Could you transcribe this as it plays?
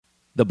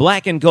The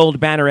Black and Gold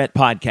Banneret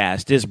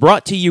podcast is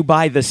brought to you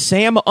by the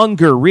Sam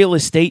Unger Real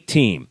Estate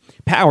Team,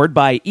 powered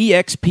by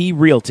eXp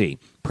Realty,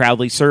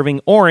 proudly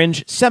serving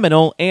Orange,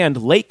 Seminole, and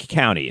Lake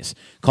counties.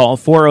 Call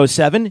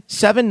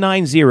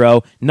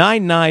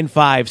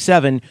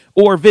 407-790-9957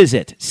 or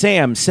visit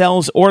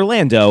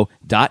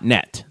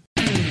samsellsorlando.net.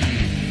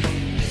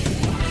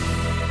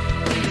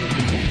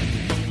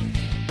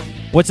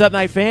 What's up,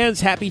 Night fans?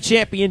 Happy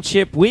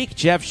Championship Week.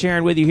 Jeff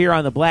Sharon with you here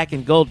on the Black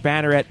and Gold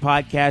Banneret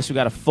podcast. We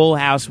got a full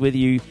house with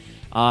you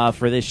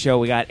for this show.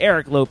 We got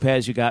Eric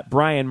Lopez. We got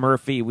Brian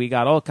Murphy. We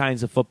got all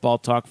kinds of football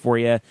talk for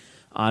you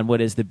on what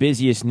is the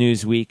busiest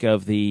news week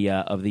of the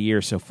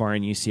year so far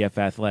in UCF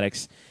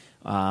athletics.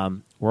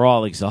 We're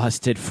all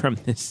exhausted from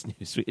this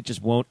news week. It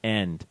just won't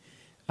end.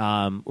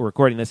 We're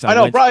recording this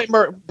on Wednesday.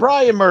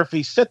 Brian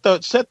Murphy, set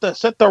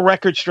the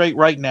record straight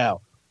right now.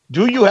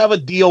 Do you have a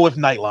deal with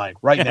Nightline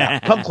right now?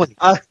 Come clean.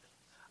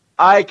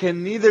 I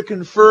can neither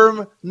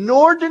confirm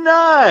nor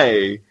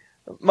deny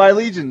my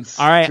allegiance.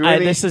 All right,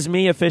 this is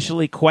me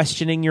officially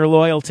questioning your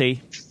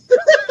loyalty.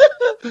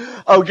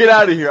 Oh, get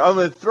out of here. I'm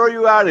going to throw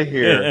you out of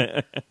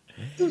here.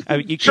 You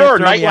can't throw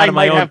me out of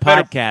my own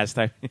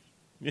podcast.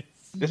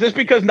 Is this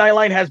because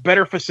Nightline has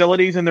better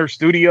facilities in their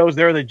studios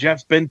there that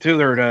Jeff's been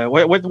to?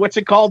 What's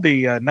it called?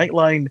 The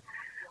Nightline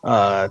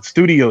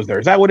studios there.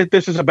 Is that what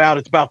this is about?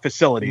 It's about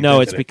facilities. No,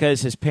 it's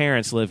because his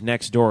parents live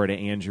next door to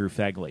Andrew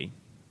Fegley.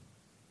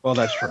 Well,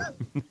 that's true.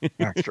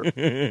 That's true.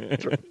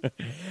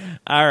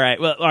 All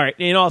right. Well, all right.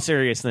 In all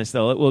seriousness,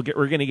 though,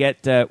 we're gonna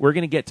get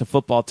to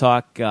football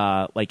talk,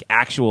 like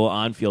actual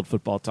on-field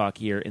football talk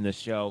here in the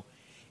show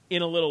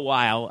in a little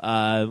while.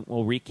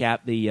 We'll recap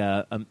the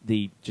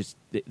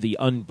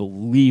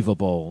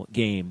unbelievable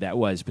game that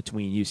was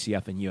between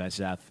UCF and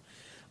USF.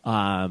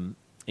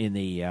 In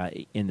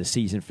the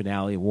season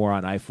finale, War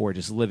on I-4,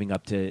 just living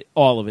up to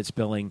all of its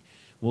billing.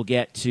 We'll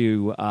get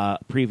to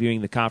previewing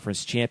the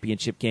conference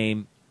championship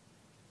game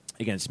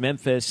against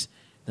Memphis,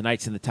 the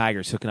Knights and the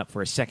Tigers hooking up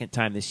for a second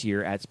time this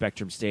year at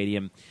Spectrum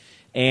Stadium.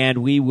 And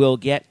we will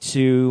get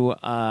to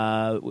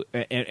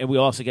and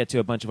we'll also get to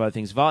a bunch of other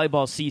things.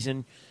 Volleyball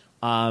season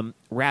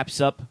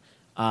wraps up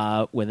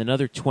with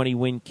another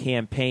 20-win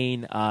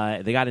campaign.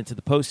 They got into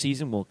the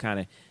postseason. We'll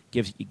kind of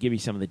give you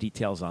some of the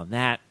details on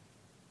that.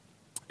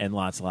 And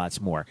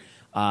lots more.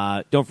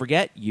 Don't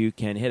forget, you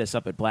can hit us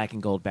up at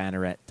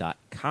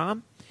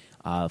blackandgoldbanneret.com.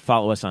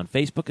 Follow us on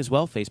Facebook as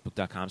well,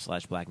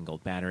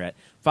 facebook.com/blackandgoldbanneret.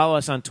 Follow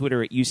us on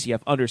Twitter at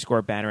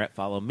UCF_Banneret.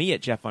 Follow me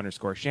at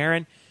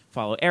Jeff_Sharon.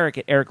 Follow Eric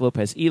at Eric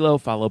Lopez Elo.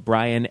 Follow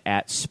Brian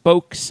at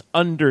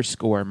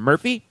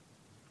Spokes_Murphy.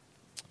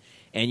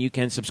 And you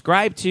can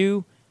subscribe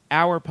to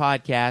our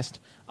podcast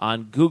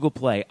on Google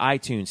Play,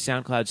 iTunes,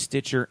 SoundCloud,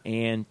 Stitcher,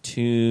 and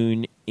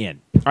TuneIn.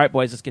 All right,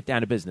 boys, let's get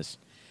down to business.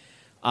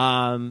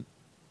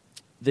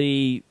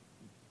 The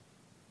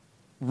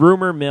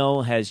rumor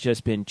mill has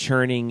just been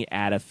churning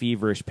at a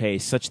feverish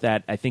pace, such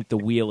that I think the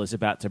wheel is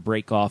about to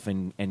break off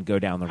and go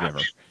down the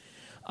river.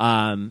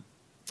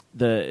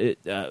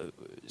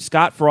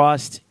 Scott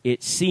Frost,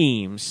 it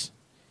seems,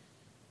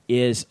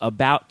 is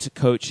about to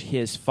coach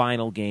his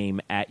final game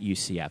at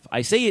UCF.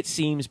 I say it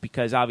seems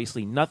because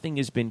obviously nothing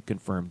has been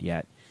confirmed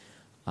yet.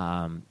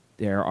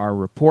 There are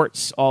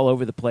reports all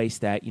over the place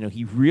that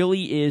he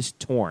really is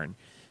torn.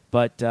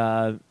 But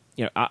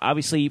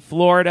obviously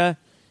Florida.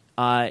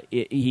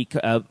 He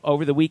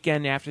over the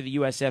weekend after the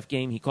USF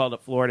game, he called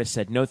up Florida,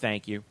 said no,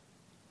 thank you.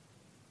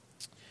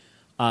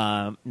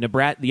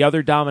 Nebraska, the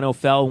other domino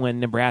fell when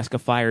Nebraska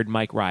fired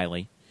Mike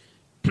Riley,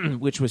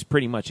 which was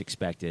pretty much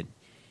expected.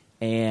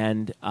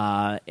 And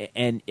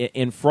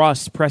in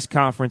Frost's press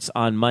conference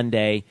on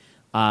Monday,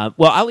 well,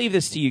 I'll leave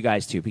this to you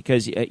guys too,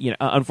 because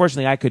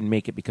unfortunately I couldn't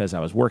make it because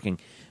I was working,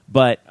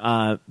 but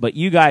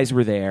you guys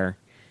were there.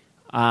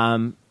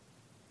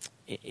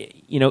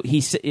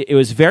 It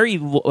was very.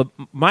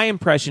 My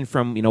impression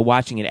from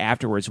watching it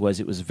afterwards was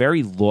it was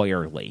very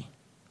lawyerly,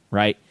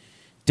 right?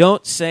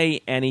 Don't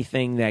say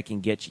anything that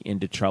can get you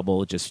into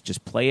trouble.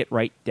 Just play it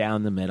right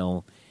down the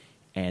middle,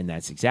 and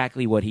that's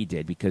exactly what he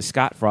did, because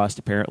Scott Frost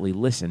apparently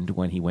listened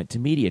when he went to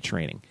media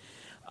training.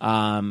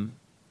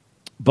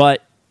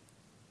 But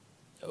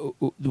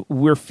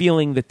we're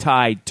feeling the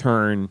tide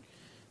turn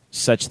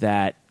such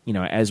that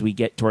as we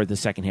get toward the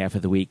second half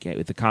of the week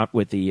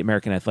with the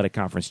American Athletic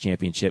Conference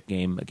Championship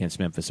game against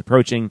Memphis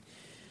approaching,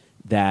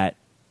 that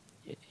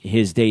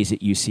his days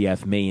at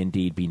UCF may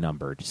indeed be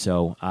numbered.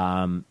 So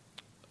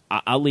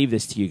I'll leave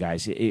this to you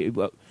guys.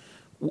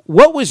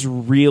 What was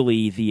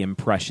really the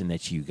impression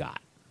that you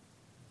got?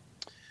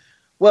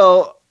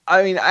 Well,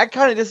 I mean, I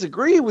kind of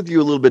disagree with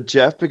you a little bit,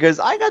 Jeff, because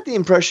I got the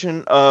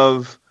impression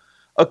of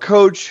a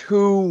coach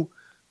who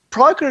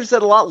probably could have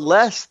said a lot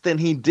less than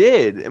he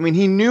did. I mean,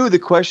 he knew the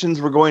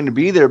questions were going to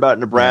be there about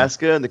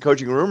Nebraska and the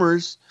coaching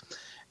rumors.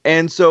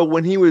 And so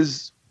when he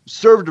was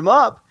served him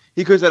up,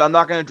 he could have said, I'm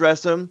not going to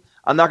address him.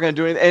 I'm not going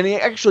to do anything.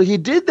 And he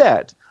did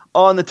that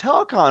on the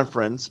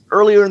teleconference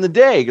earlier in the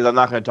day, because I'm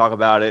not going to talk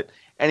about it.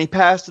 And he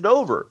passed it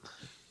over.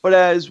 But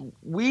as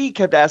we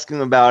kept asking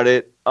him about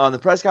it on the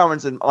press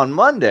conference on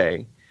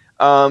Monday,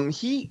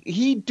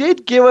 he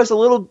did give us a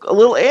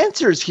little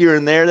answers here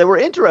and there that were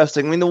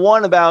interesting. I mean, the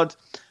one about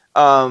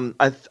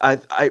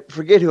I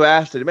forget who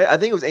asked it. I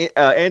think it was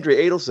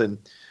Andrea Adelson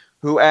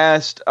who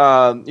asked,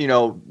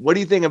 what do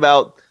you think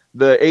about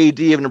the AD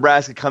of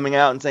Nebraska coming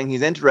out and saying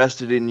he's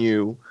interested in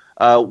you?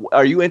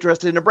 Are you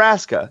interested in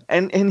Nebraska?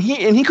 And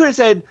he could have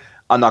said,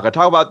 I'm not going to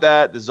talk about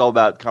that. This is all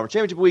about Conference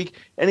Championship Week.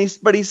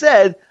 But he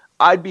said,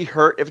 I'd be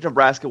hurt if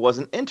Nebraska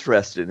wasn't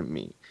interested in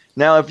me.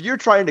 Now, if you're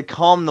trying to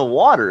calm the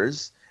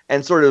waters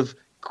and sort of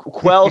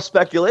quell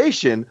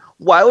speculation,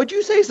 why would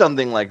you say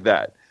something like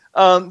that?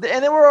 And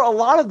there were a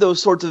lot of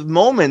those sorts of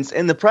moments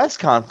in the press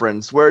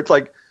conference where it's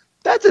like,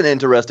 that's an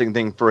interesting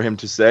thing for him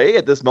to say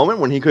at this moment,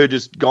 when he could have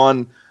just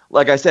gone,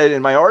 like I said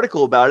in my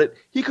article about it,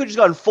 he could have just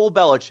gone full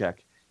Belichick.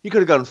 He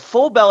could have gone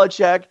full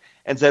Belichick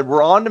and said,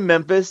 we're on to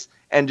Memphis,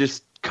 and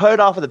just cut it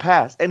off of the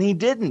past. And he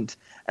didn't.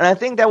 And I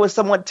think that was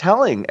somewhat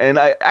telling. And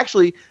I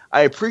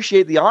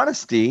appreciate the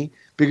honesty,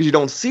 because you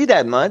don't see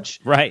that much.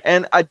 Right.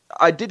 And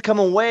I did come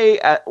away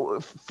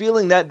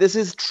feeling that this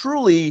is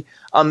truly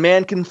a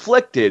man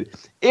conflicted,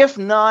 if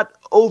not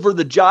over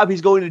the job he's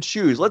going to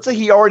choose. Let's say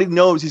he already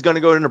knows he's going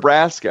to go to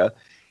Nebraska.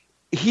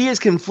 He is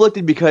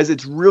conflicted because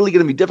it's really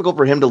going to be difficult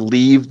for him to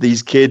leave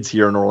these kids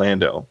here in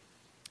Orlando.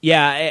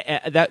 Yeah,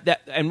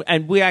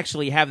 and we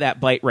actually have that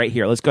bite right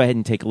here. Let's go ahead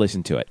and take a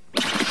listen to it.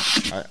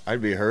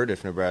 I'd be hurt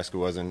if Nebraska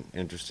wasn't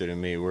interested in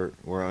me.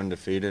 We're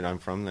undefeated. I'm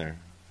from there.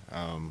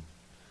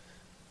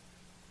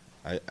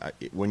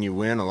 When you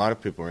win, a lot of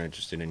people are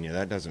interested in you.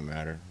 That doesn't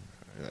matter.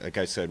 Like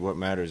I said, what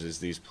matters is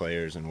these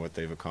players and what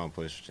they've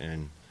accomplished,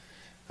 and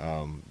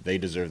they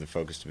deserve the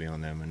focus to be on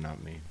them and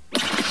not me.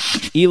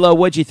 Elo,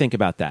 what'd you think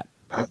about that?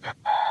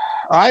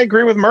 I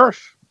agree with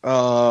Murph.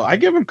 I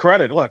give him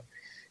credit. Look,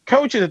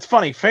 coaches, it's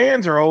funny.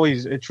 Fans are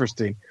always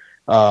interesting.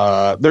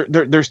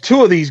 There's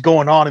two of these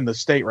going on in the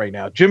state right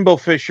now. Jimbo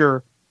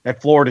Fisher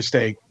at Florida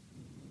State.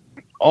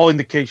 All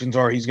indications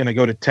are he's going to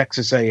go to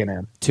Texas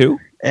A&M. Two?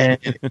 And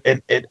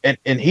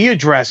he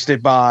addressed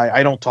it by,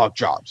 I don't talk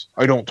jobs.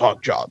 I don't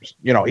talk jobs.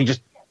 He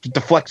just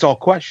deflects all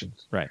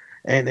questions. Right.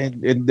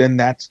 And then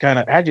that's kind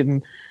of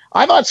adjutant.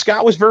 I thought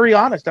Scott was very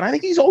honest, and I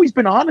think he's always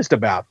been honest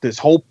about this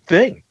whole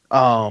thing.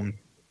 That's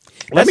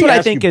what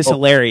I think is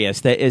hilarious.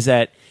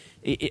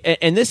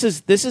 And this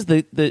is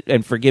the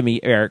and forgive me,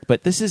 Eric,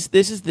 but this is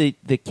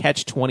the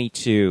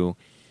catch-22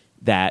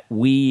 that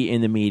we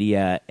in the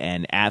media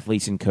and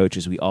athletes and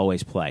coaches, we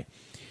always play.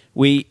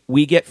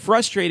 We get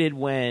frustrated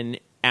when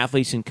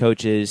athletes and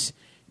coaches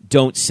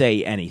don't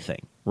say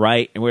anything,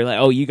 right? And we're like,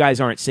 oh, you guys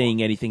aren't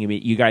saying anything. I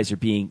mean, you guys are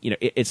being,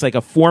 it's like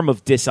a form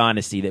of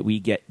dishonesty that we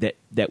get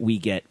that we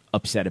get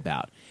upset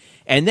about.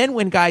 And then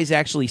when guys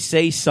actually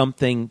say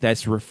something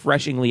that's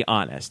refreshingly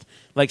honest,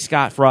 like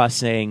Scott Frost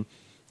saying,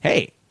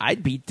 hey,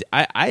 I'd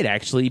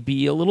actually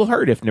be a little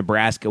hurt if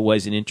Nebraska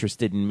wasn't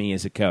interested in me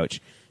as a coach.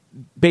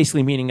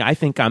 Basically meaning I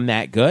think I'm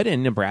that good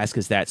and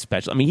Nebraska's that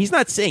special. I mean, he's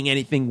not saying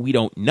anything we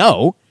don't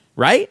know,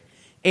 right?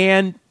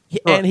 And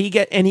he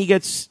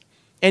gets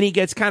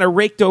kind of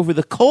raked over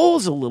the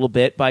coals a little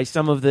bit by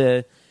some of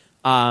the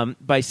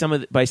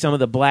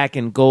black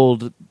and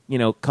gold,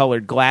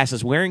 colored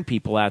glasses wearing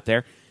people out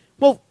there.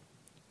 Well,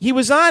 he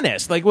was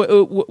honest. Like,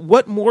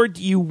 what more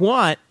do you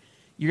want?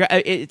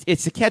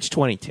 It's a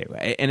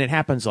catch-22, and it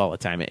happens all the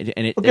time, and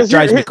it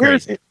drives me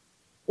crazy.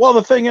 Well,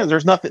 the thing is,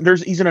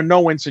 he's in a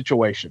no-win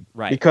situation,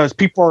 right? Because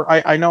people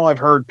I know I've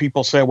heard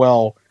people say,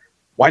 well,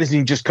 why doesn't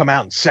he just come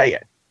out and say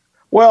it?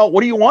 Well,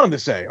 what do you want him to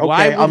say? Okay,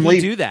 why would I'm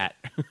leaving. He do that?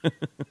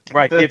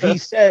 Right. If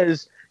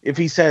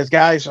he says,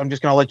 guys, I'm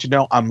just going to let you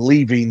know I'm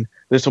leaving.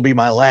 This will be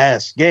my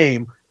last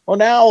game. Well,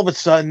 now all of a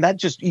sudden that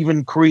just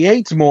even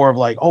creates more of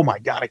like, oh my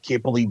God, I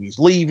can't believe he's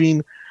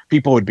leaving.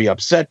 People would be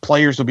upset.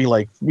 Players would be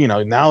like,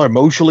 now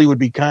emotionally would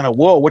be kind of,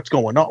 whoa, what's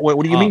going on?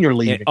 What do you mean you're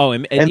leaving?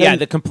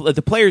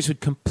 The players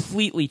would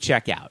completely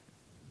check out.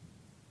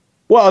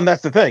 Well, and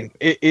that's the thing.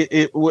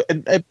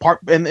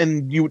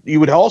 And you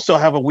would also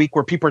have a week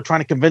where people are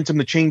trying to convince him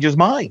to change his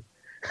mind.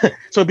 So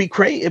it'd be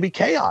crazy. It'd be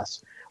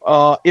chaos.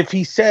 If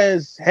he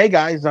says, "Hey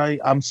guys,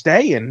 I'm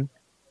staying,"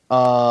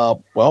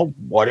 well,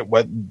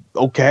 what?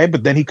 Okay,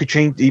 but then he could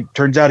change.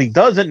 Turns out he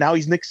doesn't. Now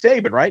he's Nick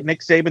Saban, right?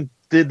 Nick Saban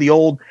did the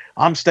old,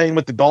 "I'm staying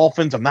with the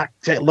Dolphins. I'm not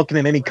looking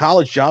at any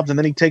college jobs," and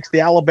then he takes the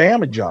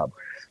Alabama job.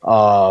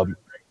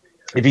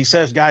 If he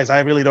says, "Guys, I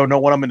really don't know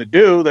what I'm going to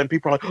do," then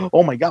people are like,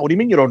 "Oh my God, what do you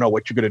mean you don't know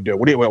what you're going to do?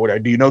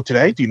 Do you know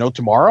today? Do you know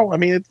tomorrow?" I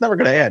mean, it's never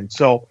going to end.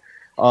 So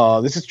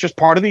this is just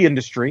part of the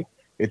industry.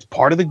 It's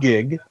part of the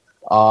gig.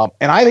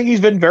 And I think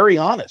he's been very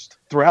honest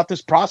throughout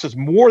this process,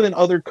 more than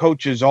other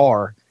coaches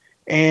are.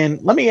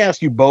 And let me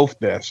ask you both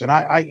this, and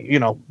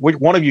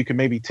one of you can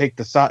maybe take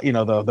the side,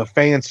 the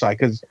fan side,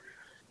 because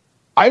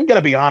I'm going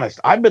to be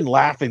honest. I've been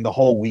laughing the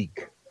whole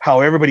week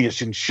how everybody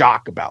is in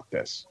shock about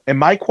this. And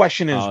my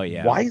question is,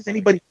 why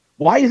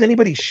is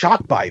anybody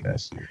shocked by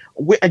this?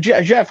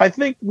 Jeff, I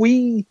think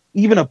we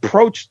even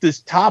approached this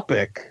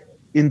topic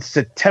in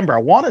September. I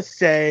want to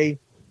say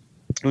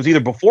it was either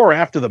before or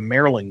after the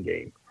Maryland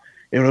game.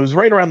 And it was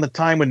right around the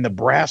time when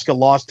Nebraska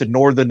lost to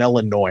Northern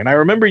Illinois. And I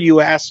remember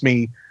you asked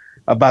me,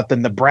 about the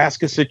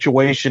Nebraska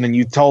situation, and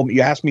you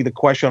asked me the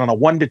question on a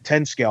 1 to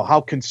 10 scale,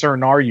 how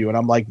concerned are you? And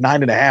I'm like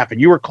 9.5,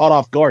 and you were caught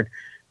off guard.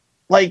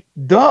 Like,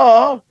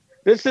 duh,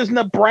 this is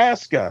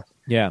Nebraska.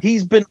 Yeah.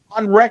 He's been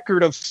on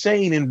record of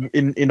saying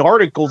in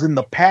articles in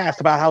the past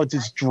about how it's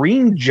his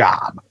dream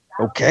job.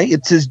 Okay,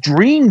 it's his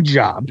dream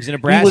job. He's a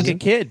Nebraska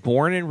kid,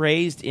 born and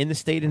raised in the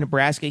state of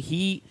Nebraska.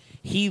 He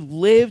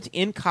lived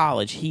in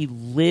college. He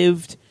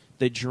lived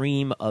the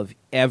dream of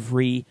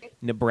every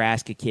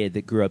Nebraska kid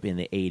that grew up in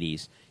the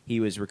 80s. He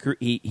was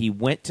He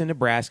went to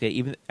Nebraska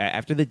even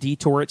after the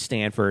detour at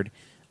Stanford.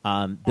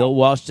 Bill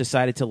Walsh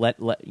decided to let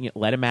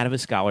him out of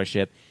his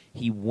scholarship.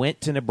 He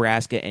went to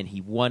Nebraska and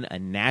he won a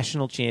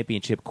national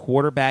championship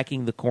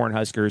quarterbacking the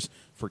Cornhuskers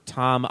for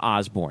Tom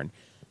Osborne.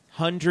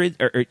 Hundreds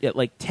or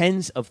like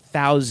tens of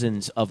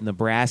thousands of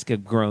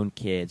Nebraska-grown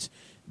kids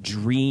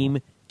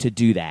dream to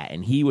do that,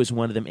 and he was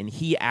one of them, and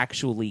he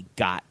actually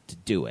got to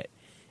do it.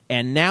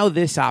 And now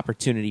this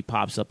opportunity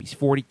pops up. He's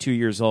 42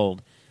 years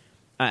old.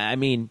 I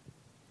mean,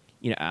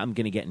 I'm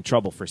going to get in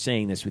trouble for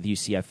saying this with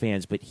UCF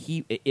fans, but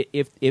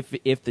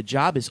if the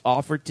job is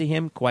offered to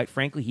him, quite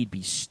frankly, he'd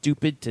be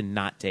stupid to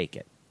not take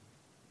it.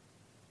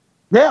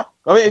 Yeah,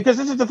 I mean, because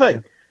this is the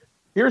thing.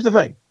 Here's the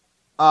thing.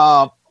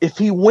 If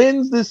he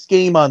wins this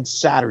game on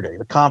Saturday,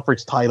 the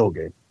conference title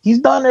game, he's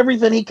done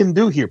everything he can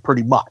do here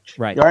pretty much.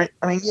 Right. All right.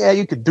 I mean, yeah,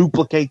 you could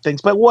duplicate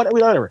things, but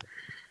whatever.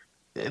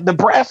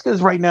 Nebraska is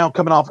right now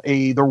coming off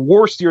their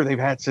worst year they've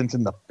had since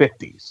in the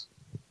 50s.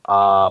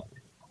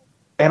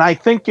 And I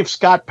think if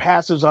Scott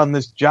passes on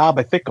this job,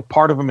 I think a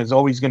part of him is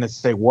always going to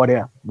say, what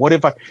if? What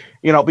if I,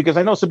 because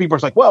I know some people are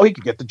like, well, he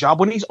could get the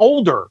job when he's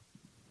older.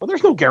 Well,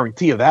 there's no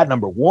guarantee of that,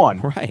 number one.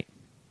 Right.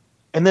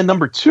 And then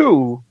number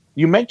two,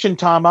 you mentioned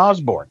Tom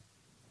Osborne.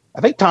 I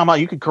think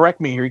you could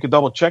correct me here. You could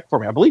double check for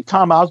me. I believe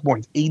Tom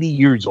Osborne's 80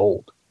 years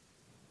old.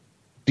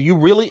 Do you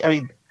really? I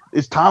mean,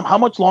 how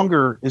much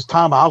longer is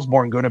Tom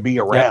Osborne going to be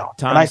around?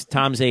 Yeah,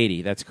 Tom's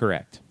 80. That's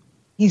correct.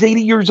 He's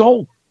 80 years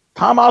old.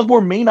 Tom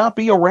Osborne may not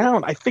be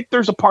around. I think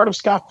there's a part of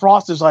Scott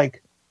Frost is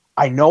like,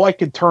 I know I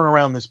can turn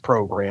around this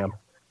program.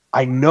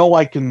 I know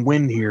I can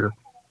win here.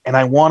 And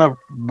I want to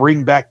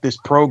bring back this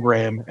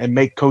program and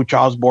make Coach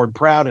Osborne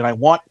proud. And I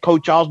want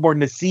Coach Osborne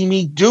to see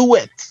me do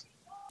it.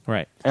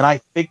 Right. And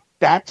I think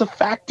that's a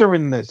factor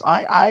in this.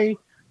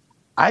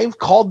 I've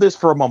called this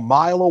from a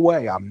mile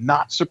away. I'm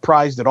not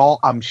surprised at all.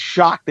 I'm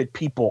shocked that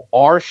people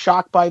are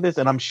shocked by this,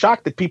 and I'm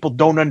shocked that people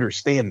don't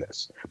understand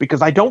this,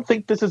 because I don't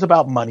think this is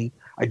about money.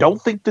 I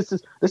don't think this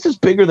is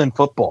bigger than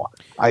football.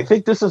 I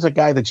think this is a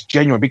guy that's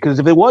genuine, because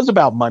if it was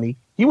about money,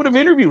 he would have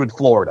interviewed with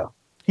Florida.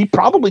 He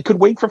probably could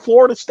wait for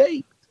Florida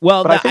State.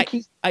 Well,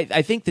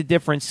 I think the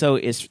difference, though,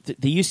 is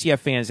the UCF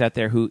fans out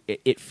there who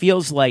it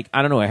feels like,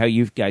 I don't know how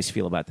you guys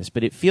feel about this,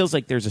 but it feels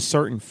like there's a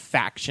certain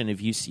faction of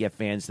UCF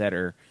fans that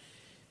are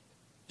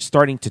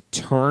starting to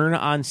turn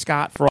on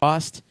Scott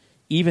Frost,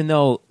 even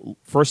though,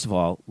 first of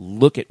all,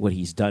 look at what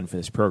he's done for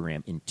this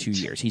program in 2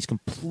 years. He's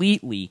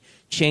completely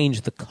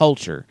changed the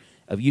culture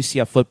of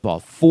UCF football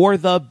for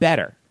the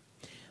better.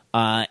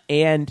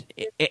 And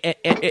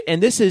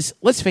this is,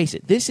 let's face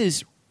it, this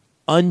is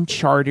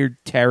uncharted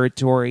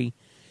territory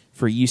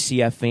for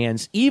UCF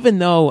fans, even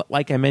though,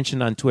 like I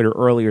mentioned on Twitter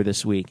earlier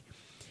this week,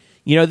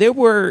 there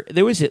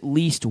was at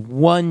least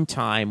one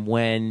time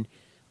when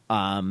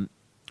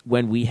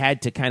we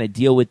had to kind of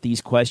deal with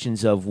these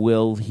questions of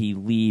will he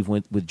leave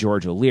with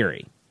George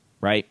O'Leary,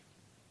 right?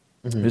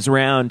 Mm-hmm. It was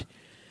around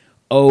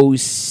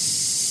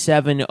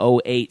 07,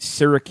 08.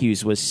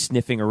 Syracuse was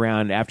sniffing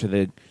around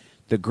after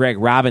the Greg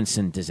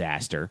Robinson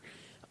disaster,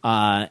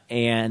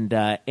 and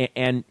I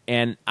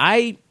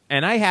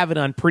have it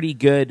on pretty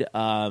good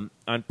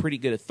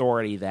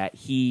authority that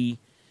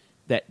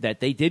that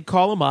they did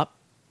call him up,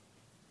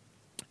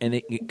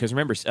 and because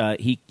remember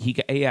he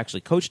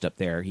actually coached up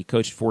there. He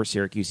coached for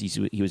Syracuse.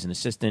 He was an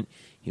assistant.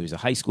 He was a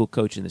high school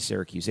coach in the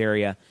Syracuse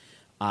area,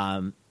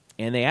 and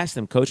they asked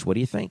him, Coach, what do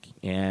you think?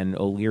 And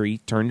O'Leary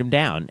turned him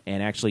down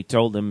and actually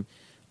told him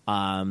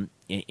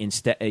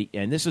instead.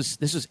 And this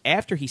was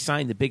after he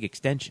signed the big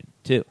extension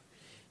too,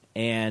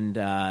 and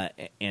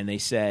they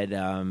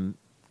said.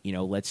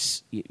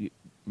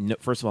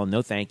 First of all,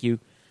 no thank you.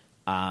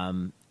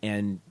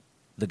 And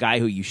the guy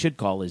who you should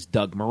call is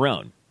Doug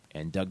Marrone.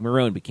 And Doug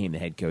Marrone became the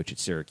head coach at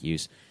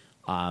Syracuse,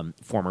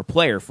 former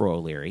player for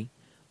O'Leary.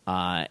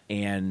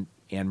 And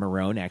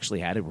Marrone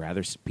actually had,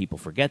 rather people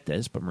forget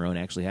this, but Marrone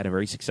actually had a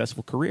very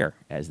successful career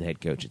as the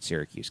head coach at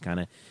Syracuse. Kind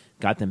of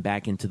got them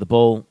back into the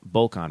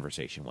bowl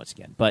conversation once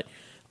again. But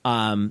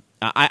I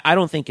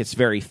don't think it's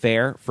very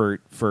fair for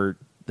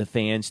the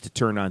fans to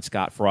turn on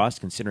Scott Frost,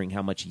 considering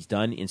how much he's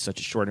done in such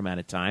a short amount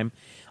of time.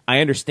 I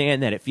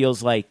understand that it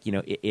feels like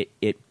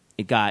it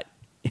got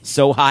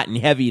so hot and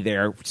heavy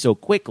there so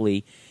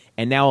quickly,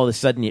 and now all of a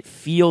sudden it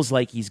feels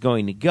like he's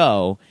going to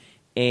go,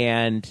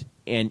 and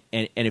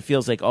it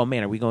feels like, oh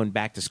man, are we going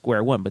back to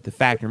square one? But the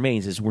fact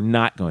remains is we're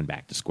not going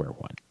back to square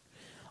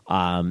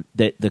one.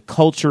 That the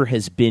culture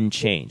has been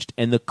changed,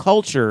 and the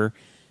culture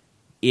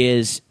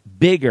is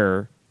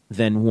bigger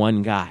than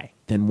one guy,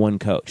 than one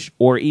coach,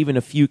 or even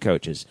a few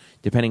coaches,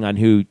 depending on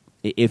who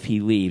if he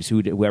leaves,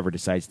 whoever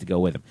decides to go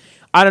with him.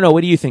 I don't know.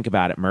 What do you think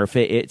about it, Murph?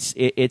 I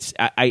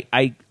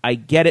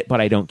get it,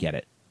 but I don't get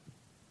it.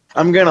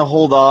 I'm going to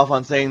hold off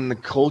on saying the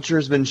culture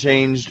has been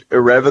changed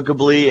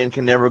irrevocably and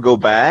can never go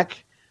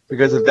back,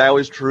 because if that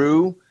was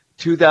true,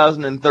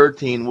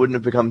 2013 wouldn't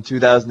have become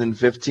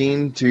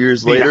 2015 2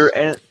 years later.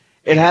 And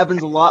it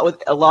happens a lot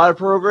with a lot of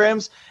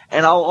programs.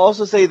 And I'll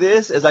also say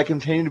this, as I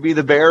continue to be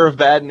the bearer of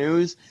bad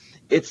news,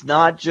 it's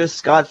not just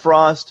Scott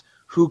Frost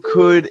who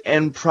could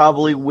and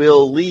probably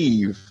will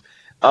leave.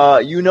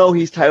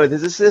 He's tied with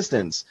his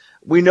assistants.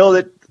 We know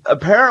that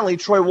apparently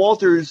Troy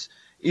Walters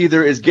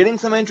either is getting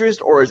some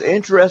interest or is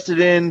interested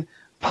in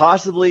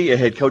possibly a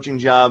head coaching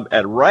job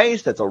at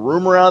Rice. That's a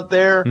rumor out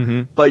there.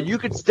 Mm-hmm. But you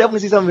could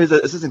definitely see some of his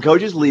assistant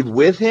coaches leave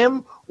with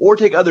him or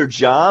take other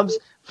jobs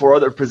for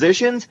other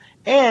positions.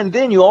 And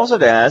then you also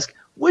have to ask,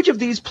 which of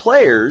these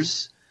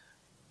players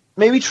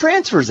maybe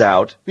transfers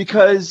out?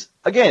 Because,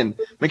 again,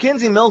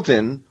 Mackenzie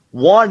Milton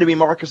wanted to be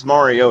Marcus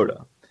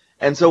Mariota.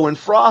 And so when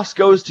Frost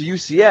goes to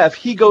UCF,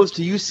 he goes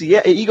to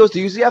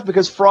UCF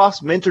because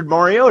Frost mentored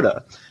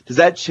Mariota. Does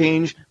that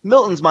change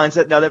Milton's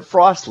mindset now that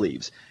Frost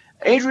leaves?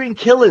 Adrian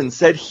Killen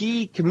said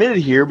he committed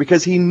here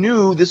because he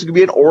knew this would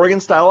be an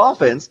Oregon-style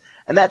offense,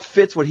 and that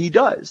fits what he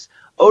does.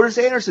 Otis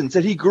Anderson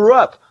said he grew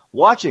up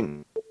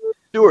watching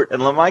Stewart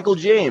and LaMichael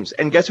James,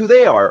 and guess who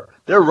they are?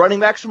 They're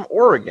running backs from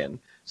Oregon.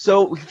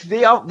 So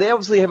they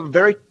obviously have a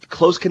very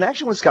close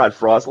connection with Scott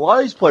Frost. A lot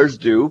of these players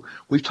do.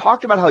 We've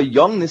talked about how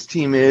young this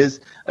team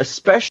is,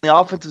 especially on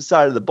the offensive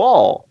side of the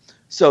ball.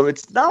 So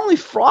it's not only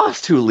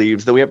Frost who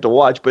leaves that we have to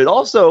watch, but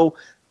also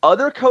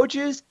other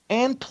coaches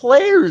and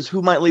players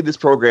who might leave this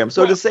program.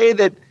 So to say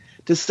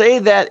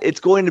that it's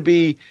going to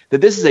be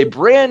that this is a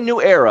brand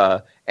new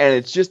era and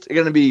it's just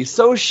going to be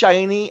so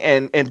shiny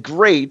and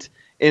great.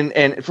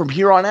 And from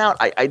here on out,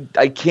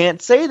 I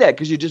can't say that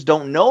because you just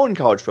don't know in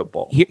college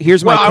football.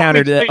 Here's my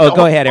counter to that. Oh,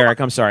 go ahead, Eric.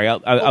 I'm sorry.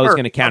 I was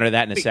going to counter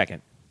that in a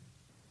second.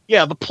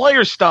 Yeah, the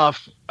player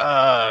stuff.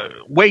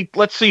 Wait,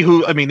 let's see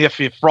who. I mean,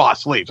 if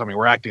Frost leaves, I mean,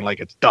 we're acting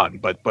like it's done.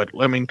 But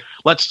I mean,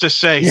 let's just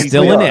say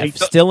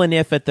still an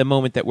if at the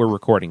moment that we're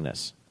recording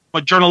this.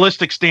 A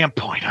journalistic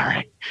standpoint, all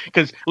right.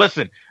 Because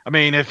listen, I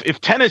mean, if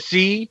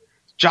Tennessee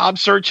job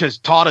search has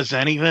taught us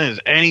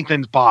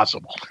anything's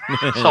possible.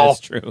 So,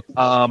 that's true.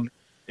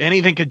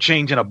 Anything could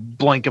change in a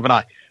blink of an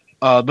eye.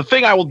 The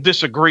thing I will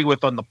disagree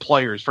with on the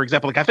players, for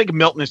example, like I think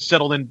Milton is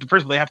settled in.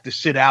 First, they have to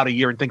sit out a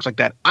year and things like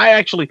that.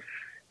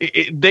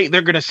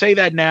 They're going to say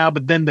that now,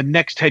 but then the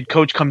next head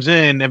coach comes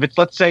in. If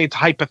let's say it's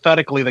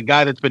hypothetically the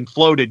guy that's been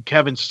floated,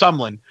 Kevin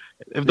Sumlin.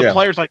 If the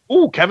player's like,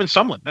 "Ooh, Kevin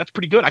Sumlin, that's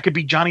pretty good. I could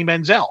be Johnny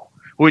Manziel,"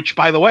 which,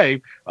 by the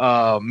way,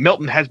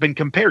 Milton has been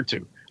compared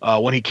to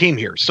when he came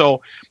here.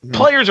 So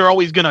players are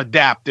always going to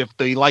adapt if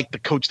they like the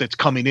coach that's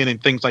coming in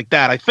and things like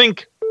that. I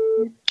think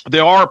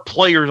there are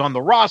players on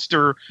the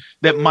roster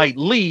that might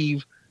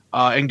leave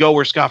and go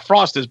where Scott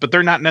Frost is, but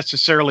they're not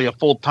necessarily a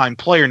full-time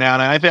player now.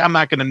 And I'm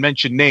not going to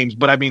mention names,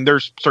 but I mean,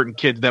 there's certain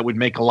kids that would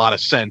make a lot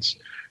of sense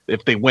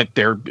if they went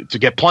there to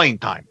get playing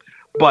time.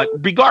 But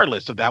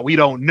regardless of that, we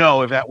don't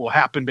know if that will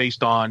happen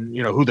based on,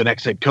 who the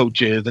next head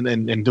coach is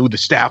and who the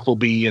staff will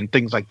be and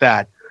things like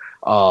that.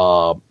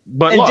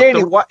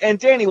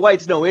 Danny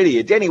White's no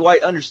idiot. Danny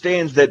White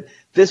understands that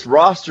this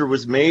roster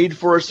was made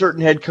for a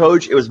certain head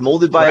coach. It was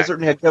molded by a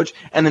certain head coach,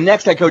 and the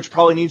next head coach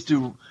probably needs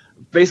to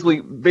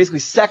basically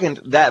second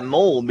that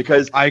mold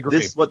because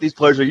this is what these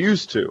players are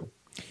used to.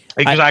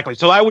 Exactly.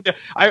 So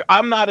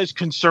I'm not as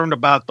concerned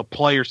about the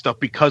player stuff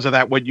because of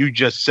that, what you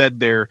just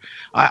said there.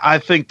 I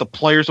think the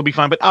players will be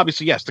fine. But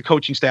obviously, yes, the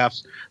coaching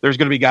staffs, there's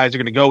going to be guys that are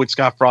going to go with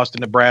Scott Frost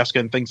in Nebraska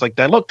and things like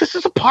that. Look, this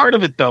is a part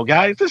of it, though,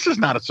 guys. This is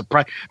not a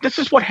surprise. This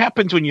is what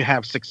happens when you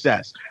have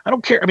success. I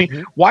don't care. I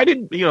mean, why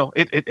did,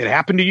 it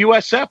happened to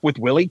USF with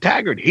Willie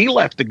Taggart. He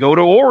left to go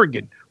to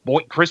Oregon.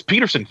 Boy, Chris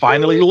Peterson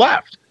finally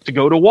left to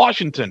go to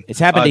Washington. It's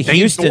happened to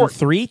Houston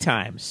 3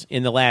 times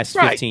in the last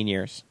 15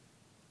 years.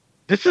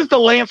 This is the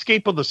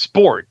landscape of the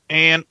sport,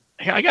 and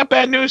I got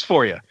bad news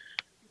for you.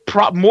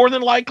 More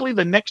than likely,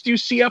 the next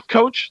UCF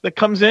coach that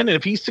comes in, and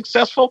if he's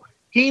successful,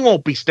 he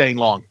won't be staying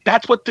long.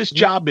 That's what this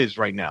job is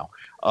right now.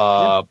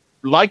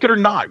 Like it or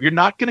not, you're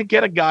not going to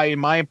get a guy, in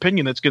my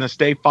opinion, that's going to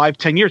stay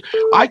 5-10 years.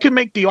 I could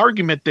make the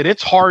argument that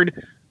it's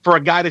hard for a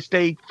guy to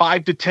stay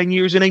 5 to 10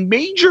 years in a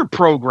major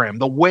program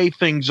the way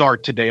things are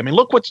today. I mean,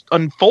 look what's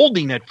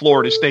unfolding at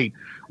Florida State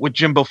with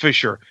Jimbo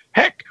Fisher.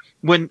 Heck,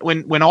 when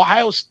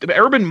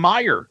Urban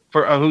Meyer,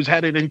 who's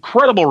had an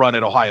incredible run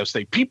at Ohio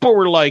State, people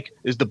were like,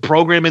 is the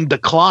program in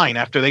decline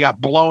after they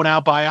got blown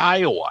out by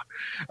Iowa?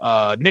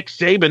 Nick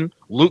Saban,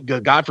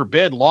 God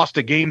forbid, lost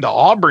a game to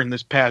Auburn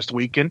this past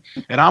weekend,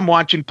 and I'm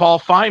watching Paul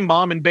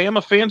Feinbaum, and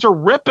Bama fans are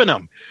ripping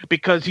him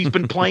because he's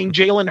been playing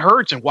Jalen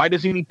Hurts, and why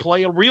doesn't he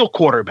play a real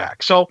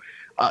quarterback? So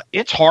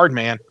it's hard,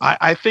 man.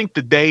 I think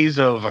the days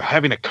of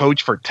having a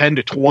coach for 10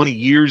 to 20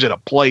 years at a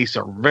place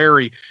are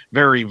very,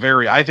 very,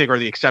 very, I think, are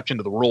the exception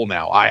to the rule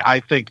now. I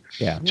think,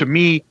 to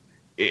me,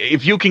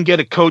 if you can get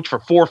a coach for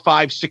 4,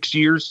 5, 6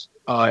 years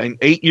and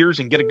 8 years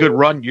and get a good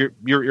run,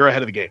 you're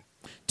ahead of the game.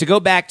 To go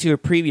back to a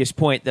previous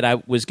point that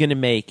I was going to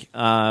make,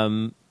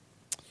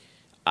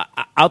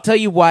 I'll tell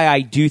you why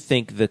I do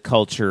think the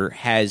culture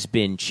has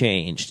been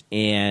changed,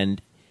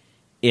 and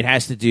it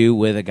has to do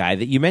with a guy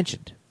that you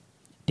mentioned,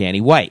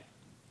 Danny White.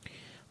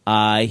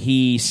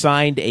 He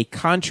signed a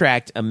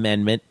contract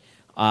amendment.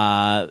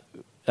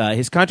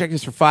 His contract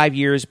is for 5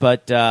 years,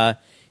 but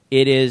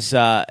it's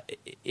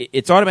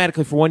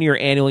automatically for 1 year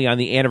annually on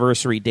the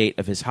anniversary date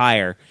of his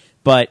hire.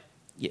 But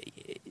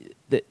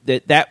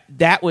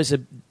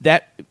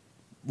that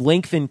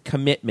lengthened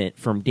commitment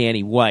from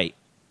Danny White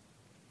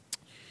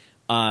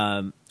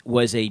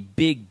was a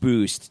big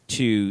boost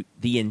to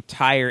the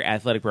entire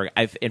athletic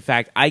program. In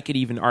fact, I could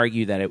even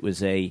argue that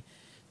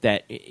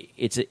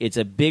it's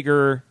a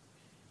bigger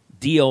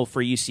deal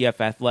for UCF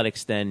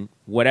athletics than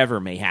whatever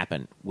may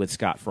happen with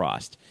Scott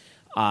Frost.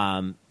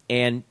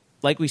 And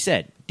like we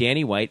said,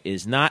 Danny White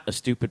is not a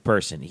stupid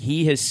person.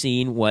 He has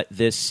seen what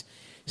this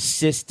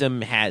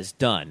system has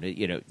done.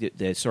 You know,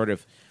 the sort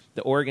of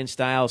the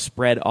Oregon-style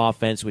spread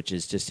offense, which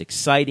is just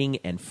exciting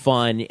and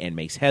fun and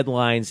makes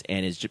headlines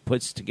and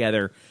puts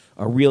together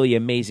a really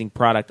amazing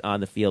product on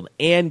the field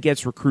and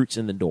gets recruits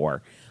in the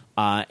door.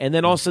 And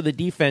then also the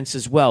defense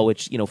as well,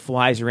 which, you know,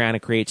 flies around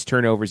and creates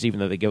turnovers even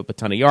though they give up a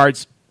ton of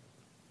yards.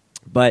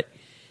 But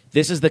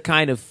this is the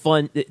kind of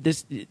fun.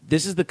 This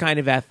is the kind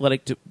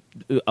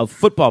of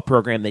football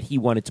program that he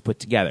wanted to put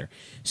together.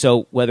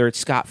 So whether it's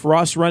Scott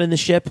Frost running the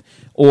ship,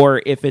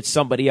 or if it's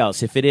somebody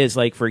else, if it is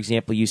like, for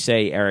example, you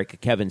say Eric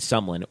Kevin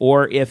Sumlin,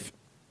 or if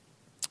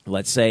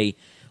let's say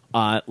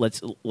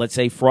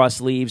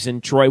Frost leaves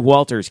and Troy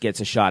Walters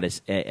gets a shot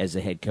as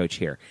a head coach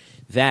here,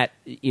 I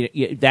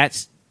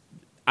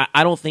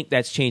don't think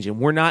that's changing.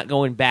 We're not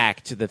going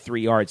back to the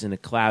 3 yards in a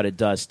cloud of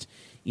dust,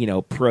 you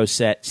know, pro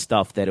set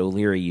stuff that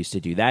O'Leary used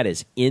to do. That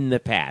is in the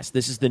past.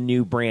 This is the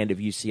new brand of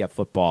UCF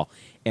football,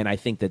 and I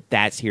think that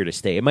that's here to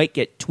stay. It might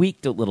get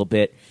tweaked a little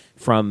bit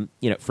from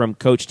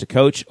coach to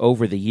coach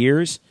over the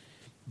years,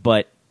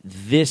 but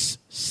this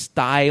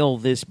style,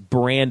 this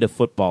brand of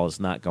football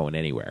is not going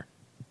anywhere.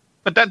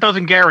 But that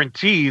doesn't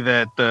guarantee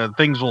that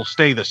things will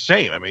stay the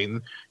same. I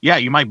mean, yeah,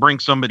 you might bring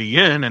somebody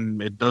in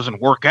and it doesn't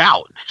work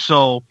out.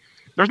 So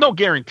there's no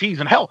guarantees.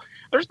 And hell,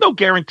 there's no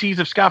guarantees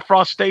if Scott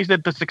Frost stays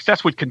that the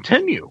success would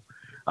continue.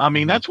 I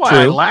mean, that's why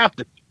I laughed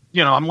at,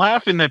 I'm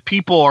laughing that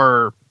people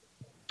are,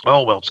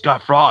 oh, well,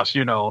 Scott Frost,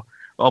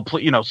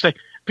 say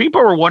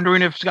people were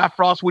wondering if Scott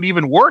Frost would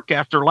even work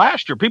after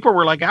last year. People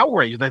were like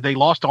outraged that they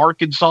lost to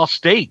Arkansas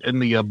State in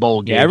the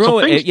bowl game.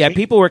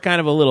 People were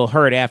kind of a little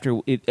hurt after.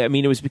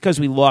 It was because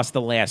we lost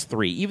the last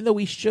 3, even though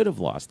we should have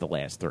lost the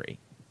last 3.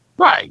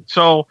 Right.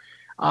 So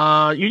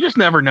you just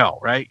never know,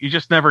 right? You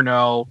just never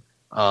know.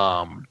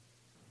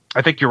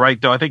 I think you're right,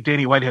 though. I think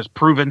Danny White has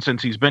proven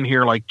since he's been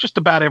here, like just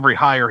about every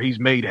hire he's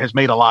made has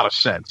made a lot of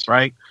sense,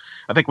 right?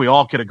 I think we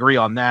all could agree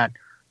on that.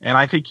 And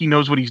I think he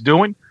knows what he's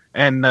doing.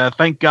 And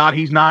thank God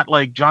he's not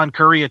like John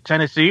Currie at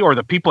Tennessee or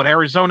the people at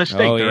Arizona State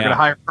that are going to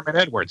hire Herman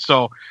Edwards.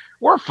 So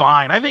we're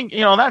fine. I think,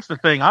 that's the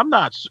thing.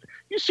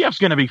 UCF's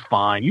going to be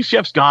fine.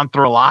 UCF's gone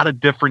through a lot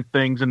of different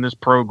things in this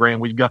program.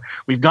 We've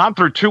gone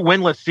through 2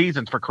 winless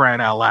seasons, for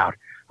crying out loud,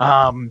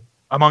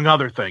 among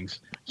other things.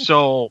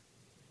 So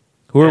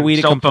who are we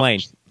to complain?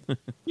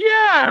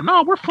 Yeah,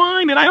 no, we're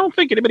fine. And I don't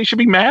think anybody should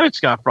be mad at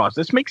Scott Frost.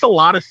 This makes a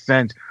lot of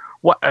sense.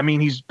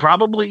 He's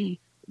probably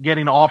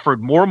getting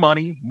offered more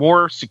money,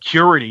 more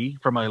security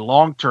from a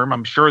long term.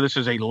 I'm sure this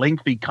is a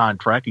lengthy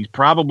contract. He's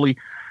probably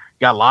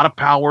got a lot of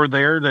power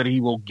there that he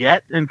will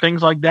get and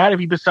things like that if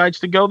he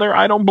decides to go there.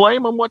 I don't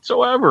blame him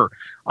whatsoever.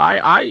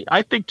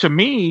 I think, to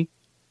me,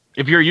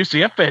 if you're a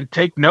UCF fan,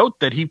 take note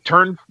that he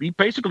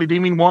basically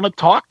didn't even want to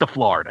talk to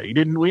Florida. He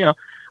didn't,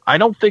 I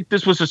don't think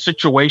this was a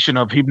situation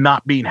of him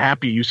not being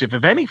happy at UCF.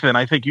 If anything,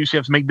 I think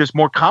UCF's made this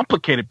more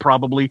complicated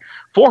probably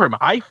for him.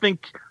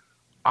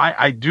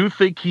 I do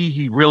think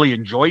he really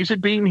enjoys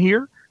it being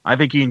here. I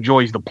think he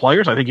enjoys the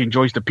players. I think he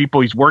enjoys the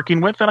people he's working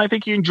with. And I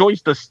think he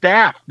enjoys the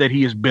staff that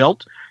he has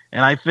built.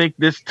 And I think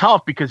this is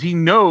tough because he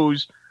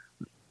knows,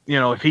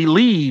 if he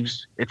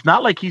leaves, it's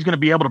not like he's going to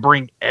be able to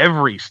bring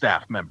every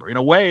staff member. In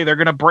a way, they're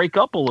going to break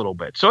up a little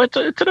bit. So it's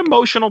an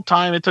emotional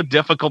time. It's a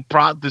difficult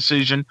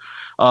decision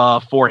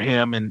for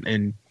him.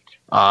 And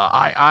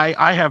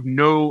I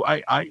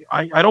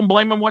don't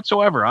blame him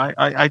whatsoever.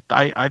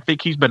 I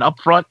think he's been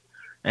upfront.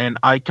 And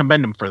I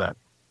commend him for that.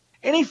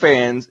 Any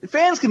fans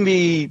can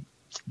be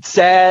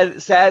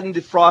saddened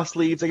if Frost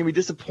leaves. They can be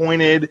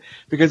disappointed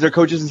because their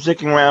coach isn't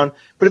sticking around.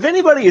 But if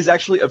anybody is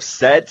actually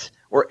upset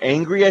or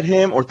angry at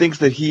him or thinks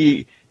that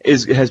he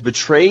has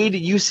betrayed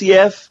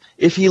UCF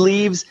if he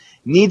leaves,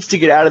 needs to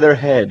get out of their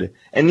head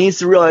and needs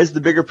to realize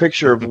the bigger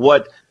picture of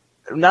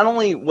not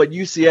only what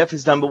UCF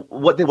has done, but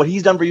what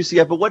he's done for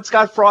UCF, but what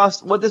Scott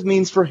Frost, what this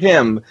means for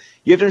him.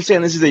 You have to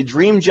understand this is a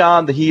dream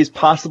job that he is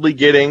possibly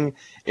getting.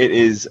 It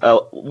is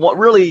what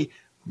really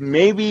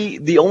maybe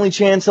the only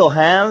chance he'll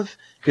have,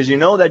 because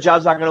that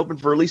job's not going to open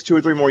for at least 2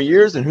 or 3 more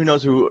years, and who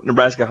knows who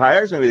Nebraska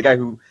hires. Maybe the guy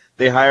who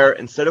they hire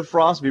instead of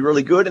Frost will be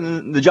really good,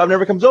 and the job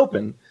never comes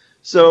open.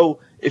 So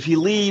if he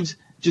leaves,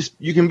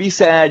 you can be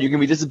sad, you can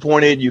be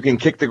disappointed, you can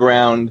kick the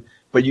ground,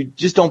 but you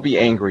just don't be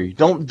angry.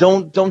 Don't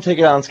take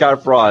it out on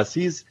Scott Frost.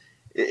 He's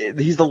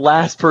he's the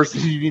last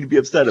person you need to be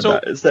upset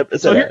about.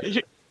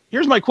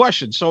 Here's my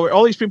question. So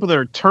all these people that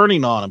are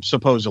turning on him,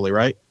 supposedly,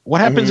 right?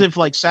 What happens if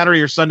like Saturday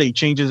or Sunday he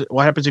changes?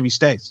 What happens if he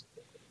stays?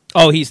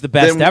 Oh, he's the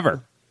best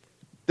ever.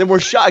 Then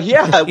we're shocked.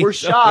 Yeah, we're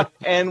shocked,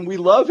 and we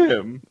love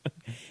him.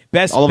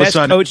 Best All of a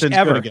sudden, coach everything's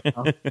ever. good again,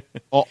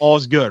 huh? All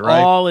is good,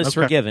 right? All is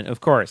forgiven, of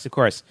course.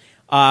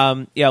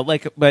 But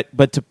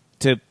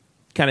to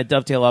kind of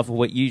dovetail off of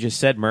what you just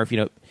said, Murph,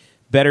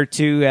 better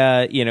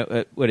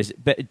to what is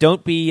it?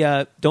 Don't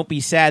be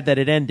sad that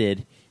it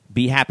ended.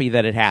 Be happy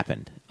that it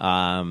happened.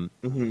 I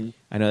know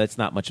that's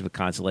not much of a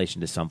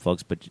consolation to some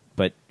folks,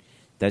 but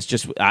that's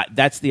just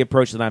that's the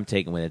approach that I'm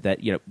taking with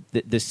it.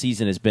 That this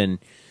season has been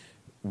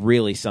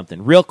really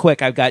something. Real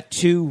quick, I've got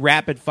 2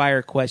 rapid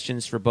fire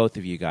questions for both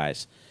of you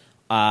guys.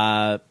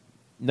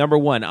 Number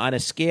 1, on a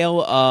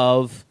scale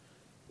of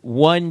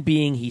 1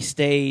 being he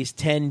stays,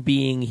 10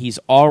 being he's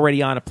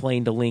already on a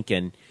plane to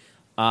Lincoln,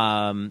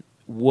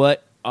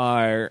 what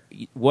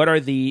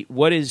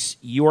is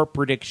your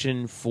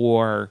prediction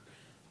for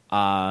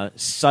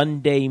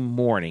Sunday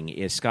morning?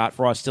 Is Scott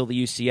Frost still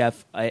the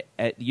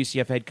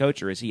UCF head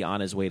coach, or is he on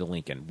his way to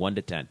Lincoln? 1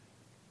 to 10.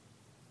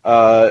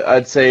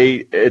 I'd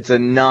say it's a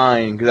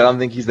 9 because I don't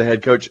think he's the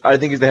head coach. I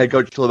think he's the head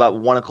coach till about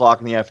 1 o'clock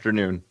in the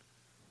afternoon.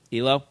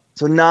 Elo?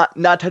 So not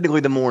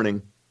technically the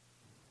morning.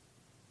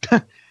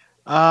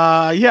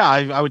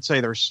 I would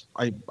say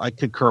I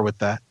concur with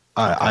that.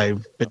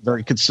 I've been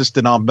very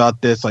consistent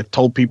about this. I've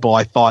told people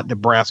I thought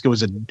Nebraska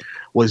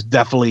was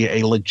definitely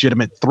a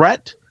legitimate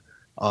threat.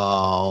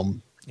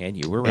 And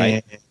you were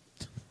right.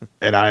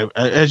 And I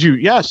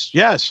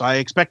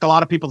expect a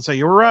lot of people to say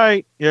you're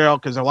right,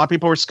 because a lot of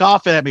people were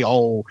scoffing at me.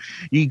 Oh,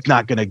 you're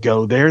not going to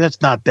go there.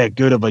 That's not that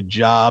good of a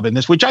job, and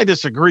this, which I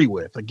disagree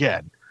with.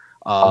 Again,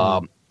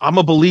 I'm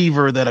a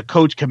believer that a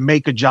coach can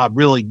make a job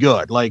really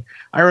good. Like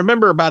I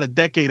remember about a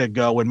decade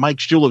ago when Mike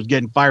Shula was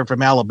getting fired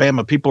from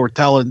Alabama, people were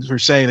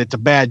saying it's a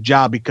bad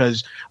job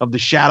because of the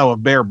shadow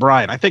of Bear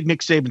Bryant. I think Nick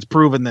Saban's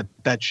proven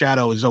that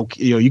shadow is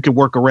okay. You can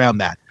work around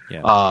that.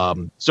 Yeah.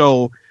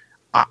 So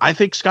I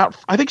think Scott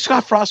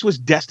Frost was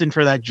destined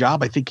for that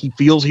job. I think he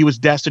feels he was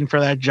destined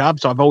for that job.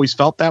 So I've always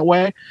felt that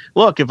way.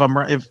 Look,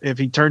 if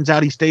he turns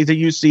out he stays at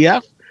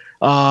UCF,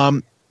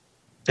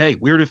 hey,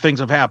 weirder things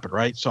have happened,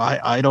 right? So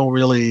I don't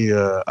really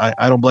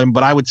I don't blame him,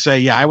 but I would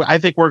say, I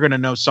think we're going to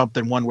know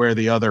something one way or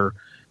the other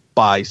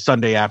by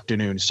Sunday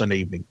afternoon, Sunday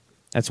evening.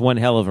 That's one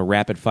hell of a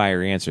rapid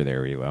fire answer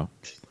there, Elo.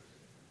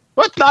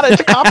 Well,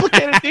 it's a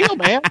complicated deal,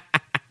 man.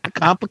 A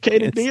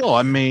complicated deal.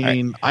 I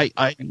mean,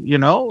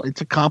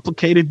 it's a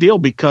complicated deal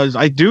because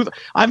I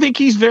think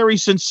he's very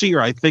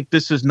sincere. I think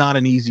this is not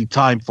an easy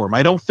time for him.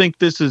 I don't think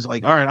this is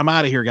like, all right, I'm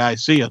out of here,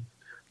 guys. See ya.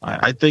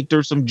 I think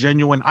there's some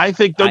genuine. Let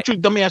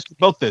me ask you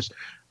both this.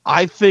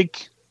 I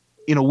think,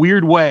 in a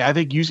weird way,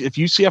 if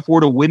UCF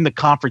were to win the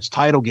conference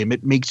title game,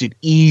 it makes it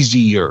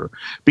easier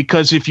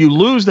because if you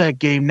lose that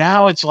game,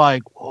 now it's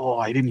like, oh,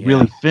 I didn't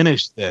really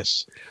finish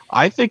this.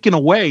 I think in a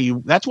way,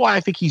 that's why I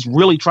think he's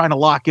really trying to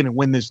lock in and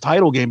win this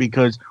title game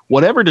because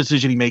whatever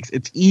decision he makes,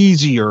 it's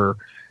easier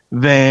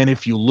than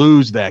if you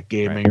lose that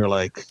game and you're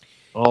like,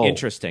 oh.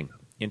 Interesting.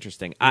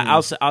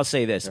 I'll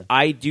say this.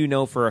 I do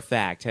know for a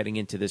fact heading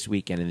into this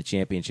weekend in the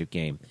championship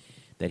game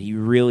that he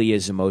really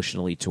is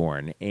emotionally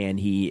torn, and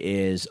he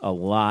is a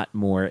lot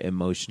more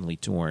emotionally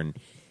torn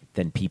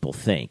than people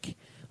think.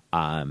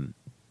 The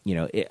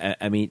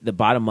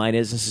bottom line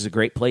is this is a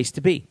great place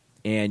to be,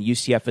 and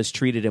UCF has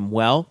treated him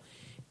well.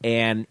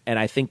 And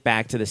I think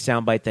back to the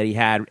soundbite that he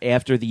had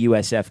after the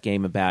USF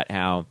game about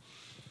how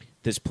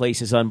this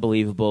place is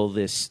unbelievable,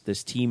 this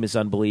team is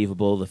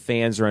unbelievable, the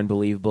fans are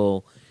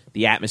unbelievable,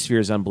 the atmosphere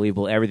is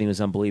unbelievable, everything is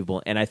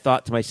unbelievable. And I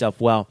thought to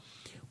myself, well,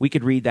 we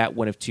could read that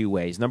one of 2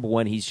 ways. Number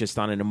one, he's just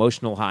on an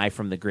emotional high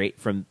from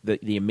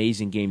the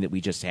amazing game that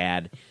we just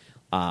had,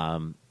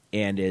 and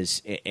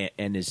is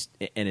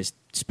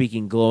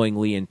speaking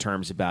glowingly in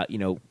terms about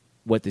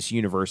what this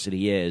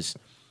university is.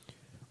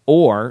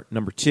 Or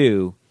number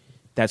 2,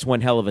 that's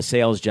one hell of a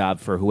sales job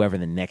for whoever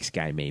the next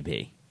guy may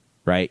be,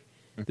 right?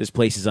 This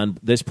place is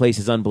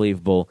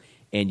unbelievable,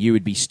 and you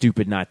would be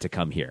stupid not to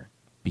come here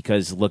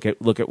because look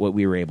at what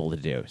we were able to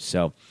do.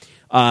 So,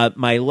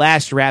 my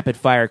last rapid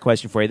fire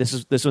question for you.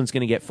 This one's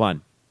going to get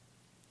fun.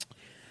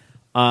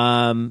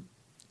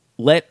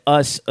 Let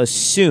us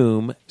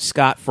assume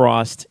Scott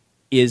Frost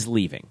is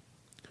leaving.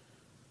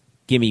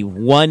 Give me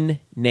one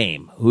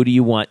name. Who do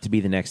you want to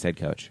be the next head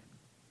coach?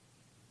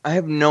 I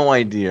have no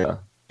idea.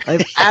 I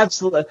have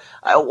absolutely.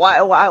 Why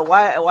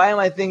am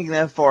I thinking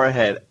that far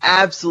ahead?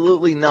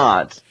 Absolutely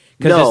not.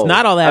 Because it's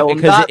not all that.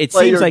 Because it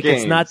seems like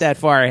it's not that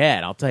far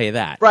ahead. I'll tell you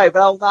that. Right,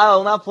 but I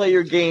will not play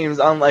your games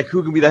on like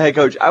who can be the head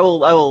coach. I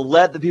will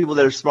let the people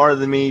that are smarter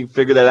than me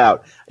figure that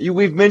out.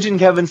 We've mentioned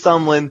Kevin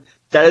Sumlin.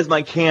 That is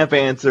my camp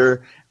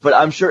answer, but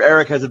I'm sure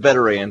Eric has a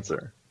better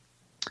answer.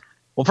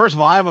 Well, first of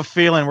all, I have a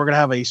feeling we're going to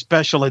have a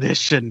special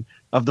edition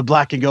of the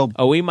Black and Gold.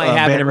 Oh, we might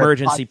have an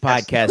emergency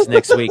podcast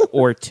next week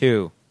or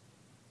 2.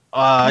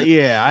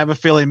 Yeah, I have a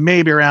feeling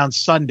maybe around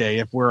Sunday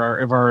if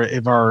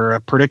our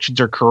predictions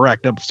are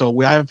correct.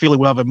 So I have a feeling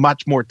we'll have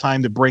much more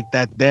time to break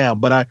that down.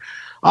 But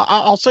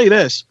I'll say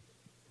this.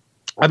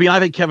 I mean, I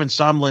think Kevin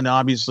Sumlin,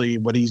 obviously,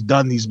 what he's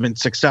done, he's been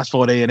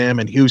successful at A&M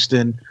and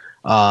Houston.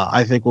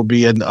 I think will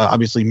be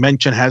obviously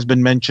has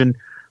been mentioned.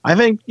 I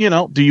think,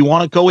 do you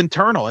want to go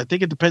internal? I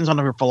think it depends on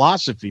your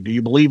philosophy. Do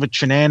you believe a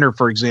Chinander,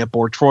 for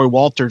example, or Troy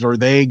Walters, are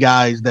they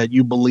guys that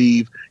you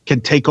believe can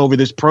take over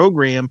this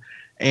program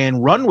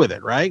and run with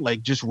it, right?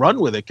 Like just run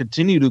with it,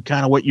 continue to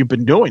kind of what you've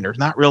been doing. There's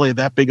not really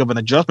that big of an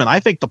adjustment. I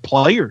think the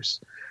players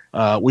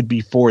would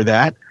be for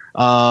that.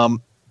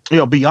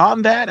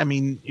 Beyond that, I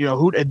mean,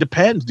 it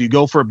depends. Do you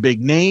go for a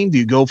big name? Do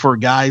you go for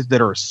guys that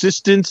are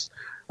assistants?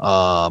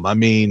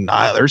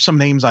 There's some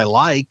names I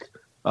like.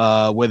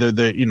 But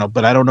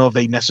I don't know if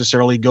they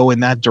necessarily go in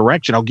that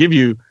direction. I'll give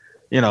you,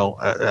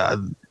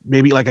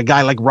 maybe like a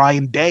guy like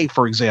Ryan Day,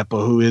 for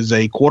example, who is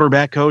a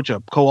quarterback coach,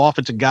 a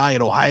co-offensive guy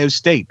at Ohio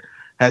State,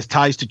 has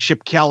ties to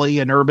Chip Kelly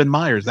and Urban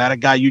Meyer. Is that a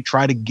guy you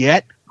try to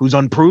get who's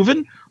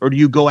unproven, or do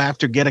you go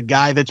after get a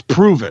guy that's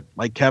proven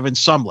like Kevin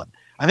Sumlin?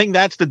 I think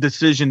that's the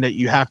decision that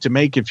you have to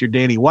make if you're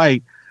Danny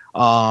White.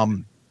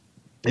 And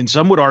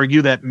some would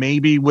argue that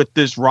maybe with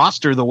this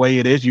roster the way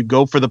it is, you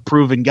go for the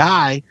proven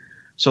guy.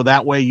 So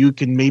that way you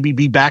can maybe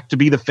be back to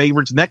be the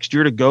favorites next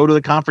year to go to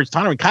the conference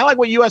tournament. Kind of like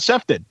what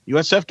USF did.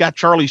 USF got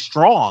Charlie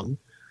Strong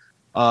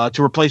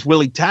to replace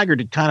Willie Taggart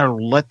to kind of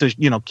let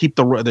keep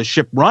the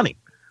ship running.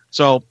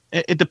 So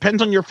it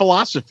depends on your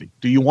philosophy.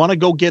 Do you want to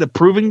go get a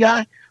proven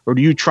guy, or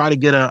do you try to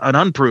get an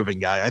unproven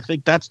guy? I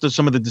think that's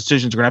some of the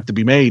decisions are going to have to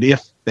be made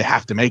if they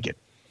have to make it.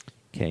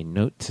 Okay,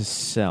 note to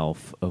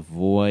self,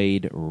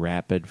 avoid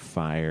rapid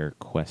fire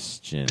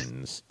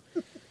questions.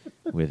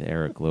 With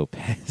Eric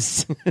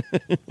Lopez.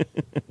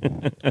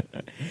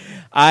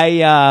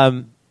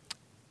 At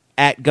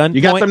gunpoint.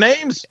 You got the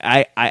names?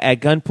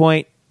 At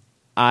gunpoint,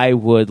 I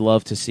would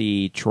love to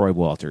see Troy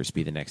Walters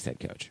be the next head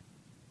coach.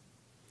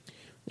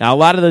 Now, a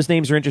lot of those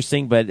names are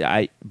interesting, but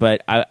I'm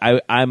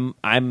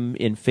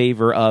in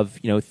favor of,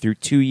 through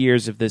 2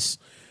 years of this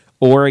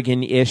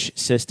Oregon-ish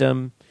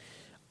system.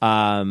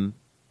 It's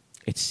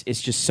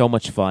just so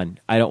much fun.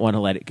 I don't want to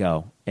let it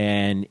go.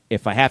 And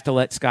if I have to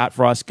let Scott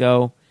Frost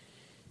go,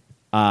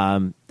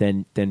 then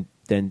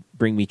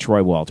bring me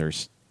Troy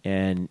Walters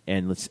and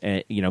let's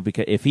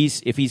because if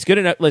he's good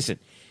enough. Listen,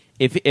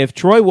 if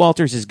Troy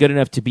Walters is good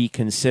enough to be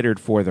considered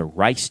for the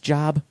Rice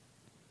job,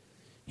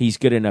 he's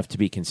good enough to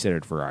be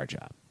considered for our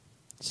job.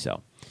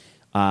 So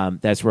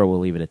that's where we'll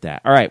leave it at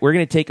that. All right, we're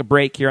going to take a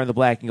break here on the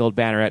Black and Gold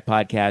Banneret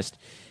podcast.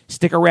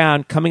 Stick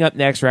around. Coming up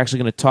next, we're actually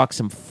going to talk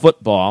some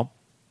football.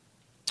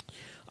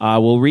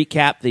 We'll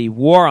recap the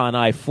war on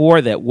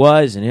I-4 that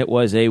was, and it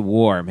was a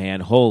war,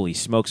 man. Holy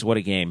smokes, what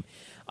a game.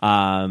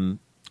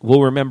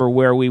 We'll remember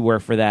where we were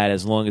for that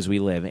as long as we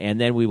live. And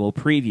then we will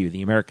preview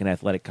the American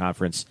Athletic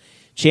Conference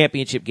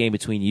championship game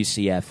between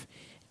UCF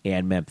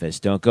and Memphis.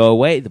 Don't go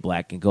away. The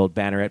Black and Gold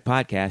Banneret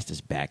podcast is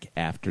back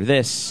after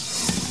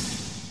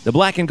this. The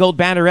Black and Gold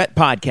Banneret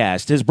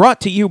podcast is brought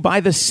to you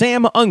by the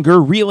Sam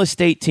Unger Real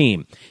Estate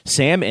Team.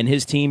 Sam and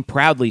his team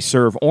proudly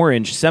serve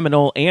Orange,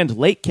 Seminole, and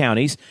Lake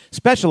counties,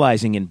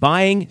 specializing in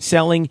buying,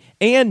 selling,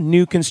 and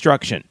new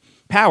construction.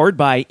 Powered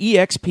by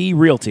eXp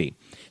Realty.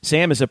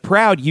 Sam is a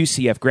proud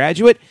UCF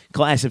graduate,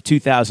 class of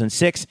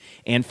 2006,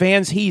 and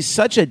fans, he's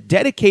such a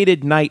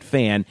dedicated Knight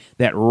fan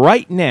that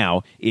right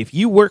now, if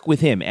you work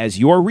with him as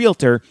your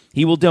realtor,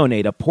 he will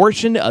donate a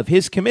portion of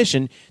his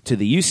commission to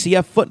the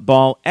UCF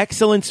Football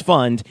Excellence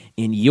Fund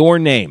in your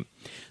name.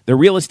 The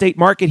real estate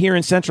market here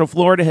in Central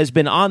Florida has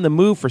been on the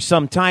move for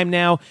some time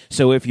now,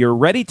 so if you're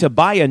ready to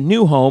buy a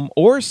new home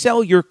or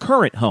sell your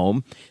current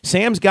home,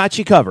 Sam's got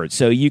you covered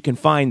so you can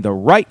find the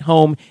right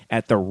home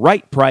at the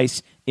right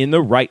price in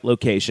the right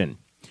location.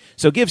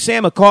 So give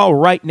Sam a call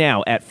right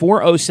now at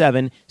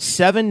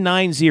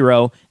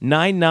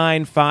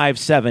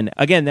 407-790-9957.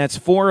 Again, that's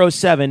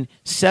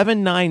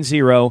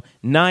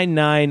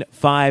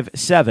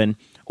 407-790-9957.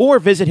 Or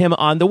visit him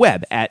on the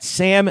web at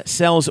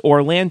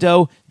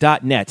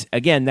samsellsorlando.net.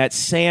 Again,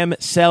 that's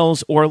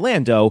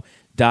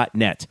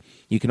samsellsorlando.net.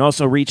 You can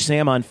also reach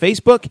Sam on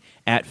Facebook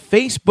at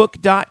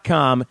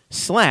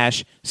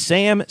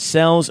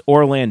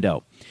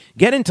facebook.com/samsellsorlando.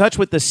 Get in touch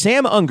with the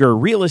Sam Unger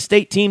Real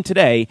Estate Team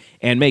today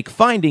and make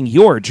finding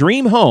your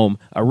dream home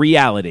a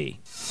reality.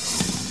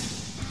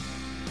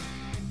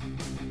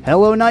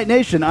 Hello, Night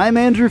Nation. I'm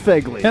Andrew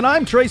Fegley. And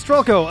I'm Trey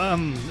Strelko.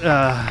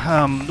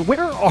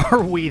 Where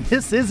are we?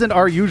 This isn't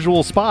our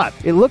usual spot.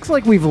 It looks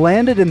like we've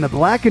landed in the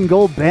Black and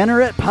Gold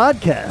Banneret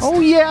podcast.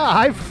 Oh, yeah.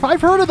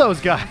 I've heard of those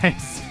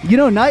guys. You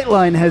know,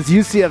 Nightline has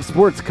UCF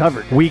sports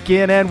covered. Week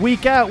in and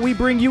week out, we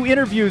bring you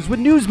interviews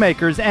with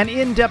newsmakers and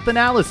in-depth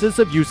analysis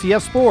of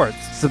UCF sports.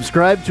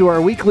 Subscribe to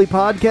our weekly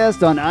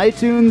podcast on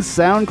iTunes,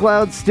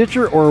 SoundCloud,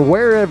 Stitcher, or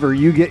wherever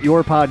you get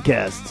your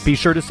podcasts. Be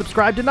sure to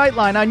subscribe to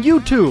Nightline on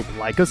YouTube,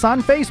 like us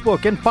on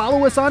Facebook, and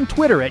follow us on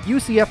Twitter at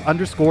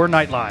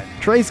UCF_Nightline.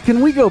 Trace,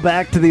 can we go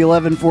back to the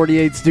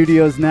 1148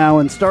 studios now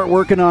and start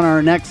working on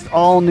our next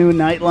all-new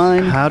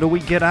Nightline? How do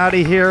we get out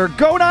of here?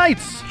 Go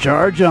Knights!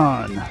 Charge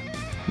on.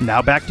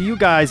 Now back to you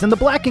guys in the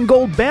Black and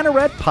Gold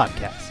Banneret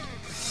podcast.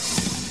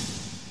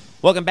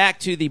 Welcome back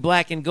to the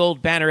Black and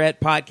Gold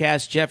Banneret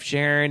podcast. Jeff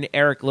Sharon,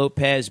 Eric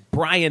Lopez,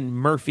 Brian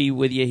Murphy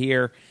with you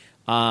here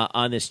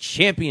on this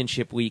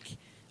championship week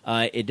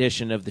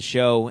edition of the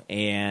show.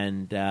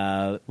 And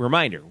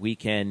reminder, we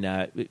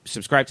can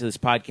subscribe to this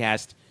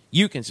podcast.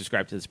 You can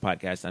subscribe to this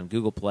podcast on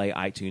Google Play,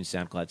 iTunes,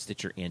 SoundCloud,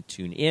 Stitcher, and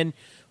TuneIn.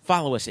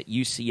 Follow us at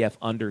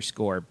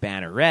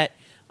UCF_Banneret.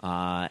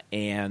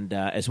 And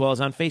as well as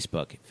on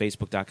Facebook,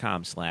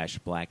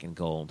 facebook.com/Black and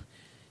Gold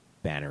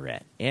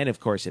Banneret. And, of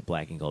course, at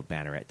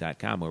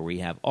blackandgoldbanneret.com, where we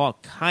have all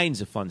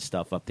kinds of fun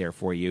stuff up there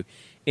for you,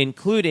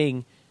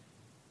 including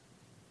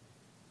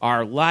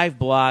our live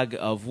blog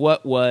of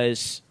what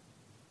was,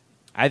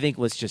 I think,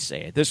 let's just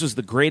say it, this was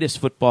the greatest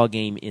football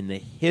game in the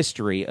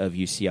history of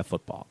UCF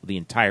football, the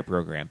entire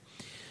program.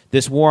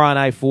 This war on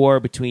I-4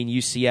 between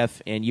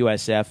UCF and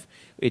USF,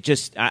 it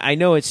just, I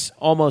know it's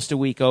almost a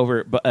week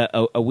over, but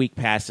a week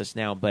past us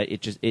now, but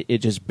it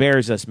just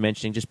bears us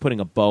mentioning, just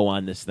putting a bow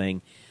on this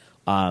thing,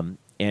 and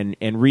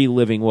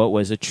reliving what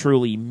was a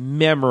truly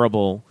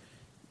memorable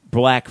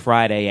Black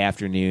Friday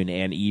afternoon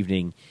and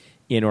evening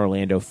in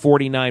Orlando.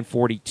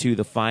 49-42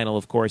 the final.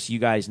 Of course, you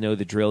guys know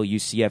the drill.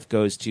 UCF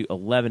goes to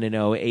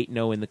 11-0,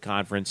 8-0 in the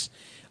conference.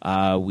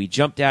 We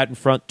jumped out in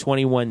front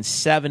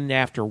 21-7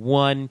 after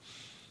one.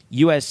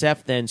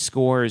 USF then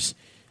outscores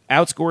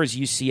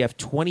UCF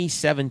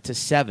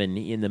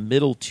 27-7 in the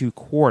middle two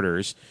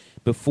quarters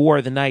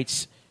before the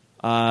Knights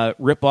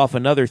rip off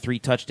another 3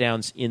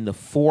 touchdowns in the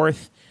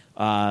fourth.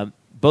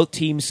 Both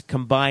teams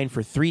combined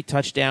for 3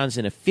 touchdowns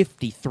in a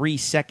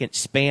 53-second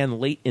span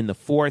late in the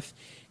fourth,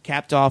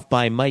 capped off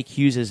by Mike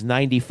Hughes'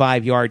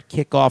 95-yard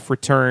kickoff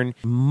return.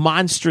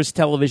 Monstrous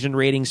television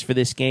ratings for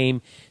this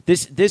game.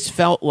 This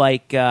felt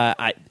like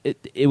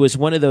it was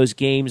one of those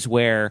games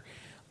where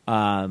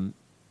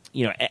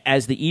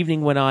as the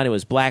evening went on, it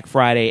was Black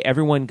Friday.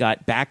 Everyone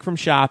got back from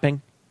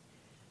shopping,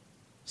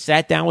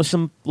 sat down with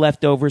some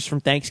leftovers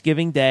from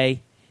Thanksgiving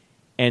Day,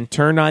 and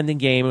turned on the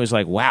game. It was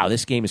like, wow,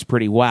 this game is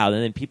pretty wild.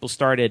 And then people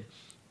started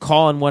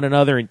calling one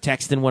another and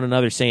texting one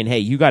another saying, hey,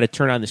 you got to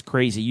turn on this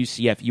crazy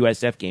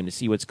UCF-USF game to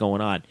see what's going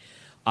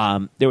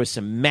on. There was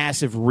some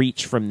massive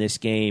reach from this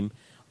game.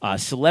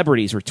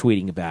 Celebrities were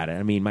tweeting about it.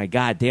 I mean, my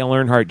God, Dale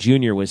Earnhardt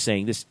Jr. was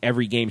saying this.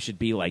 Every game should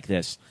be like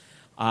this.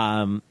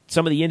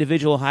 Some of the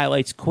individual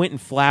highlights, Quentin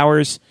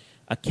Flowers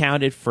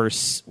accounted for,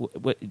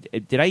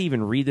 did I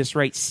even read this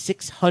right?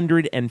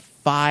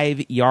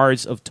 605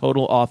 yards of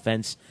total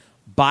offense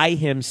by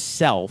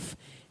himself,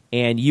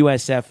 and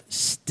USF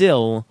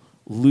still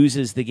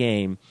loses the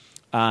game.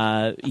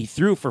 He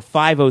threw for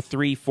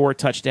 503, 4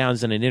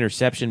 touchdowns and an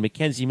interception.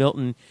 Mackenzie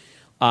Milton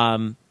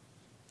at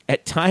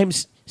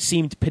times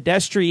seemed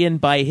pedestrian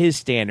by his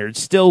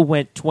standards, still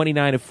went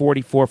 29 of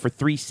 44 for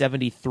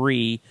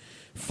 373,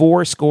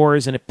 4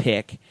 scores and a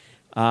pick.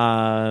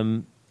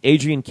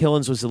 Adrian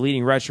Killens was the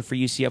leading rusher for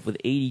UCF with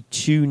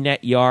 82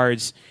 net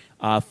yards.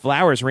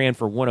 Flowers ran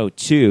for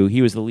 102.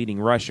 He was the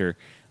leading rusher.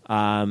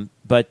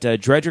 But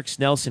Dredrick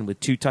Nelson with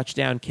 2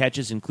 touchdown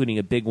catches, including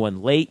a big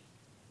one late.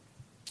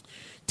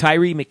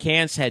 Tyree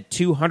McCants had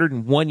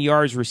 201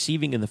 yards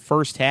receiving in the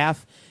first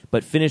half,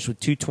 but finished with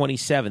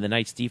 227. The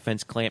Knights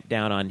defense clamped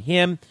down on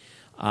him.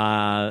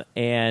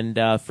 And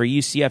for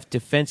UCF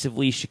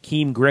defensively,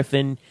 Shaquem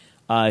Griffin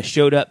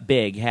showed up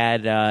big,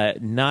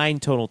 had 9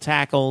 total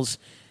tackles,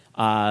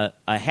 a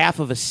half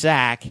of a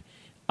sack,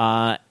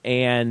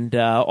 and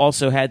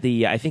also had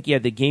I think he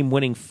had the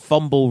game-winning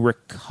fumble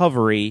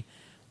recovery.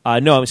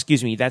 No,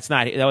 excuse me, that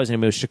wasn't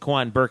him. It was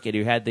Shaquan Burkett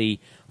who had the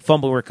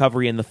fumble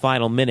recovery in the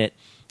final minute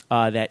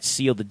that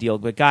sealed the deal.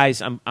 But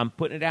guys, I'm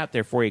putting it out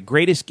there for you.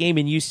 Greatest game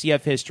in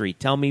UCF history.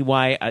 Tell me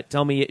why.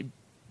 Tell me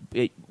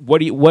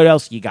what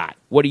else you got?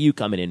 What are you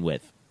coming in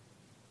with?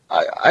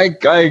 I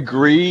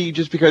agree.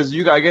 Just because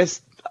I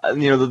guess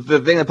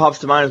the thing that pops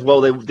to mind is,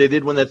 well, they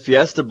did win that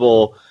Fiesta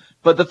Bowl,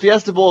 but the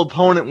Fiesta Bowl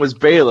opponent was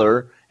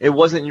Baylor. It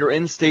wasn't your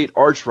in-state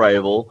arch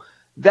rival.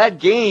 That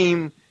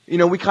game,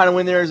 we kind of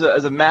went there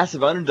as a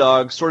massive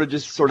underdog, sort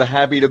of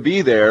happy to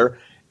be there,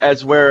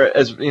 as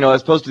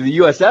opposed to the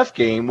USF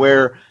game,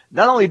 where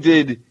not only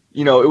did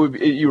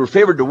you were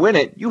favored to win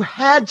it, you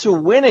had to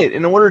win it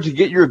in order to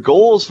get your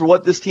goals for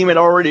what this team had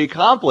already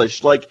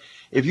accomplished. Like,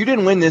 if you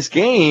didn't win this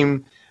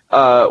game,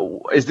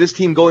 is this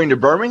team going to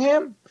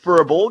Birmingham for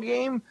a bowl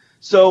game?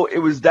 So it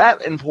was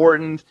that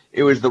important.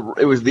 It was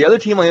the other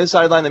team on the other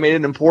sideline that made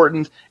it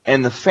important,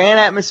 and the fan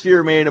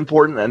atmosphere made it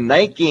important. A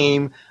night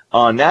game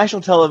on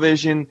national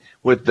television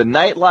with the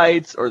night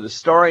lights or the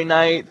Starry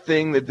Night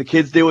thing that the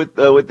kids do with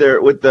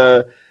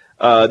the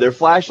their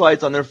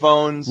flashlights on their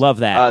phones. Love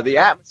that. The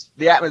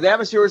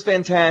atmosphere was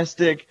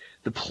fantastic.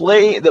 The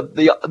play,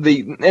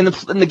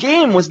 the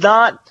game was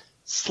not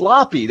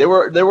sloppy. There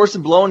were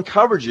some blown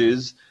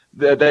coverages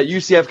that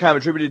UCF kind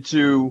of attributed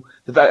to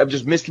the fact of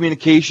just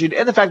miscommunication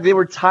and the fact that they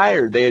were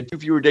tired. They had 2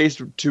 fewer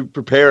days to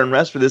prepare and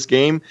rest for this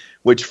game,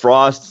 which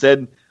Frost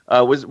said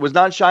was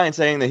not shy in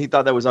saying that he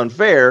thought that was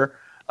unfair.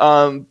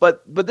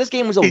 But this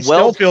game was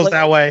still feels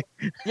that way.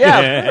 Yeah,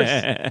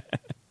 of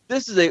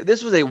course.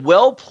 This was a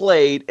well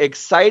played,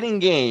 exciting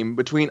game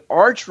between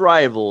arch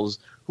rivals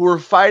who were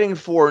fighting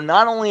for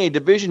not only a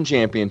division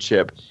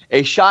championship,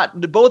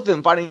 both of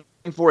them fighting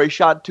for a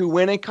shot to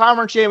win a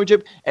conference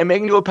championship and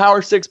making it to a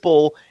Power 6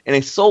 bowl in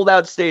a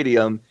sold-out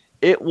stadium.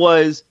 It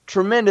was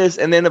tremendous.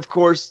 And then, of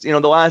course, the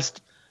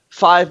last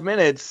 5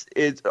 minutes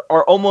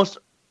are almost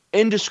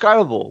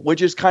indescribable,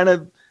 which is kind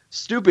of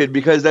stupid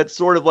because that's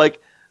sort of like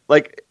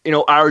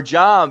our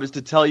job is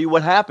to tell you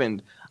what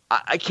happened.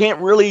 I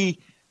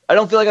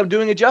don't feel like I'm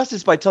doing it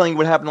justice by telling you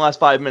what happened in the last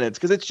 5 minutes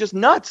because it's just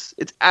nuts.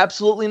 It's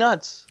absolutely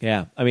nuts.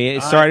 Yeah. I mean,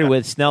 it started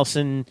with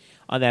Snelson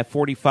on that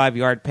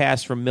 45-yard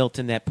pass from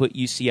Milton that put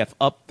UCF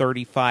up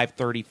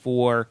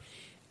 35-34.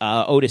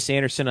 Otis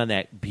Anderson on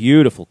that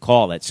beautiful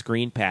call, that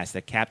screen pass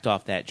that capped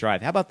off that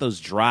drive. How about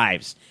those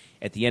drives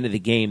at the end of the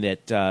game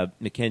that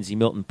Mackenzie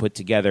Milton put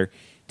together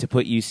to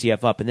put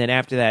UCF up? And then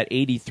after that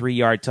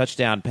 83-yard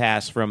touchdown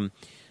pass from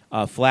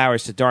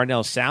Flowers to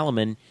Darnell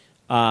Salomon,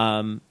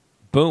 boom,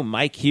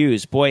 Mike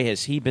Hughes. Boy,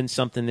 has he been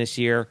something this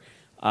year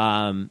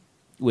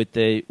with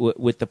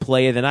the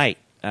play of the night.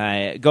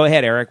 Go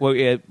ahead, Eric. What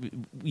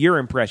your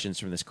impressions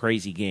from this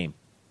crazy game?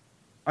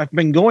 I've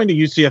been going to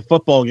UCF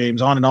football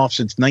games on and off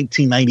since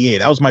 1998.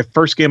 That was my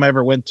first game I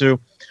ever went to.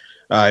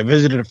 I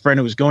visited a friend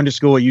who was going to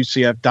school at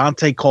UCF,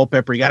 Dante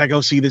Culpepper. You got to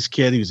go see this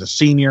kid. He was a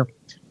senior.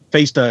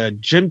 Faced a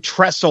Jim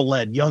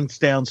Tressel-led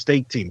Youngstown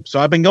State team. So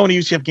I've been going to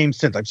UCF games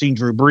since. I've seen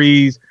Drew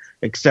Brees,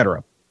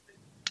 etc.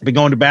 I've been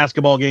going to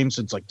basketball games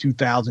since like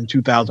 2000,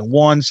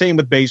 2001. Same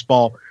with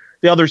baseball.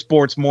 The other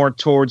sports more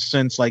towards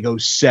since like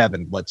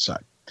 07, let's say.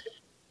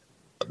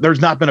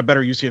 There's not been a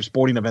better UCF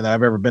sporting event that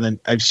I've ever been in.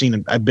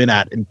 I've been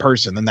at in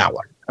person than that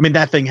one. I mean,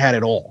 that thing had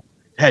it all.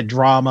 It had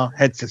drama,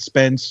 had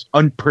suspense,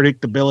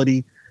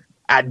 unpredictability,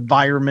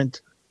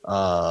 environment,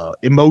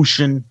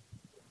 emotion,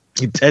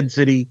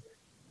 intensity.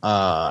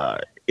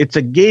 It's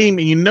a game,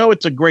 and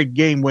it's a great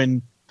game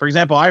when, for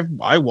example,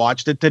 I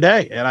watched it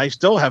today, and I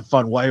still have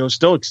fun. It was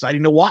still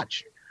exciting to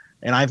watch.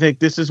 And I think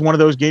this is one of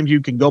those games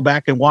you can go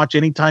back and watch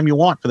anytime you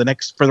want for the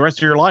rest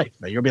of your life.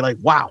 You'll be like,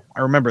 wow,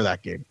 I remember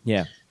that game.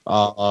 Yeah.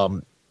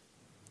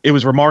 It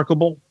was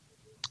remarkable.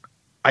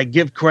 I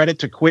give credit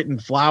to Quentin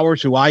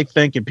Flowers, who I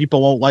think, and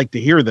people won't like to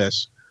hear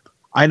this,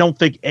 I don't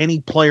think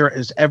any player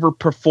has ever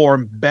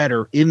performed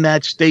better in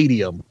that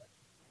stadium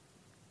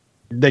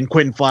than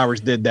Quentin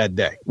Flowers did that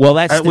day. Well,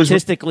 that's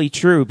statistically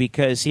true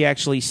because he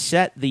actually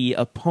set the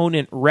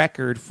opponent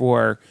record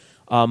for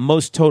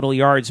most total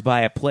yards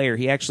by a player.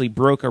 He actually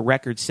broke a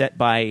record set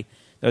that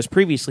was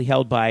previously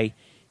held by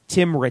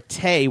Tim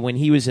Rattay when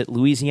he was at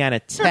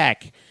Louisiana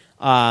Tech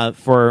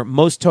for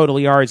most total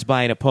yards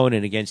by an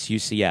opponent against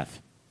UCF.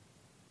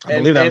 I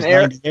believe that was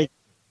Eric, 98.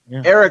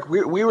 Yeah. Eric,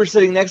 we were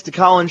sitting next to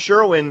Colin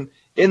Sherwin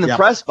in the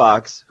press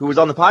box, who was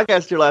on the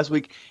podcast here last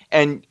week,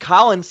 and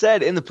Colin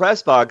said in the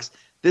press box,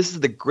 this is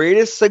the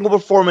greatest single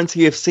performance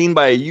he has seen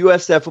by a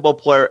USF football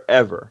player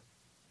ever.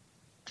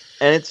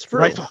 And it's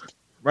true.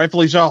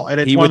 Rightfully so. And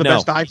it's one of the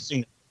best I've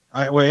seen.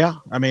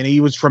 I mean,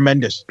 he was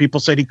tremendous. People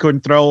said he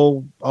couldn't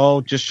throw.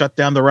 Just shut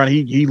down the run.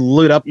 He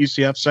lit up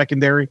UCF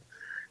secondary.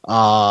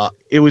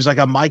 It was like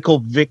a Michael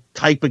Vick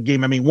type of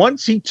game. I mean,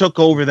 once he took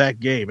over that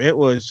game, it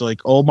was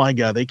like, oh my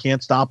God, they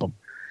can't stop him.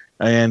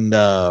 And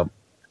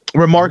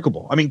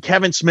remarkable. I mean,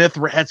 Kevin Smith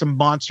had some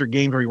monster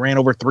games where he ran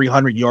over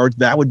 300 yards.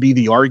 That would be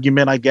the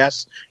argument, I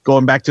guess,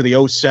 going back to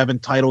the 07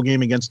 title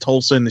game against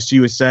Tulsa in the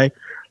CUSA.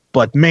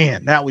 But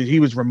man, he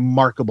was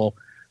remarkable.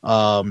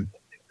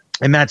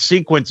 In that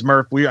sequence,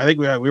 Murph, I think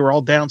we were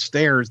all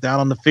downstairs, down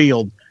on the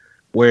field,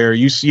 where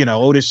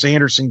Otis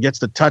Anderson gets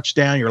the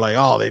touchdown. You're like,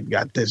 oh, they've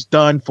got this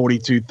done,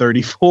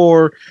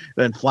 42-34.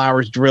 Then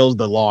Flowers drills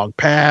the long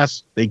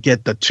pass. They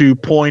get the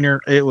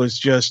 2-pointer. It was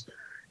just,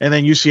 and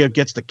then UCF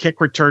gets the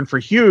kick return for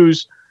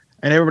Hughes,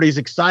 and everybody's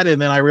excited.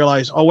 And then I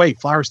realize, oh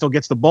wait, Flowers still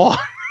gets the ball.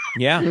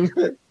 Yeah.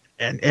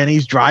 and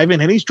he's driving.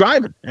 And if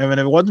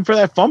it wasn't for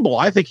that fumble,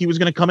 I think he was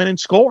going to come in and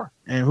score.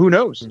 And who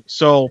knows?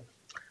 So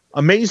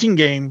amazing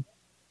game.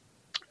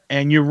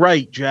 And you're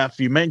right, Jeff.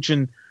 You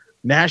mentioned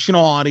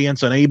national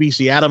audience on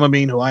ABC. Adam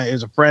Amin, who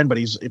is a friend, but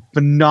he's a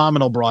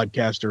phenomenal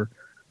broadcaster.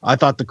 I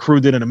thought the crew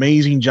did an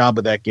amazing job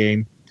of that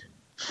game.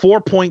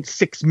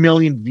 4.6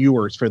 million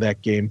viewers for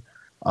that game.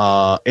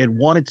 It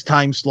won its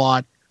time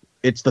slot.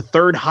 It's the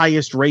third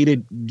highest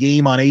rated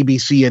game on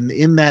ABC and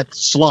in that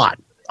slot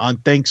on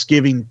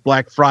Thanksgiving,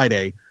 Black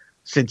Friday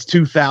since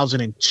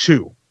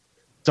 2002.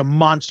 It's a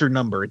monster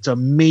number. It's a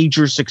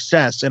major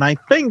success. And I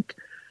think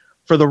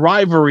for the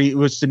rivalry, it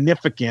was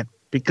significant.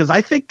 because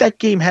I think that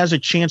game has a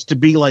chance to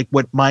be like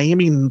what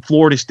Miami and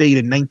Florida State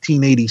in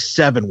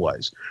 1987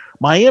 was.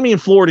 Miami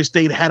and Florida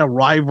State had a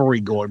rivalry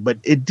going, but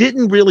it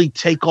didn't really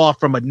take off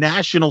from a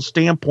national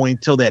standpoint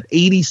until that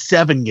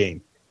 87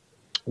 game.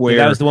 Where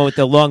that was the one with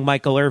the long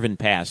Michael Irvin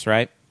pass,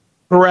 right?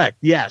 Correct.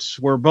 Yes,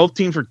 where both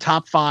teams were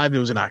top 5. It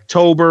was in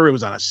October. It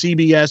was on a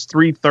CBS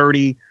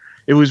 3:30.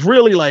 It was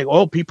really like,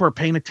 oh, people are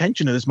paying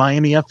attention to this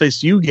Miami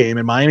FSU game,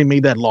 and Miami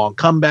made that long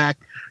comeback.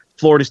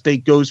 Florida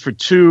State goes for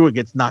 2. It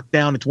gets knocked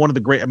down. It's one of the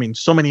great. I mean,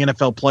 so many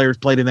NFL players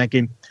played in that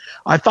game.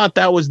 I thought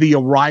that was the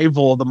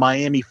arrival of the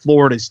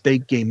Miami-Florida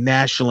State game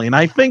nationally, and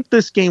I think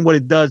this game, what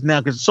it does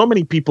now, because so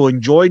many people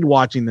enjoyed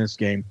watching this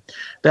game,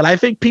 that I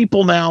think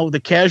people now, the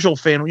casual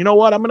fan, you know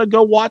what, I'm going to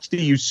go watch the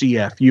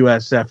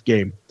UCF-USF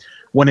game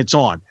when it's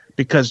on,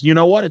 because you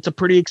know what, it's a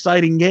pretty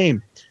exciting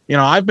game. You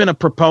know, I've been a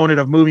proponent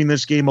of moving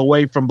this game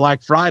away from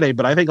Black Friday,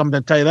 but I think I'm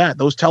going to tell you that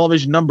those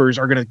television numbers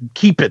are going to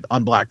keep it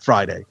on Black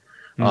Friday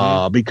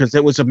because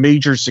it was a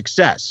major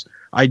success.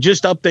 I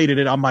just updated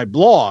it on my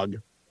blog.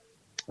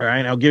 All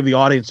right, I'll give the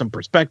audience some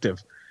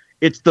perspective.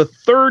 It's the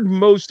 3rd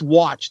most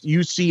watched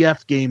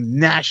UCF game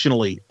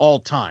nationally all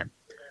time.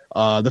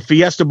 The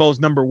Fiesta Bowl is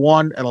number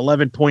 1 at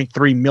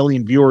 11.3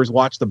 million viewers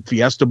watched the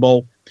Fiesta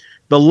Bowl.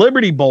 The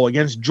Liberty Bowl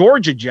against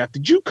Georgia, Jeff.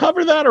 Did you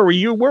cover that, or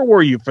where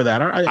were you for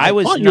that? I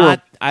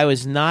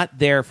was not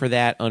there for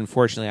that.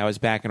 Unfortunately, I was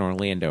back in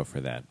Orlando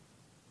for that.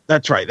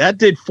 That's right. That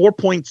did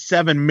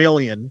 4.7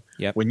 million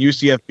when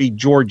UCF beat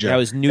Georgia. That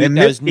was New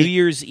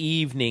Year's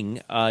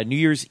evening. New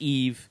Year's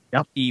Eve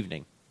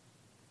evening.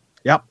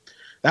 Yep.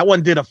 That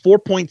one did a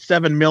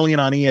 4.7 million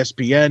on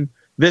ESPN.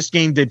 This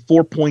game did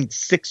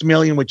 4.6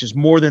 million, which is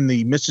more than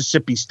the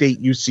Mississippi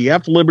State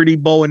UCF Liberty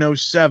Bowl in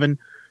 07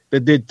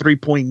 that did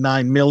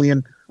 3.9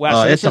 million.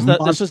 Wow, so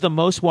this was the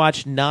most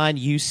watched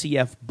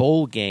non-UCF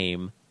bowl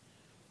game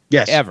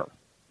ever.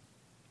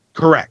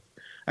 Correct.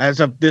 As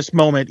of this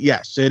moment,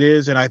 yes, it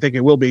is, and I think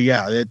it will be.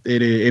 Yeah,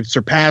 it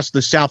surpassed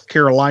the South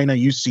Carolina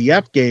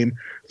UCF game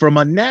from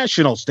a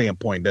national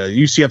standpoint.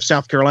 UCF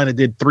South Carolina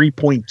did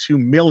 3.2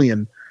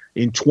 million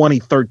in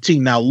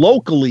 2013. Now,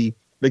 locally,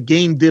 the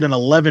game did an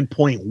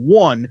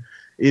 11.1. It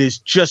is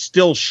just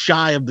still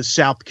shy of the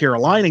South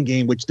Carolina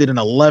game, which did an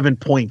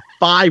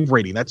 11.5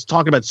 rating. That's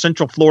talking about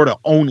Central Florida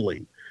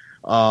only.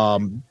 But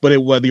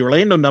the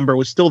Orlando number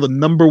was still the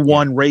number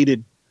 1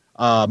 rated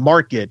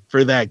market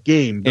for that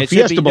game. The it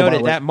should be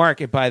noted that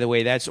market, by the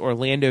way, that's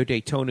Orlando,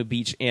 Daytona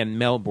Beach, and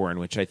Melbourne,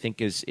 which I think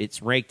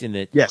it's ranked in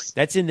the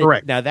That's in the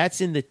correct. Now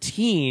that's in the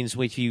teens,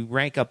 which you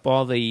rank up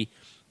all the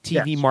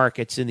TV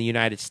markets in the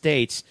United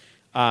States.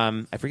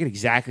 I forget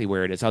exactly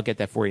where it is. I'll get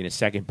that for you in a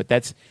second. But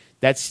that's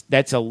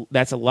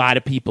a lot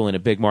of people in a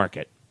big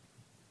market.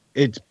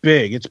 It's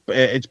big.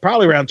 It's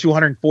probably around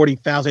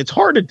 240,000. It's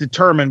hard to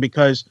determine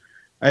because,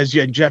 as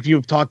Jeff,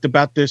 you've talked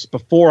about this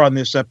before on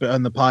the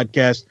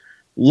podcast.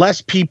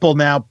 Less people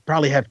now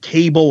probably have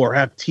cable or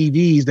have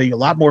TVs. A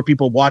lot more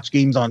people watch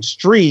games on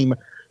stream.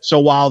 So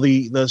while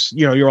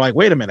you're like,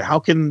 wait a minute, how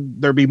can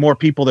there be more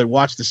people that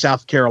watch the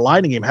South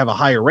Carolina game have a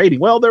higher rating?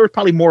 Well, there were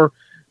probably more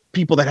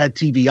people that had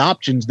TV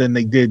options than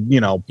they did,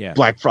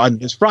 Black Friday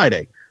this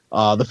Friday.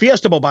 The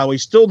Fiesta Bowl, by the way,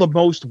 still the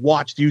most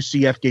watched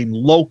UCF game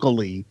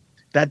locally.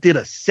 That did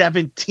a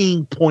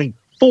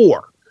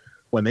 17.4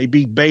 when they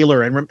beat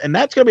Baylor, and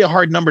that's going to be a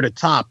hard number to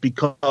top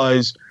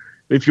because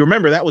if you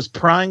remember, that was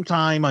prime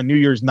time on New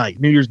Year's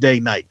Day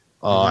night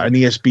on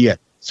ESPN.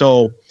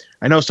 So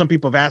I know some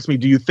people have asked me,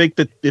 do you think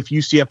that if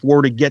UCF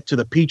were to get to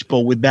the Peach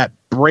Bowl, would that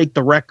break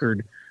the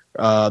record,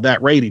 that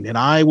rating? And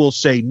I will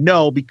say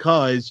no,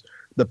 because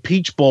the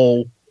Peach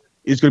Bowl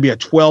is going to be a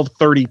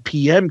 12:30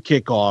 p.m.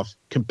 kickoff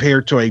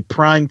compared to a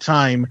prime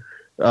time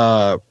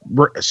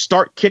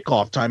start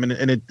kickoff time, and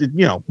it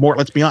more.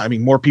 Let's be honest. I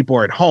mean, more people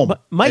are at home.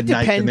 Might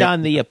depend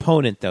on the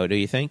opponent, though. Do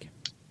you think?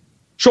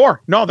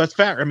 Sure. No, that's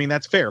fair. I mean,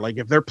 that's fair. Like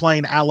if they're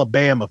playing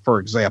Alabama, for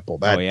example,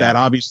 that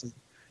obviously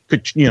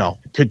could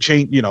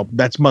change.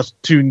 That's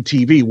must-tune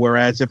TV.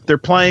 Whereas if they're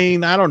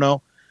playing, I don't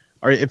know,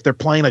 or if they're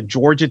playing a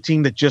Georgia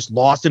team that just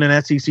lost in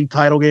an SEC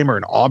title game or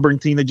an Auburn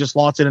team that just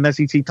lost in an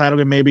SEC title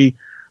game, maybe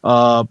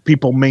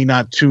people may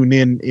not tune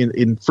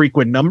in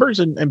frequent numbers,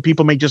 and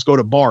people may just go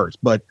to bars.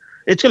 But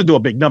it's going to do a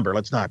big number.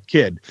 Let's not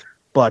kid.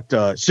 But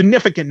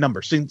significant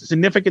number,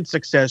 significant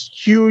success,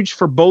 huge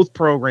for both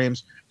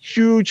programs,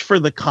 huge for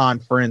the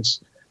conference.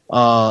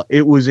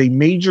 It was a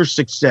major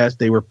success.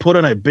 They were put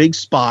on a big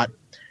spot,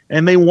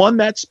 and they won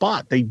that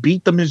spot. They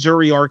beat the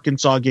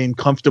Missouri-Arkansas game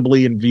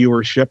comfortably in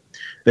viewership.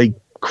 They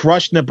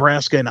crushed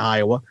Nebraska and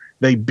Iowa.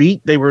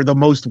 They were the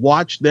most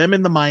watched. Them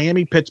and the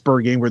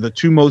Miami-Pittsburgh game were the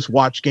 2 most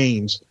watched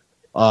games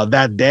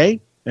that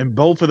day. And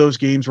both of those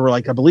games were,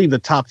 I believe, the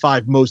top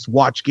 5 most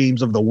watched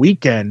games of the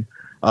weekend.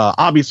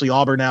 Obviously,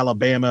 Auburn,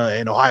 Alabama,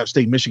 and Ohio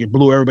State, Michigan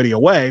blew everybody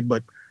away,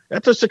 but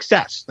that's a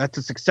success. That's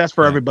a success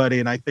for everybody,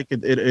 and I think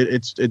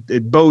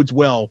it bodes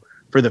well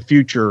for the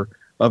future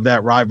of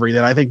that rivalry.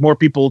 That I think more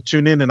people will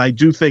tune in, and I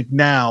do think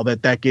now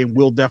that game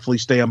will definitely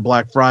stay on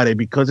Black Friday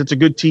because it's a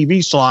good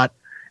TV slot.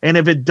 And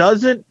if it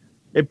doesn't,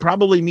 it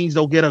probably means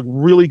they'll get a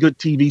really good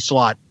TV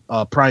slot,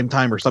 prime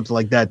time or something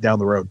like that down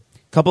the road.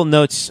 Couple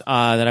notes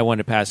that I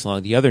wanted to pass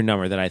along. The other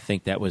number that I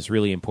think that was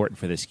really important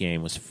for this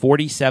game was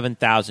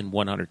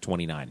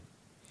 47,129.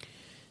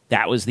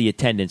 That was the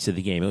attendance of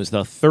the game. It was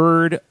the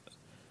third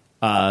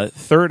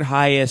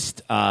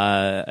highest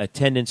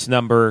attendance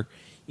number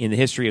in the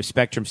history of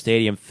Spectrum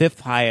Stadium, fifth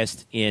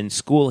highest in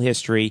school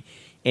history,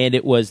 and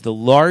it was the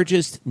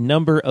largest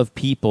number of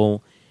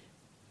people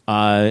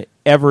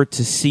ever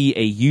to see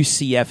a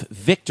UCF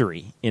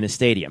victory in a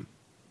stadium.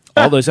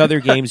 All those other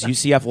games,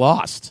 UCF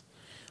lost.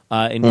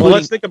 Well,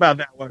 let's think about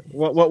that.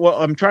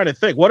 What I'm trying to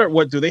think.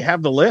 What do they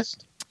have the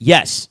list?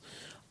 Yes.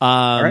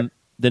 Right.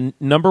 The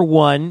number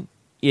one,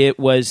 it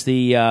was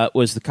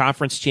the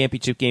conference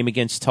championship game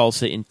against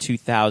Tulsa in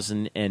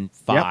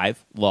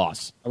 2005.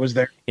 Loss. I was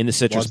there in the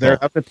Citrus Bowl. Bowl.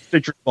 At the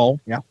Citrus Bowl.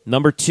 Yeah.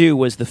 Number two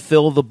was the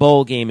Fill the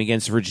Bowl game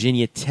against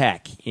Virginia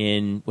Tech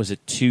in, was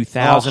it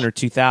 2000 or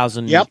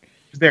 2000? Yep. It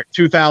was there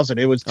 2000.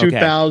 It was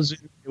 2000.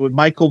 Okay. It was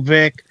Michael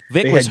Vick.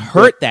 Vick was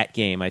hurt that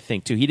game, I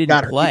think, too. He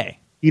didn't play.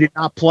 He did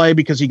not play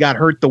because he got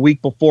hurt the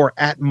week before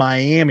at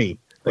Miami.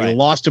 They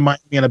lost to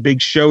Miami in a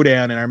big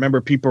showdown, and I remember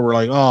people were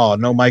like, "Oh,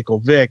 no, Michael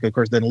Vick." Of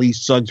course, then Lee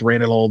Suggs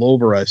ran it all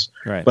over us.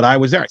 Right. But I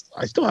was there.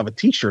 I still have a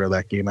T-shirt of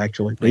that game,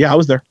 actually. But yeah, I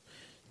was there.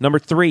 Number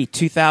three,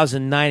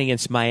 2009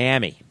 against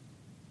Miami.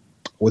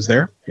 Was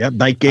there? Yeah,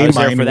 night game. I was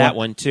there Miami for that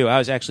one too. I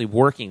was actually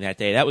working that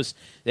day. That was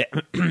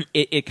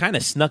it. Kind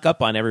of snuck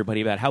up on everybody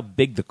about how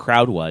big the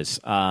crowd was.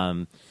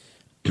 A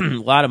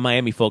lot of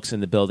Miami folks in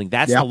the building.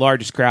 That's the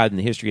largest crowd in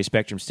the history of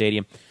Spectrum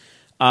Stadium.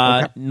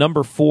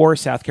 Number four,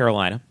 South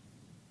Carolina.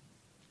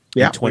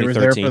 Yeah, we were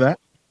there for that.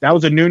 That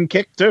was a noon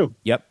kick, too.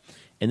 Yep.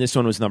 And this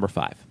one was number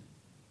 5.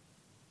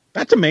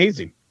 That's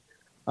amazing.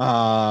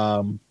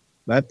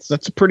 That's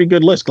a pretty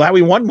good list. Glad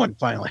we won one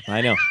finally.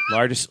 I know.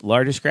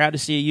 Largest crowd to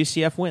see a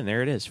UCF win.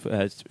 There it is.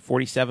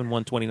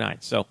 47,129.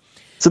 So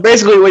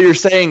basically what you're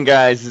saying,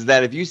 guys, is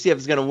that if UCF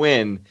is going to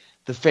win,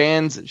 the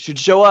fans should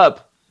show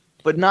up,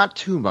 but not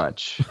too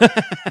much.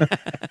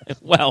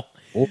 Well,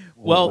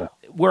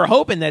 we're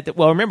hoping that.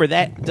 Well, remember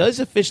that does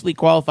officially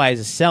qualify as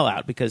a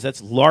sellout because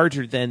that's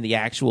larger than the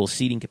actual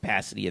seating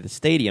capacity of the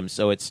stadium.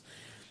 So it's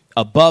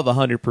above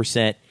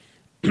 100%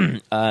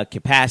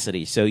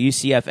 capacity. So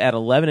UCF at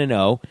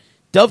 11-0,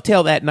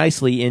 dovetail that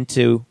nicely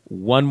into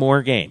one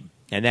more game,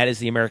 and that is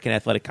the American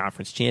Athletic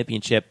Conference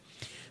Championship,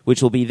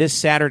 which will be this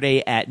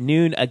Saturday at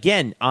noon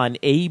again on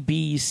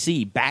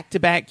ABC.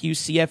 Back-to-back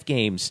UCF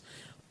games.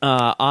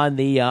 On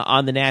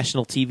the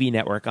national TV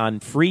network,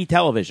 on free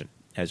television,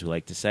 as we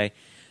like to say.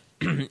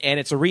 And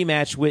it's a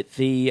rematch with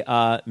the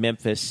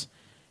Memphis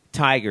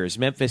Tigers.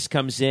 Memphis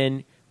comes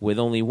in with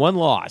only one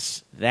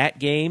loss. That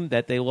game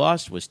that they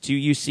lost was to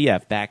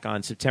UCF back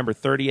on September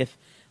 30th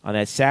on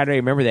that Saturday.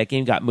 Remember, that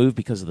game got moved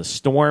because of the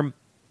storm.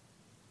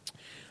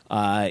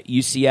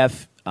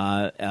 UCF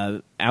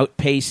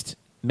outpaced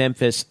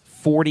Memphis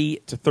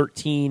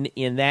 40-13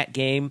 in that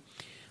game.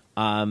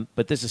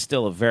 But this is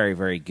still a very,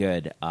 very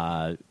good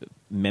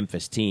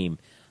Memphis team.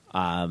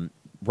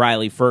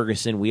 Riley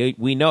Ferguson,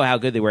 we know how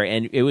good they were,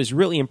 and it was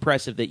really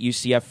impressive that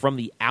UCF from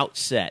the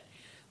outset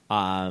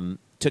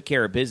took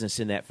care of business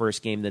in that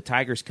first game. The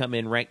Tigers come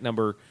in ranked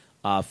number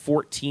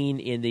 14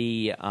 in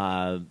the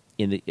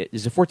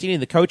is it 14 in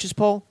the coaches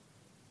poll?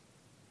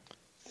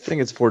 I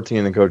think it's 14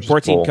 in the coaches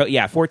poll.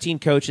 14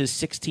 coaches,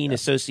 16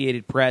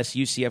 Associated Press.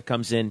 UCF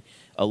comes in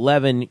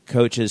 11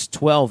 coaches,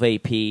 12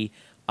 AP.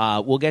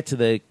 We'll get to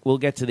the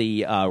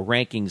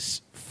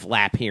rankings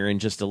flap here in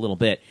just a little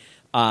bit,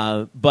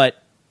 but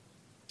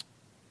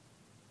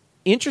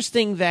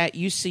interesting that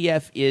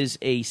UCF is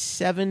a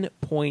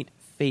 7-point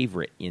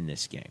favorite in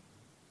this game,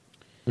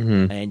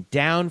 and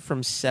down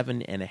from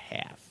 7.5.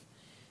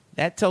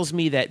 That tells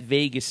me that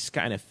Vegas is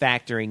kind of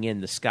factoring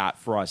in the Scott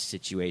Frost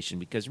situation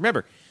because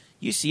remember,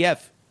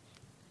 UCF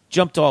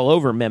jumped all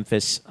over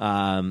Memphis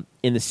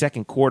in the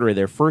second quarter of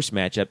their first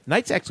matchup.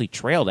 Knights actually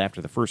trailed after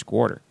the first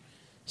quarter.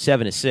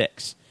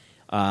 7-6,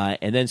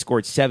 and then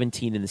scored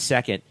 17 in the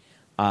second,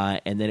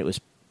 and then it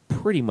was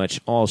pretty much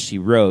all she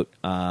wrote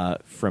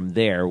from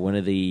there. One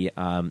of the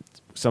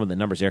some of the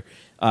numbers there.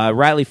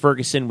 Riley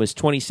Ferguson was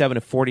 27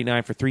 of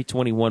 49 for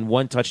 321,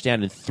 1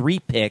 touchdown and 3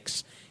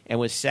 picks, and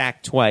was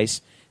sacked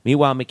twice.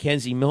 Meanwhile,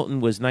 Mackenzie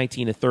Milton was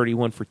 19 of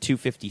 31 for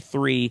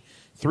 253,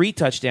 3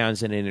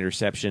 touchdowns and an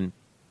interception.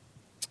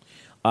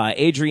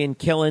 Adrian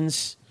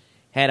Killens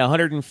had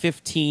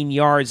 115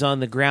 yards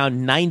on the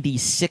ground,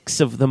 96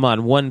 of them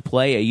on one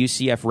play, a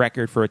UCF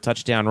record for a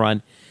touchdown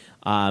run.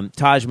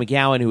 Taj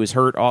McGowan, who was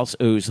hurt,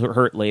 who's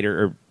hurt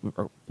later,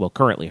 or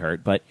currently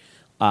hurt, but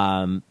he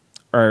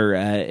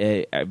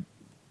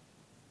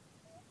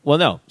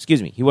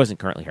wasn't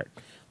currently hurt.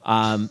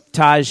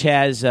 Taj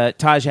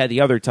had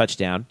the other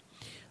touchdown.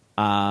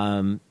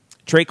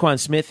 Traquan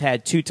Smith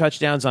had 2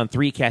 touchdowns on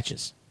 3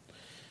 catches,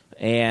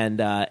 and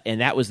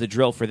that was the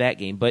drill for that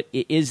game. But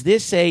is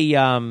this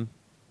a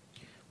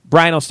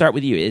Brian, I'll start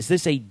with you. Is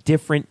this a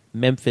different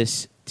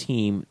Memphis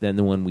team than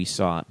the one we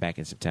saw back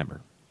in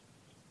September?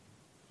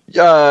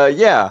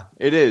 Yeah,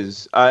 it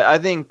is. I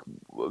think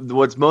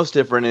what's most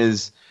different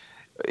is,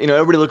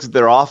 everybody looks at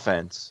their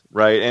offense,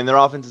 right? And their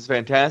offense is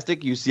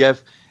fantastic.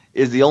 UCF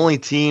is the only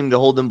team to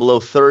hold them below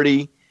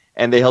 30,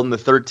 and they held them to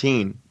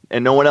 13.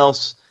 And no one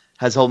else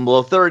has held them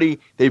below 30.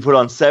 They put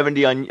on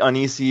 70 on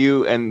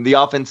ECU, and the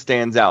offense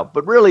stands out.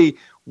 But really,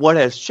 what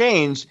has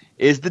changed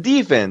is the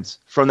defense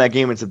from that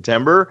game in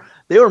September.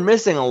 They were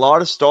missing a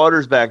lot of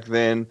starters back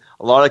then,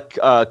 a lot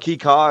of key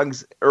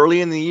cogs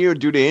early in the year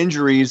due to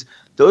injuries.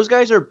 Those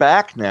guys are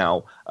back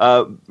now.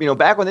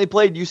 Back when they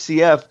played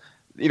UCF,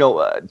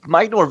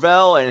 Mike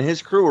Norvell and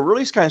his crew were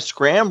really kind of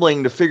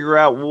scrambling to figure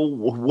out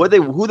who they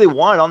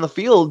wanted on the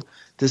field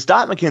to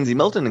stop McKenzie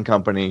Milton and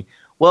company.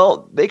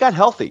 Well, they got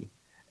healthy.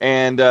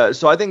 And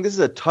so I think this is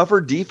a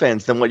tougher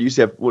defense than what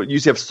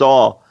UCF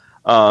saw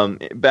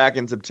back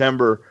in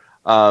September.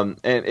 And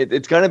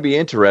it's going to be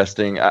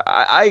interesting.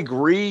 I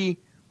agree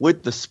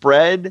with the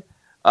spread.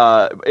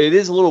 It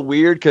is a little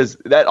weird because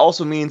that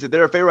also means that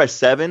they're a favorite by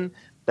 7.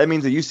 That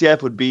means that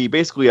UCF would be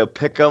basically a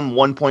pick-em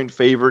 1-point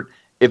favorite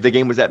if the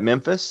game was at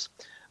Memphis.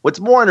 What's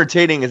more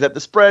entertaining is that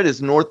the spread is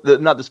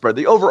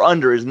the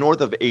over-under is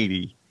north of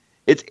 80.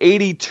 It's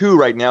 82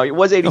 right now. It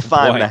was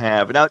 85 and a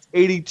half, and now it's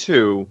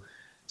 82.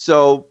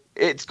 So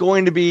it's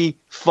going to be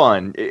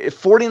fun.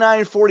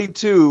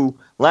 49-42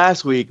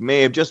 last week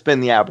may have just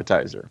been the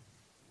appetizer.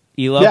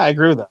 Elo? Yeah, I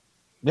agree with that.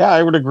 Yeah,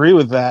 I would agree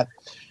with that.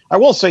 I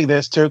will say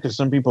this, too, because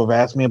some people have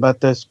asked me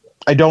about this.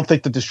 I don't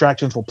think the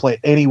distractions will play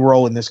any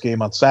role in this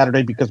game on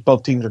Saturday because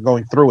both teams are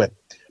going through it.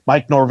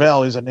 Mike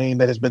Norvell is a name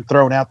that has been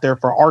thrown out there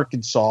for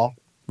Arkansas,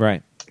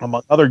 right,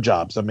 among other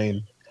jobs. I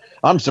mean,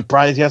 I'm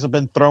surprised he hasn't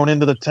been thrown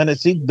into the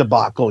Tennessee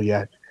debacle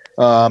yet.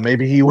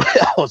 Maybe he will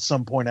at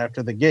some point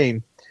after the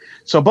game.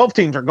 So both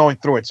teams are going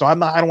through it. So I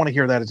don't want to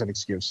hear that as an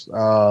excuse.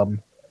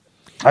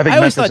 I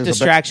always thought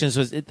distractions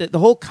was the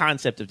whole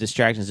concept of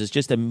distractions is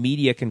just a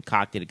media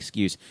concocted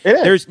excuse.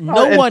 There's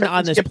no one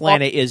on this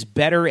planet is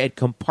better at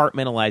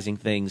compartmentalizing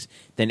things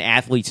than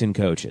athletes and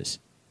coaches.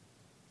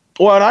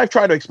 Well, and I've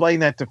tried to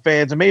explain that to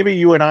fans, and maybe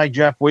you and I,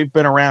 Jeff, we've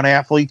been around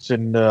athletes,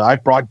 and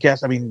I've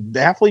broadcast. I mean,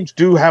 the athletes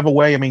do have a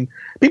way. I mean,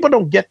 people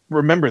don't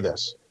remember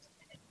this.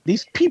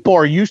 These people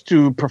are used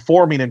to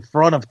performing in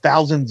front of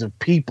thousands of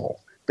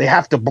people. They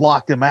have to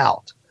block them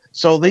out.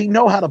 So they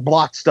know how to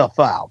block stuff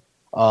out.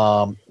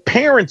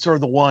 Parents are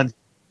the ones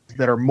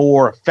that are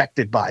more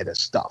affected by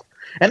this stuff.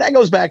 And that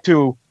goes back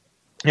to,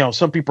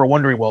 some people are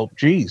wondering, well,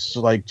 geez,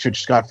 like, should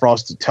Scott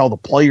Frost tell the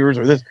players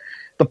or this?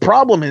 The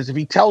problem is if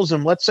he tells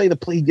them, let's say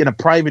in a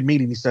private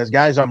meeting, he says,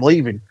 guys, I'm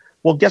leaving.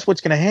 Well, guess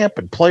what's going to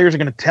happen? Players are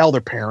going to tell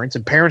their parents,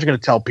 and parents are going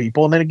to tell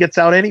people, and then it gets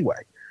out anyway.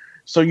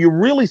 So you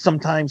really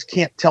sometimes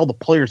can't tell the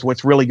players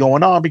what's really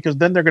going on because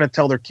then they're going to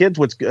tell their kids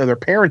their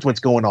parents what's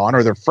going on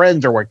or their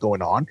friends or what's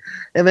going on,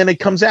 and then it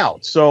comes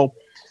out. So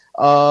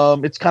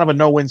it's kind of a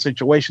no-win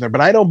situation there.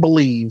 But I don't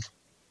believe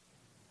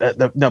that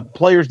the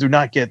players do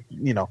not get,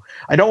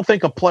 I don't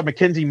think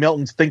McKenzie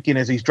Milton's thinking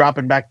as he's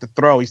dropping back to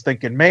throw, he's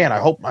thinking, man, I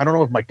don't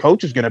know if my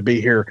coach is going to be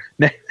here.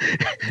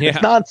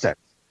 It's nonsense.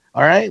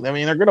 All right. I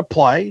mean, they're going to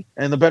play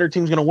and the better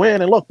team's going to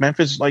win. And look,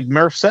 Memphis, like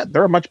Murph said,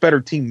 they're a much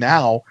better team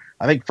now.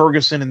 I think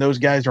Ferguson and those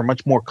guys are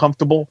much more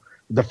comfortable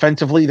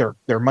defensively.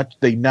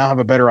 They now have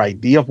a better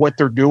idea of what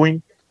they're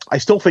doing. I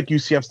still think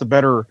UCF's the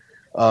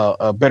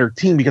better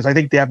team because I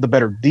think they have the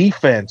better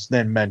defense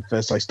than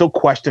Memphis. I still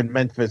question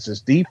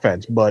Memphis's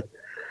defense, but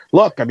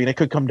look, I mean, it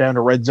could come down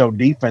to red zone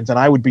defense, and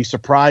I would be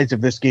surprised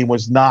if this game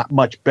was not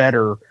much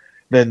better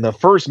than the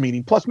first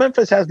meeting. Plus,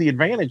 Memphis has the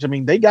advantage. I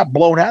mean, they got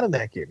blown out in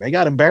that game. They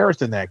got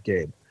embarrassed in that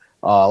game.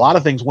 A lot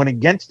of things went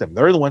against them.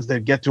 They're the ones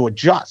that get to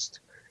adjust,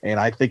 and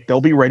I think they'll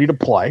be ready to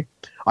play.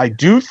 I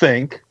do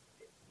think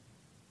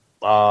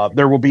there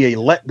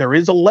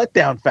is a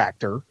letdown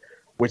factor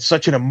with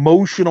such an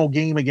emotional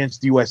game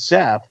against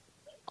USF.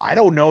 I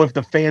don't know if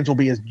the fans will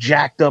be as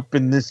jacked up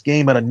in this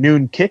game at a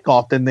noon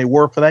kickoff than they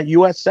were for that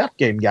USF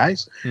game,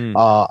 guys.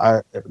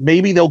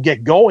 Maybe they'll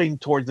get going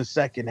towards the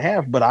second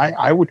half, but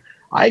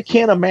I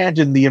can't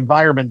imagine the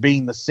environment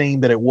being the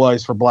same that it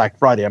was for Black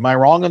Friday. Am I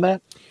wrong on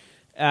that?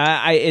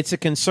 It's a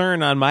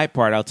concern on my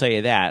part. I'll tell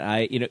you that.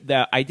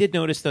 I did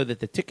notice though that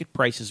the ticket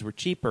prices were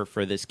cheaper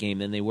for this game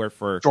than they were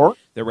for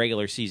the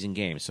regular season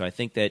game. So I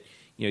think that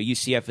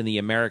UCF and the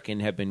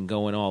American have been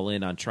going all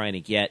in on trying to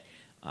get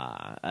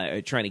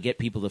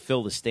people to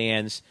fill the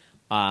stands.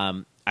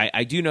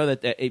 I do know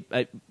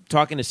that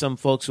talking to some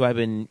folks who I've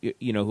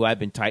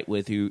been tight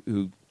with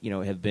who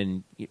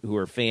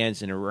are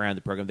fans and are around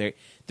the program,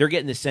 they're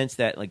getting the sense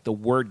that like the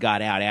word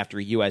got out after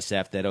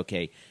USF that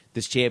okay,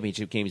 this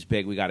championship game is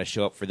big, we got to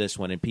show up for this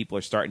one, and people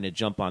are starting to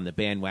jump on the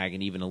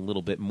bandwagon even a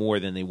little bit more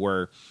than they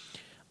were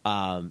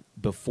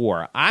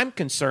before. I'm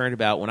concerned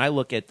about when I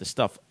look at the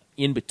stuff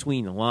in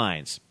between the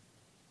lines.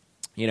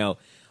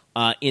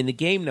 In the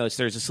game notes,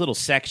 there's this little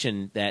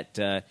section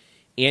that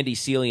Andy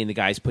Seeley and the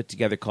guys put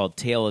together called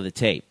Tail of the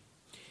Tape.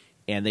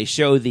 And they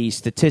show the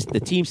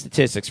team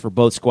statistics for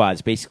both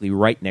squads basically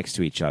right next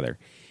to each other.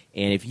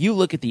 And if you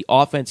look at the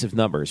offensive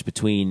numbers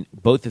between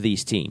both of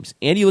these teams,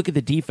 and you look at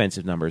the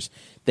defensive numbers,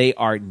 they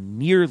are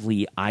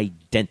nearly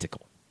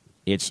identical.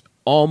 It's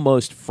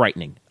almost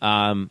frightening.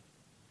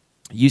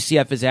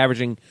 UCF is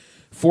averaging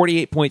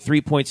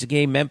 48.3 points a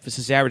game. Memphis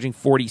is averaging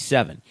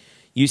 47.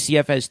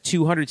 UCF has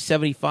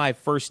 275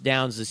 first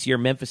downs this year.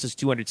 Memphis is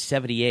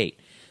 278.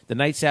 The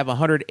Knights have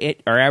are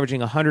averaging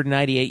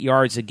 198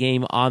 yards a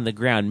game on the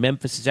ground.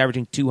 Memphis is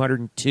averaging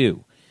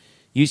 202.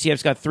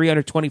 UCF's got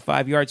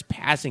 325 yards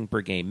passing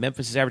per game.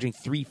 Memphis is averaging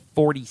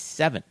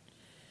 347.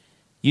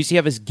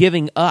 UCF is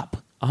giving up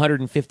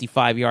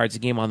 155 yards a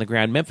game on the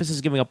ground. Memphis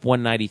is giving up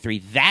 193.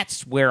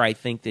 That's where I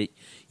think that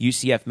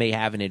UCF may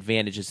have an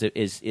advantage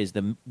is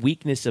the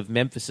weakness of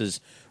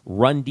Memphis's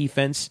run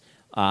defense.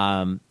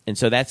 And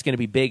so that's going to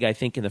be big, I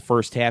think, in the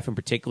first half in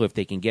particular if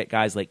they can get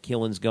guys like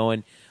Killins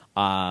going.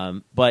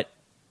 But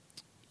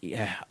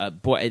yeah,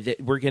 boy,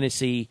 we're going to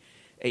see.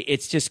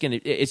 It's just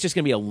going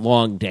to be a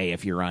long day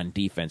if you're on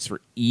defense for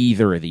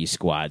either of these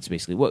squads.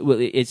 Basically,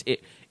 is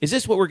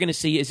this what we're going to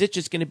see? Is it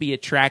just going to be a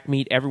track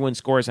meet? Everyone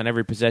scores on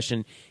every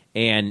possession,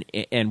 and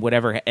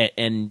whatever,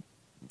 and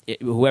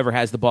whoever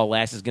has the ball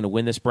last is going to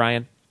win this,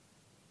 Brian?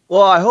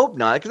 Well, I hope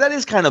not, because that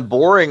is kind of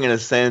boring in a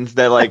sense.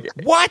 That like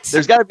what?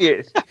 There's got to be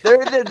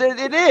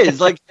it is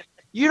like.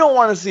 You don't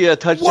want to see a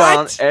touchdown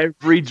on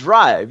every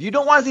drive. You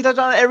don't want to see a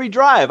touchdown on every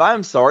drive.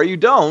 I'm sorry, you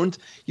don't.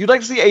 You'd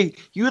like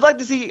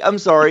to see I'm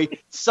sorry,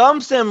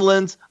 some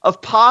semblance of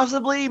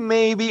possibly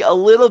maybe a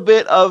little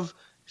bit of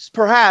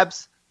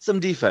perhaps some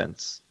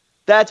defense.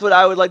 That's what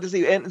I would like to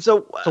see. And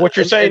so what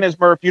you're saying is,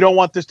 Murph, you don't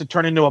want this to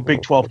turn into a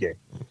Big 12 game.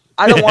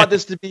 I don't want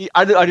this to be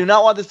I do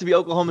not want this to be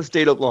Oklahoma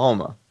State,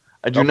 Oklahoma.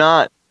 I do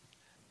not.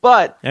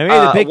 But I mean,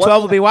 the Big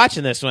 12 will be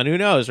watching this one. Who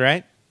knows,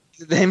 right?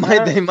 They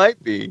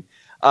might be.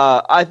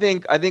 I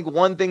think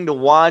one thing to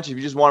watch if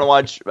you just want to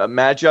watch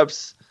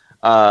matchups,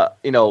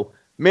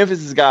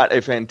 Memphis has got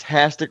a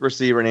fantastic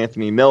receiver in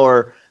Anthony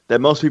Miller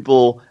that most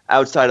people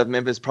outside of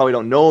Memphis probably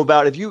don't know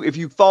about. If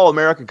you follow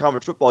American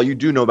Conference football, you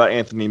do know about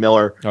Anthony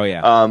Miller. Oh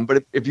yeah.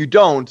 But if you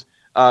don't,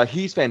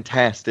 he's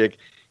fantastic.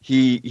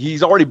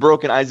 He's already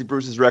broken Isaac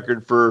Bruce's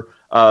record for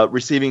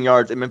receiving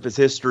yards in Memphis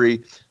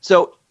history.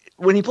 So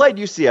when he played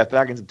UCF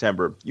back in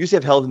September,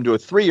 UCF held him to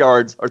 3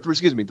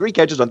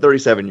 catches on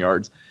 37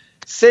 yards.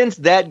 Since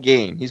that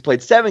game, he's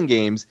played 7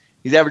 games.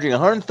 He's averaging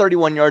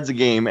 131 yards a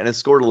game and has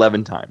scored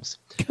 11 times.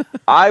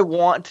 I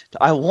want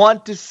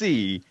to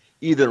see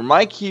either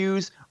Mike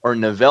Hughes or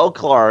Neville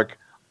Clark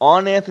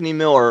on Anthony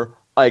Miller.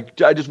 I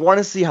just want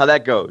to see how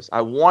that goes. I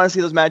want to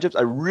see those matchups.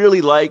 I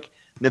really like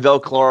Neville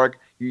Clark.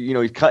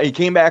 He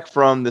came back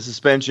from the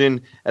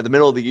suspension at the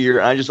middle of the year,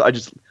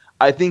 and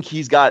I think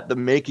he's got the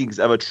makings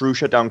of a true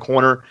shutdown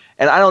corner.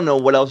 And I don't know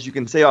what else you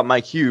can say about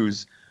Mike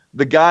Hughes,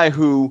 the guy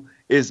who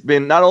has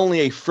been not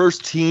only a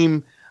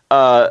first-team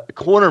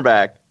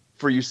cornerback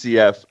for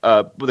UCF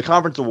with the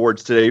conference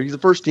awards today, he's a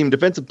first-team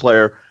defensive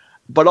player,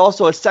 but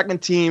also a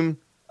second-team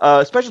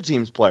special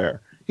teams player.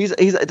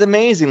 It's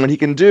amazing what he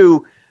can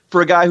do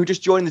for a guy who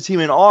just joined the team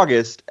in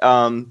August.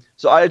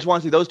 So I just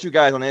want to see those two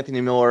guys on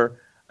Anthony Miller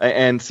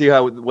and see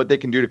what they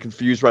can do to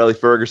confuse Riley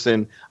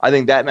Ferguson. I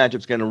think that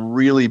matchup's going to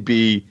really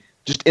be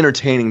just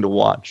entertaining to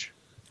watch.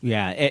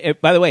 Yeah.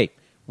 By the way,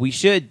 we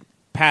should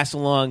pass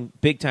along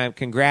big time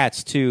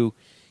congrats to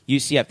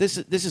UCF. This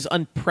is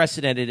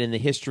unprecedented in the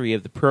history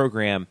of the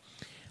program.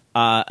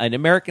 An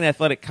American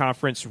Athletic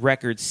Conference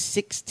record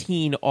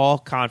 16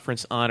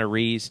 all-conference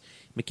honorees.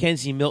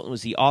 Mackenzie Milton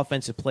was the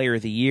Offensive Player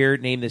of the Year,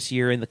 named this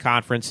year in the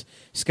conference.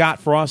 Scott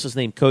Frost was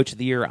named Coach of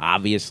the Year,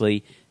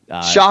 obviously.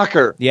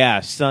 Shocker.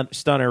 Yeah,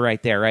 stunner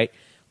right there, right?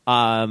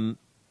 I'm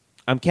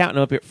counting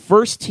up here.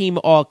 First team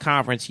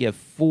all-conference, you have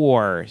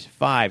 4,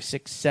 5,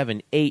 6,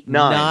 7, 8,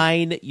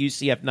 9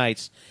 UCF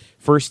Knights.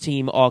 First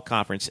team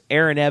all-conference.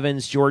 Aaron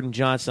Evans, Jordan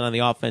Johnson on the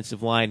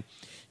offensive line,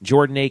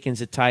 Jordan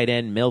Akins at tight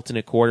end, Milton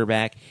at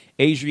quarterback,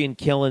 Adrian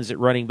Killins at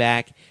running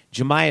back,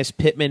 Jemias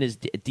Pittman is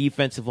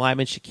defensive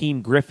lineman,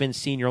 Shaquem Griffin,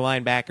 senior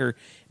linebacker,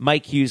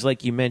 Mike Hughes,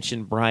 like you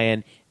mentioned,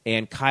 Brian,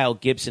 and Kyle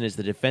Gibson is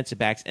the defensive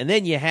backs. And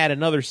then you had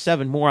another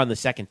 7 more on the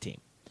second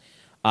team.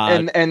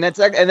 And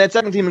that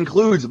second team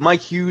includes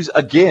Mike Hughes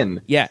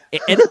again. Yeah,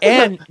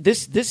 and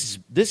this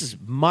is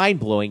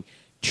mind-blowing.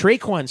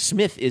 Traquan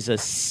Smith is a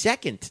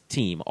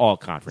second-team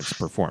all-conference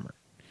performer.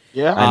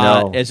 Yeah, I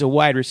know. As a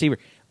wide receiver.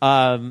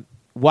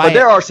 But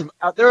there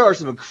are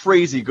some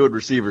crazy good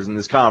receivers in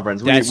this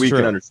conference. We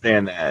can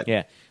understand that.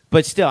 Yeah,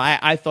 but still,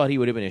 I thought he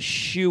would have been a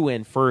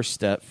shoo-in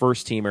first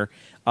teamer.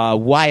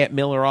 Wyatt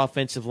Miller,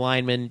 offensive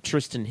lineman.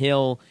 Tristan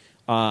Hill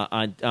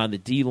on the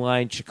D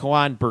line.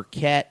 Chaquan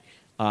Burkett,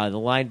 the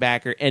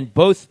linebacker, and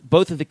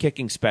both of the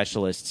kicking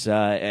specialists,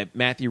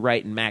 Matthew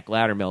Wright and Mac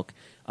Loudermilk,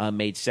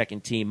 made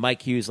second team.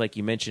 Mike Hughes, like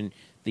you mentioned,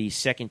 the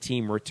second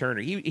team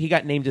returner. He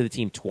got named to the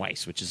team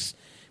twice, which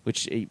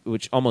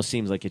almost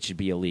seems like it should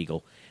be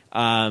illegal.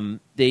 That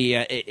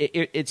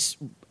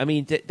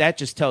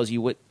just tells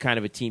you what kind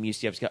of a team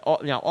UCF's got.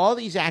 All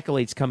these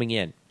accolades coming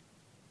in.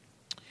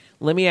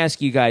 Let me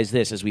ask you guys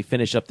this as we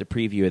finish up the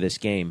preview of this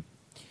game.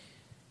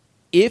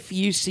 If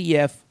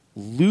UCF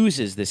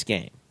loses this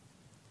game,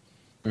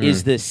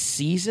 is the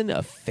season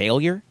a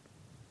failure?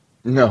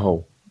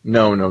 No.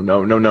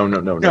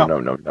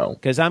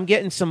 Because I'm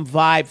getting some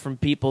vibe from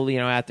people,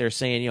 out there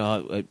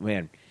saying,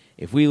 man,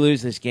 if we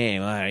lose this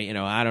game, I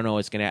don't know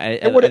what's going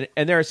to.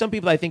 And there are some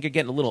people I think are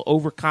getting a little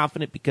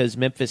overconfident because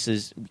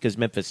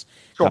Memphis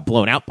got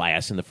blown out by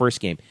us in the first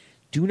game.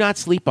 Do not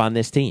sleep on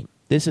this team.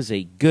 This is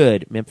a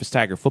good Memphis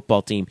Tiger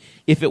football team.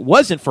 If it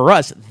wasn't for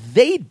us,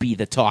 they'd be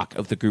the talk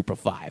of the group of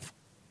 5.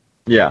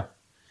 Yeah.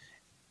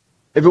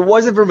 If it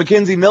wasn't for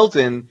Mackenzie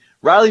Milton,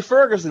 Riley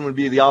Ferguson would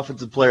be the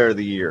offensive player of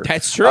the year.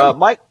 That's true.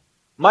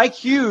 Mike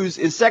Hughes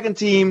is second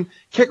team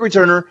kick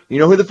returner. You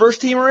know who the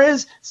first teamer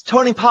is? It's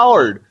Tony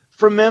Pollard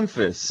from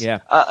Memphis. Yeah.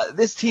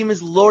 This team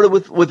is loaded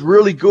with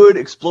really good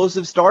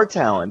explosive star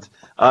talent.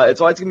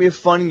 It's always going to be a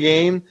fun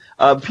game.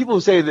 People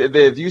who say that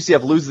if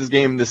UCF loses this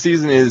game, the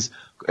season is,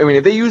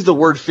 if they use the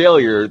word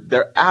failure,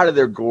 they're out of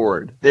their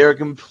gourd. They're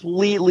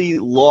completely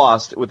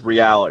lost with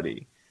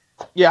reality.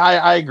 Yeah,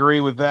 I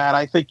agree with that.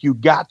 I think you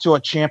got to a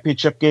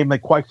championship game that,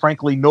 quite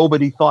frankly,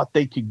 nobody thought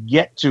they could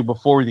get to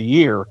before the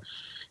year.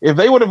 If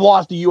they would have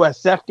lost the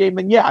USF game,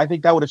 then yeah, I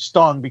think that would have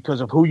stung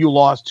because of who you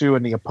lost to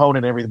and the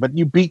opponent and everything. But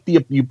you beat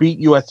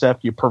USF.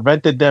 You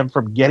prevented them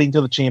from getting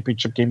to the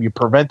championship game. You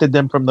prevented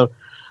them from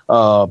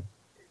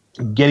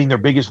getting their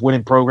biggest win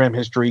in program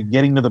history,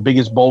 getting to the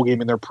biggest bowl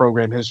game in their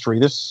program history.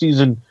 This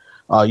season,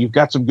 you've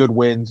got some good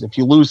wins. If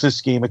you lose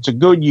this game, it's a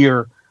good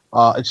year.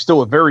 It's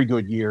still a very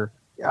good year.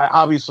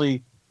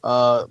 Obviously,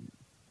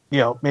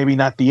 maybe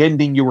not the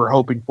ending you were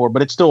hoping for,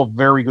 but it's still a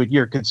very good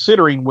year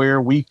considering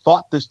where we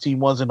thought this team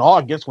was in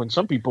August when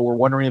some people were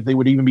wondering if they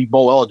would even be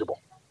bowl eligible.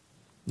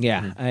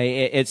 Yeah,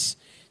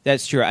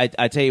 that's true.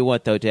 I tell you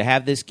what, though, to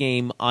have this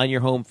game on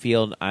your home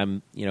field,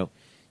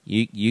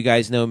 you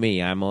guys know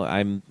me.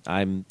 I'm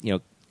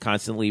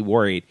constantly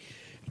worried.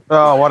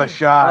 Oh, what a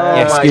shot! Oh,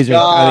 yeah, excuse my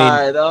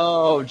God.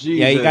 Oh, Jesus.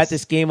 Yeah, you got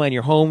this game on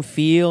your home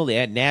field. They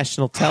had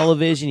national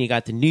television. You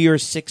got the New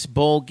Year's Six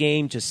bowl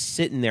game just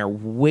sitting there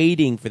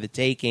waiting for the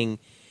taking.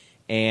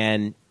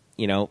 And,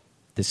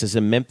 this is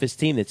a Memphis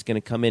team that's going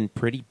to come in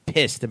pretty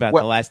pissed about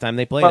the last time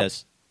they played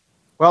us.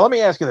 Well, let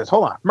me ask you this.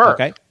 Hold on. Murph.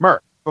 Okay.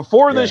 Murph,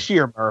 before this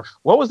year, Murph,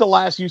 what was the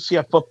last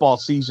UCF football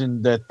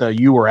season that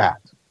you were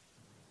at?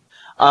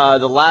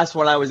 The last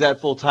one I was at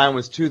full time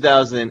was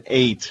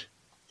 2008.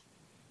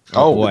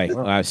 Oh boy,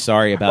 I'm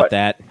sorry about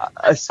that.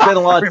 I spent a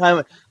lot of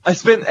time. I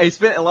spent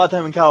a lot of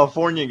time in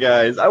California,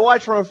 guys. I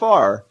watched from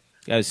afar.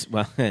 That was the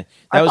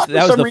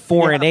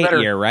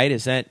 4-8 year, right?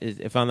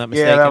 If I'm not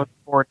mistaken? Yeah, that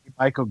was 4-8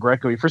 Michael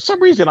Greco. For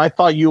some reason, I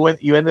thought you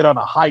ended on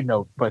a high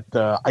note, but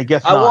I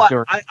guess not.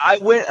 I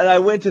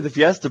went to the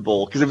Fiesta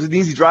Bowl because it was an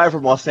easy drive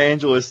from Los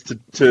Angeles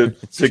to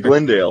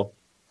Glendale.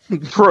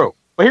 True,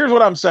 but here's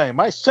what I'm saying: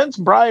 since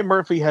Brian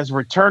Murphy has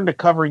returned to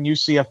covering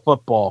UCF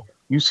football,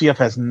 UCF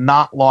has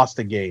not lost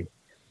a game.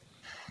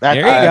 There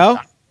you go.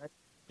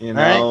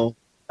 Right?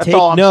 That's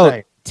all I'm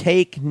saying.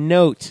 Take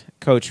note,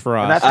 Coach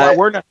Frost. And that's why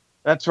we're not.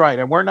 That's right,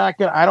 and we're not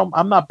going.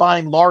 I'm not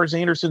buying Lars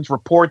Anderson's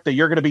report that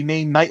you're going to be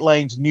named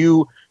Nightline's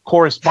new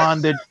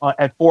correspondent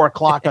at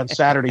 4:00 on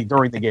Saturday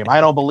during the game.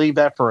 I don't believe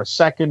that for a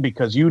second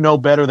because you know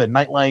better than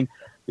Nightline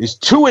is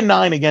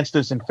 2-9 against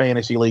us in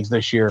fantasy leagues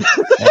this year. And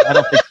I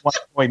don't think you want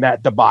to join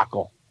that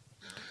debacle.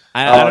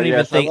 I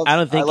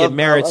don't think it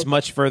merits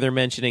much further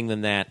mentioning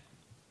than that.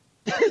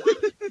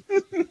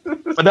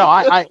 But no,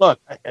 I look.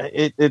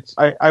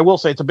 I will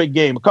say it's a big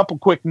game. A couple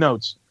quick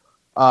notes.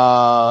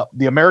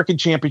 The American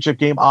Championship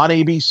game on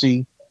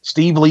ABC.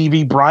 Steve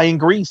Levy, Brian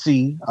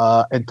Greasy,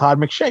 and Todd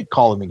McShay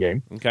calling the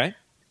game. Okay.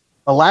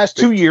 The last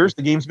 2 years,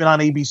 the game's been on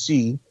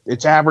ABC.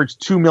 It's averaged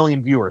 2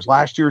 million viewers.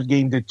 Last year's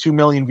game did 2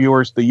 million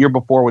viewers. The year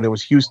before, when it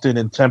was Houston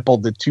and Temple,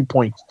 did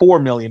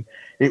 2.4 million.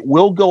 It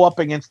will go up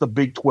against the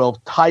Big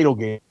 12 title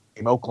game,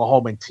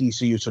 Oklahoma and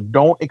TCU. So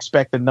don't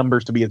expect the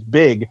numbers to be as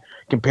big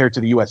compared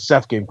to the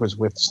USF game because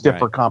with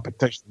stiffer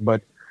competition.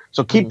 But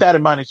so keep that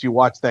in mind as you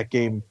watch that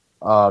game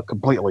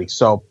completely.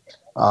 So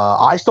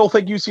I still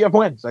think UCF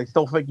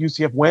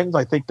wins.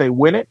 I think they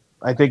win it.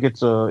 I think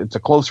it's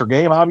a closer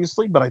game,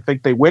 obviously, but I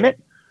think they win it.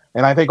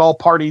 And I think all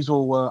parties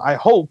will, I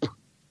hope,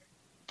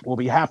 will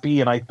be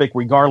happy. And I think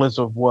regardless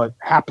of what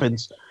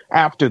happens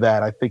after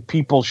that, I think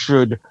people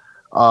should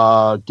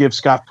give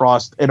Scott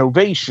Frost an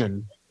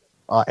ovation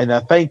and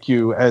a thank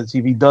you as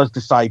if he does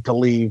decide to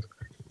leave.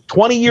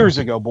 20 years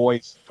ago,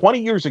 boys,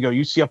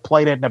 UCF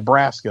played at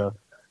Nebraska.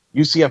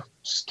 UCF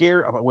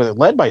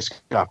led by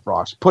Scott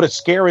Frost, put a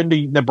scare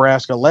into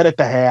Nebraska, led at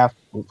the half,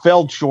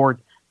 fell short.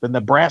 The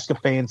Nebraska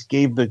fans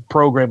gave the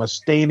program a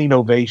standing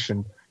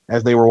ovation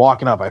as they were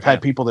walking up. I've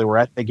had people that were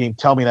at the game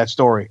tell me that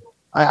story.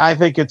 I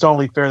think it's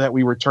only fair that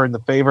we return the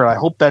favor. I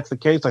hope that's the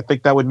case. I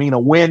think that would mean a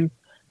win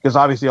because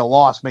obviously a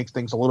loss makes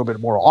things a little bit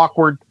more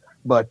awkward.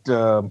 But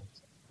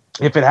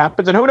if it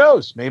happens, and who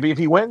knows, maybe if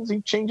he wins, he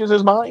changes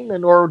his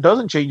mind or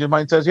doesn't change his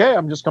mind and says, yeah,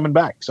 I'm just coming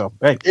back. So,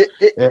 hey.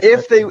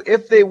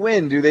 If they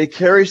win, do the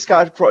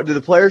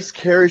players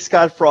carry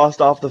Scott Frost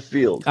off the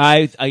field?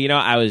 I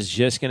was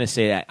just going to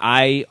say that.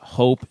 I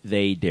hope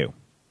they do.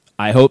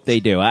 I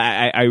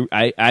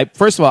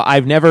first of all,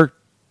 I've never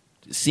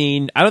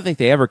seen. I don't think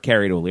they ever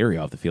carried O'Leary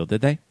off the field,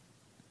 did they?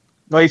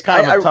 No, he's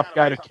kind of a I- tough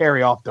guy to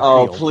carry off the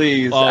Oh, field.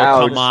 please. Oh,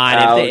 ouch, come on!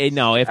 ouch,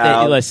 If they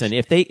ouch. listen,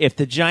 if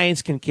the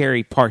Giants can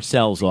carry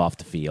Parcells off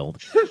the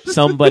field,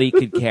 somebody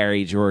could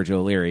carry George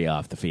O'Leary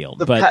off the field.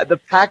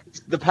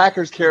 The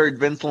Packers carried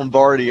Vince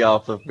Lombardi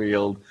off the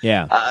field.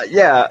 Yeah.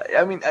 Yeah.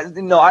 I mean,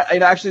 no. I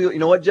actually, you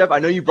know what, Jeff? I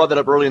know you brought that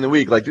up early in the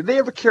week. Like, did they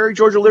ever carry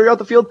George O'Leary off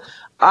the field?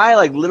 I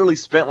literally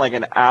spent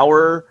an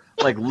hour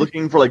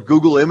looking for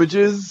Google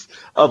images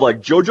of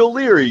George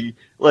O'Leary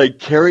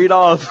carried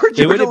off. For it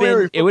George would have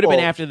O'Leary been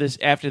football.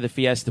 after the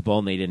Fiesta Bowl,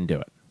 and they didn't do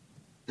it.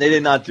 They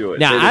did not do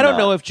it. Now They did I don't not.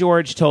 know if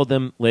George told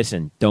them,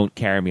 "Listen, don't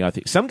carry me off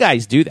the." Some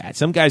guys do that.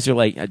 Some guys are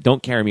like,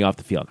 "Don't carry me off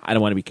the field. I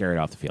don't want to be carried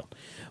off the field."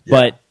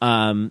 Yeah.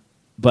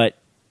 But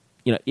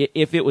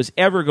if it was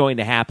ever going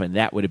to happen,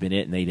 that would have been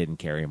it, and they didn't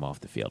carry him off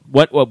the field.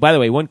 Well, by the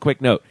way, one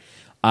quick note: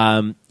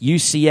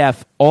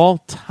 UCF all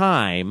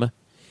time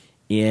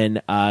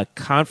in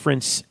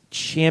conference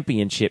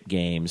championship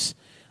games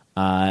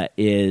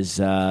is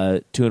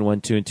 2-1,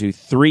 2-2,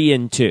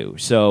 3-2.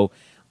 So,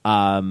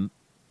 oh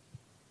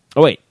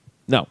wait,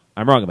 no,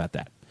 I'm wrong about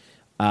that.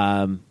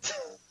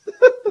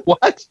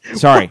 What?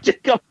 Sorry.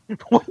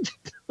 What?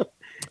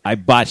 I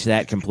botched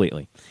that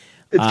completely.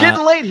 It's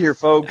getting late here,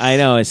 folks. I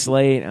know it's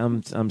late.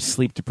 I'm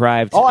sleep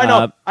deprived. Oh, I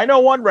know. I know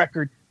one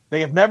record.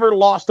 They have never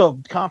lost a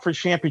conference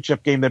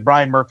championship game that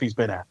Brian Murphy's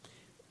been at.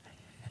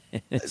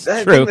 It's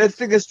I true.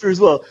 think that's true as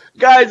well,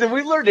 guys. If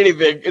we learned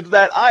anything, it's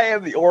that I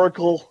am the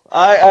Oracle.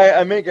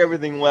 I make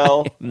everything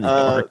well.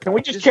 Can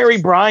we just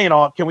carry Brian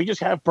off? Can we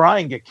just have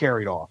Brian get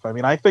carried off? I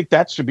mean, I think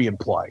that should be in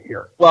play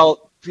here.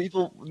 Well,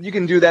 people, you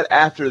can do that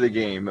after the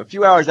game. A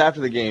few hours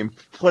after the game,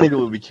 plenty of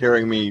people will be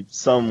carrying me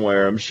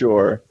somewhere, I'm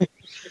sure.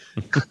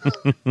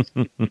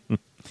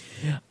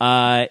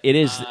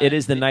 It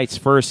is the Knights'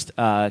 first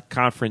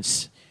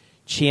conference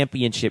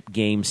championship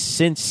game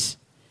since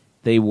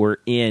they were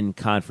in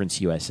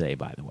Conference USA.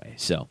 By the way,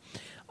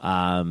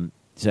 and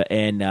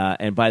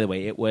by the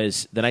way, it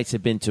was the Knights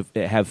have been to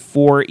have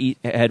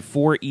had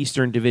four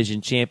Eastern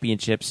Division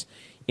championships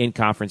in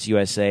Conference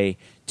USA,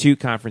 2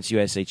 Conference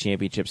USA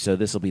championships. So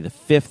this will be the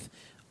 5th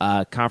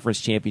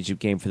conference championship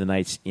game for the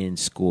Knights in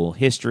school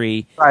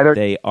history. Right,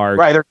 They are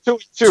They're 2-2,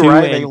 2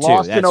 right? and They 2,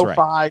 lost in that's right.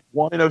 05,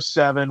 1 in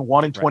 07,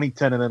 1 in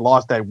 2010, and then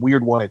lost that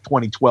weird one at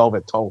 2012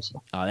 at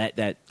Tulsa. Oh,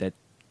 that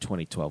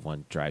 2012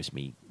 one drives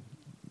me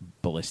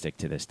ballistic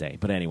to this day.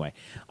 But anyway,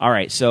 all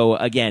right. So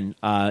again,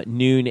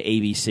 noon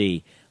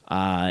ABC,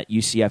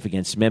 UCF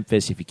against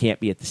Memphis. If you can't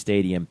be at the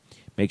stadium,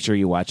 make sure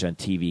you watch on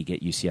TV.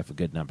 Get UCF a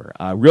good number.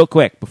 Real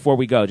quick before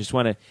we go, just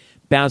want to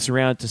bounce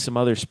around to some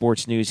other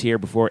sports news here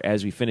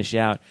as we finish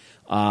out.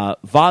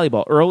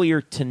 Volleyball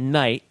earlier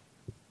tonight.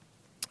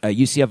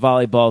 UCF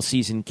volleyball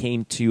season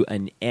came to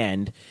an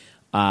end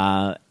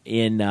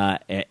in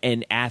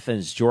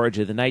Athens,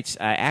 Georgia. The Knights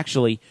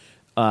actually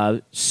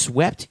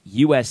swept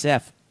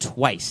USF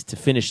twice to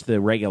finish the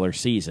regular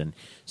season.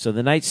 So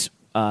the Knights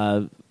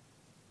won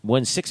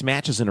 6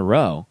 matches in a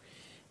row,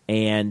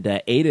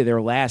 and 8 of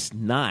their last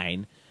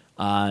 9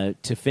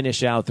 to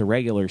finish out the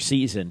regular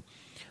season.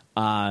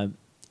 And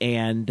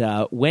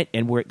went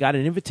and got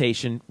an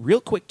invitation, real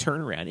quick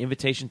turnaround,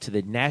 invitation to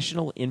the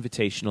National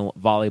Invitational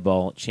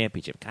Volleyball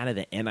Championship, kind of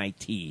the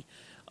NIT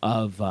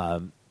of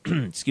of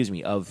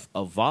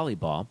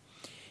volleyball,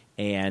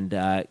 and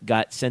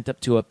got sent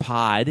up to a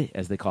pod,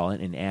 as they call it,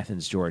 in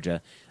Athens,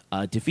 Georgia.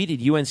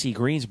 Defeated UNC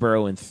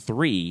Greensboro in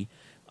 3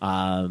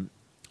 on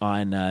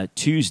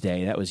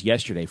Tuesday. That was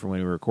yesterday from when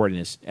we were recording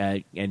this,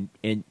 and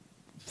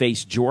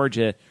faced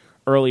Georgia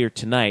earlier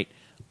tonight.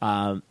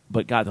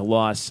 But got the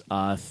loss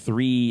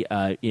 3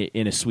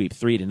 in a sweep,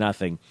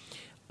 3-0.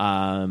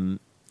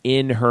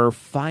 In her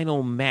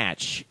final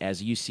match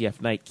as a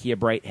UCF Knight, Kia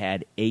Bright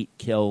had 8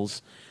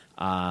 kills,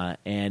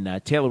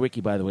 and Taylor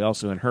Rickey, by the way,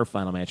 also in her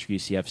final match for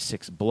UCF,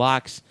 6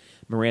 blocks.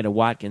 Miranda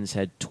Watkins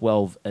had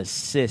 12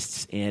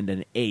 assists and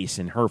an ace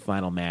in her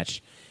final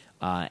match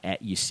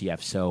at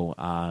UCF. So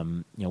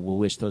we'll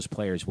wish those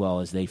players well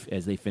as they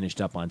finished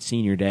up on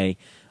Senior Day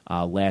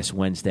last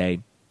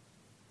Wednesday.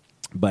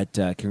 But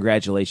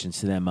congratulations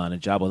to them on a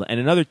job well done. And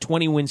another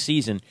 20-win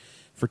season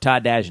for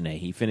Todd Dagenais.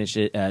 He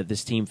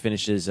this team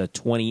finishes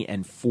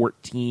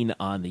 20-14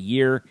 on the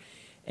year.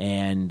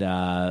 And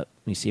let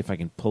me see if I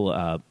can pull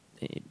up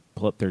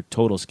their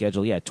total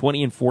schedule. Yeah,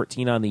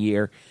 20-14 on the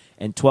year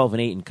and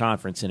 12-8 in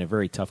conference, in a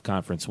very tough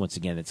conference. Once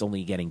again, it's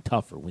only getting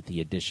tougher with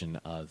the addition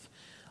of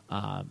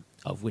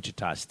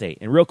Wichita State.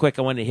 And real quick,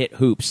 I wanted to hit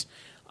hoops.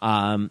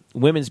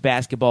 Women's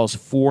basketball is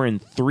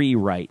 4-3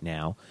 right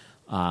now.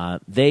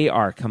 They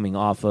are coming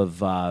off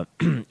of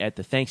at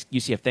the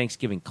UCF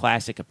Thanksgiving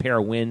Classic, a pair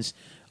of wins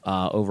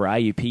over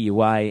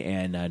IUPUI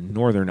and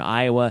Northern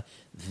Iowa.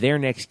 Their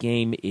next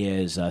game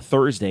is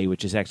Thursday,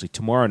 which is actually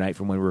tomorrow night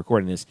from when we're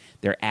recording this.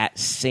 They're at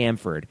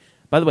Samford.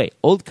 By the way,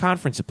 old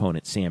conference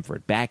opponent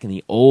Samford, back in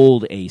the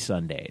old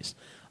A-Sundays.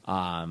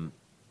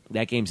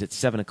 That game's at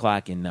 7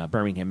 o'clock in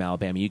Birmingham,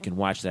 Alabama. You can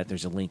watch that.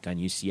 There's a link on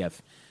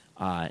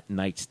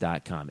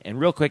UCFKnights.com. And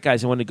real quick,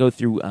 guys, I want to go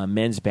through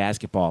men's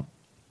basketball.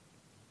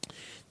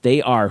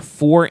 They are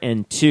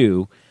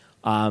 4-2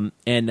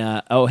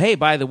 Hey,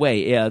 by the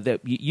way, the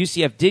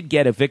UCF did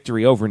get a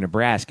victory over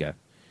Nebraska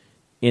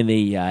in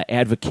the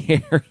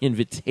Advocare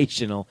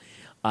Invitational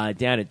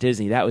down at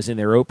Disney. That was in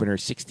their opener,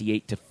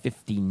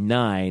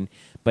 68-59.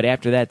 But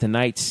after that, the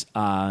Knights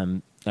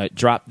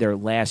dropped their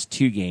last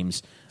two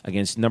games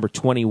against number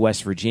 20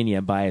 West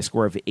Virginia by a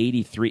score of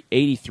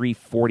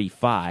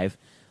 83-45.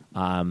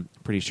 I'm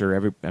pretty sure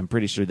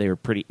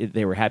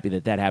they were happy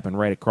that happened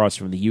right across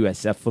from the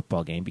USF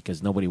football game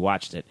because nobody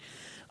watched it.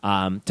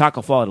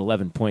 Taco Fall had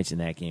 11 points in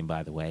that game,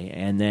 by the way,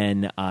 and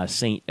then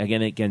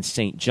against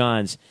St.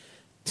 John's,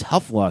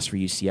 tough loss for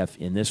UCF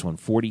in this one,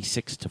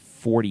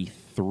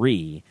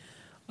 46-43.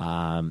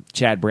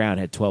 Chad Brown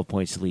had 12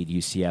 points to lead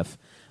UCF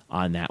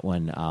on that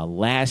one.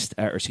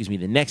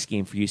 The next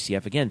game for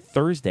UCF again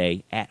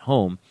Thursday at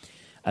home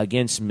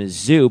against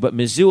Mizzou, but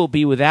Mizzou will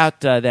be without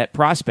that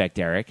prospect,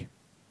 Eric.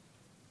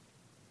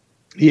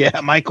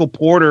 Yeah, Michael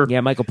Porter.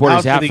 Yeah, Michael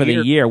Porter's out for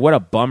the year. What a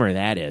bummer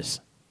that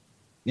is.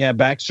 Yeah,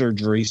 back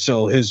surgery.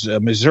 So his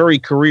Missouri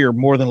career,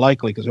 more than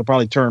likely, because he'll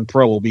probably turn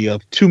pro, will be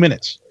 2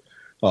 minutes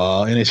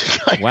in his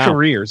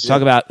career. So.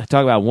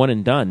 Talk about one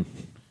and done.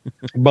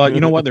 But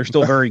you know what? They're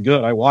still very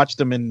good. I watched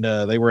them, and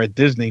they were at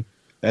Disney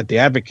at the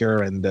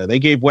Advocare, and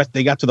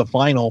they got to the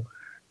final,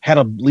 had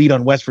a lead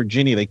on West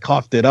Virginia. They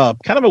coughed it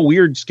up. Kind of a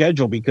weird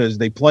schedule because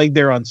they played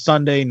there on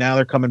Sunday. Now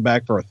they're coming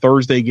back for a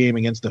Thursday game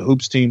against the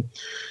Hoops team.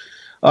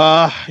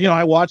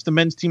 I watched the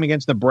men's team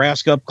against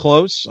Nebraska up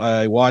close.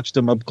 I watched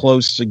them up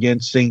close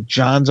against St.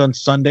 John's on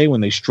Sunday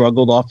when they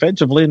struggled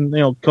offensively.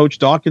 And, Coach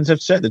Dawkins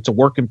have said it's a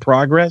work in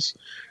progress.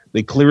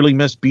 They clearly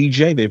missed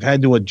BJ. They've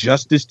had to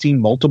adjust this team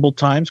multiple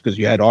times because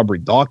you had Aubrey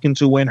Dawkins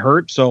who went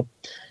hurt. So,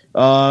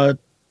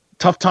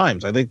 tough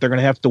times. I think they're going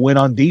to have to win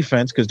on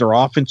defense because their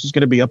offense is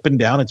going to be up and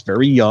down. It's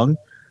very young,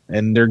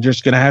 and they're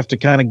just going to have to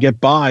kind of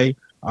get by,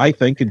 I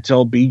think,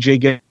 until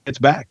BJ gets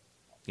back.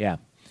 Yeah.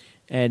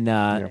 And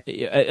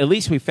at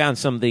least we found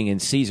something in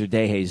Cesar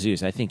De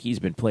Jesus. I think he's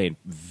been playing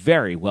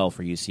very well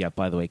for UCF,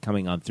 by the way,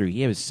 coming on through.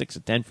 He was 6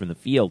 of 10 from the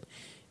field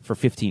for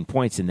 15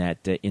 points in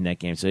that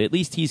game. So at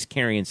least he's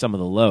carrying some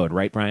of the load,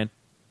 right, Brian?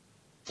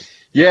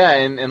 Yeah,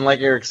 and like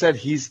Eric said,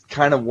 he's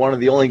kind of one of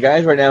the only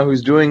guys right now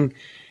who's doing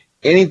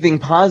anything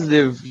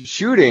positive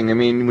shooting. I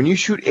mean, when you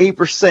shoot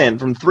 8%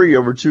 from three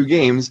over 2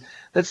 games,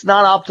 that's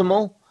not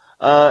optimal.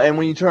 And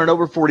when you turn it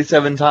over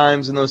 47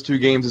 times in those 2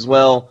 games as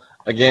well,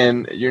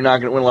 again, you're not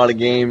going to win a lot of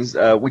games.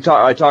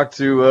 I talked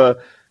to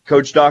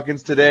Coach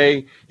Dawkins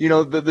today.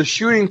 The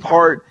shooting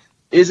part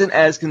isn't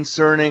as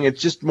concerning. It's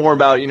just more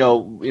about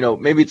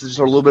maybe it's just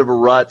a little bit of a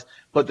rut,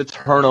 but the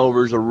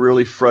turnovers are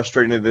really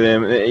frustrating to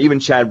them. Even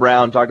Chad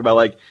Brown talked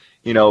about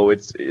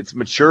it's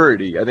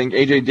maturity. I think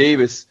AJ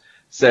Davis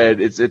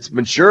said it's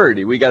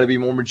maturity. We got to be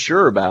more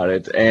mature about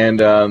it, and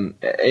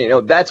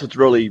that's what's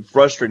really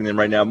frustrating them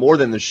right now more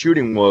than the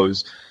shooting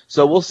woes.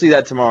 So we'll see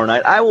that tomorrow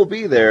night. I will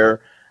be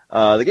there.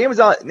 The game's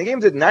at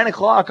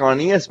 9:00 on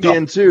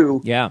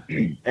ESPN2. Yeah.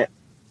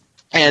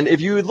 And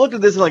if you had looked at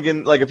this like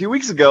a few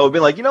weeks ago, it'd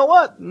been like, you know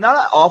what? Not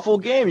an awful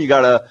game. You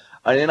got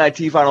an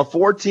NIT Final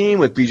Four team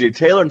with BJ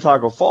Taylor and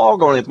Taco Fall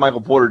going against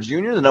Michael Porter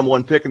Jr., the number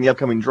 1 pick in the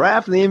upcoming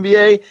draft in the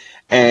NBA.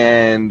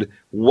 And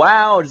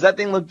wow, does that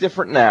thing look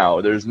different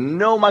now? There's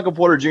no Michael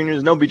Porter Jr.,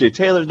 there's no BJ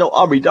Taylor, there's no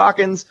Aubrey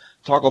Dawkins.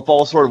 Taco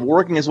Fall sort of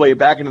working his way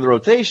back into the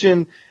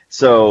rotation.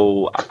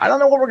 So I don't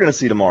know what we're going to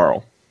see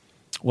tomorrow.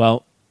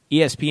 Well,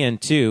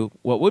 ESPN2,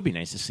 what would be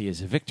nice to see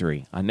is a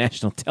victory on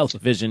national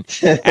television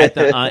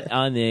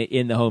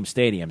in the home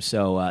stadium.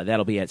 So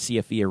that'll be at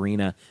CFE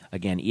Arena.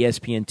 Again,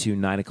 ESPN2,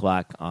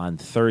 9:00 on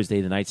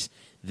Thursday. The Knights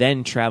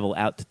then travel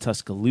out to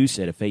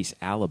Tuscaloosa to face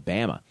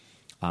Alabama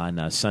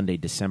on Sunday,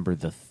 December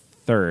the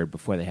 3rd,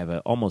 before they have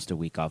almost a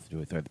week off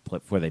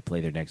before they play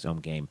their next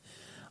home game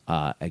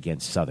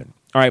against Southern.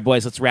 All right,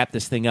 boys, let's wrap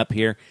this thing up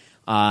here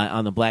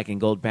on the Black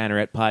and Gold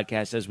Banneret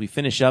podcast as we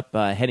finish up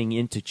heading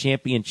into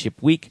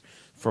championship week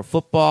for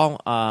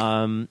football.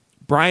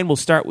 Brian, we'll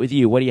start with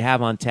you. What do you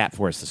have on tap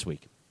for us this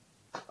week?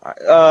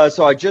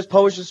 So I just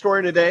published a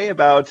story today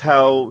about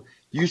how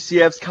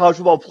UCF's college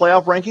football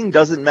playoff ranking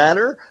doesn't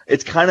matter.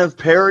 It's kind of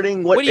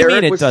parroting what Eric was saying. What do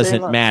you mean it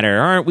doesn't matter?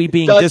 Aren't we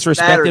being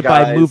disrespected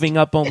by moving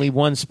up only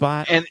one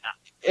spot?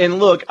 And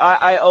look,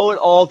 I owe it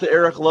all to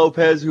Eric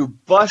Lopez, who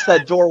bust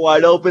that door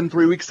wide open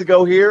 3 weeks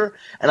ago here,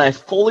 and I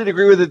fully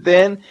agree with it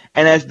then.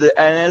 And as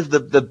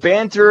the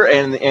banter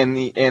and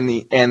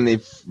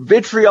the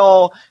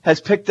vitriol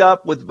has picked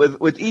up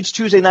with each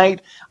Tuesday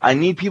night, I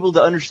need people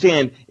to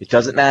understand it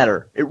doesn't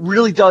matter. It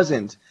really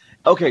doesn't.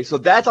 Okay, so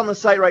that's on the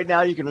site right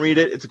now. You can read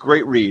it. It's a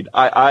great read.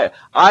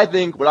 I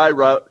think what I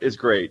wrote is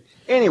great.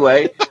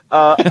 Anyway,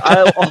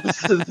 I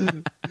also.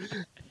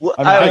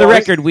 For the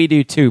record, we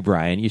do too,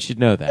 Brian. You should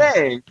know that.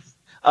 Thanks.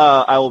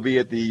 I will be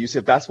at the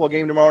UCF basketball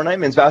game tomorrow night,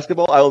 men's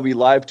basketball. I will be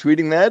live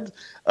tweeting that.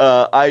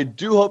 I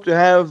do hope to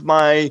have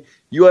my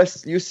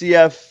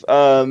UCF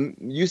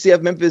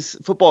Memphis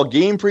football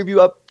game preview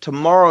up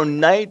tomorrow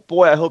night.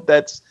 Boy, I hope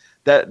that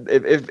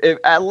if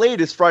at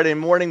latest Friday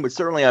morning, but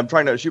certainly I'm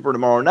trying to shoot for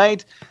tomorrow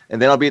night,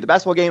 and then I'll be at the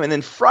basketball game, and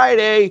then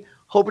Friday,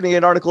 hoping to get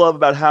an article up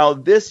about how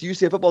this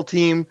UCF football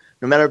team,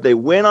 no matter if they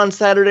win on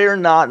Saturday or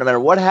not, no matter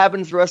what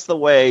happens the rest of the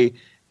way,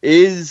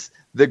 is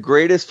the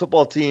greatest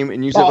football team in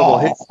UCF football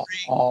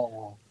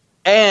history.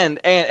 And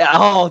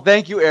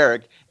thank you,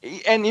 Eric.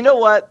 And you know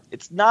what?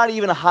 It's not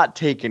even a hot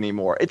take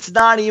anymore. It's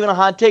not even a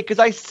hot take because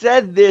I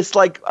said this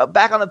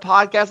back on the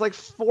podcast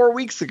 4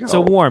 weeks ago. It's a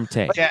warm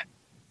take. Yeah.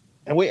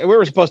 And we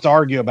were supposed to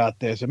argue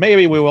about this, and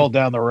maybe we will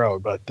down the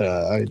road. But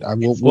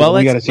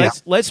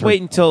let's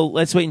wait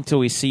until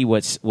we see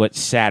what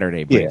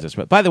Saturday brings us.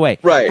 But by the way,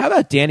 right. How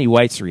about Danny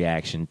White's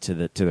reaction to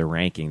the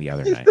ranking the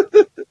other night?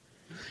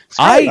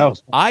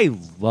 I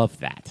love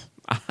that.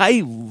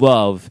 I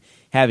love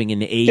having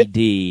an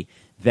AD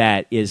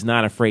that is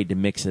not afraid to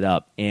mix it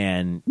up.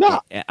 And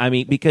I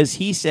mean, because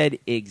he said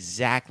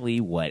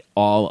exactly what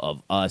all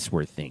of us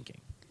were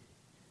thinking.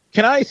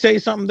 Can I say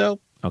something though?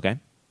 Okay.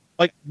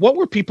 What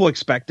were people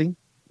expecting?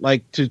 Were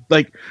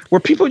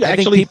people I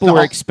think people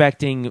were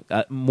expecting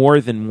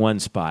more than one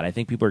spot. I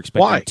think people were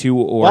expecting 2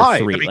 or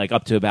 3, I mean,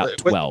 up to about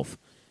 12.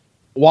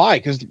 Why?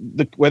 Because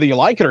whether you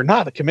like it or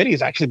not, the committee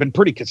has actually been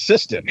pretty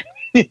consistent.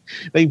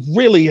 They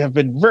really have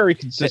been very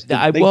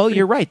consistent.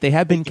 You're right. They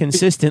have been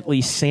consistently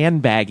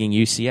sandbagging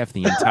UCF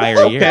the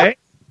entire year. Okay.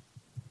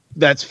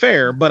 That's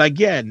fair. But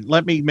again,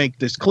 let me make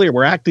this clear.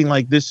 We're acting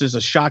like this is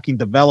a shocking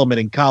development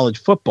in college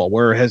football,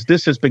 whereas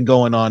this has been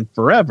going on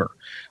forever.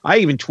 I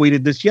even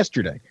tweeted this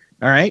yesterday.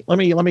 All right. Let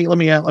me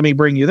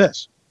bring you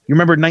this. You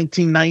remember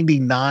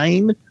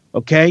 1999?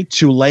 Okay.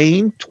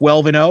 Tulane,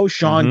 12-0.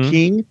 Sean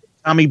King,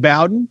 Tommy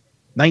Bowden.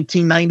 98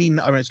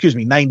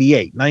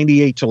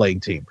 Tulane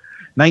team.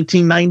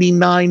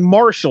 1999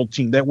 Marshall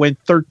team that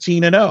went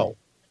 13-0.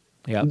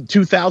 Yep.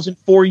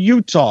 2004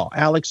 Utah,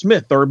 Alex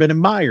Smith, Urban and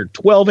Meyer,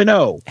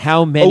 12-0.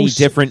 How many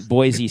different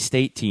Boise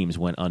State teams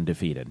went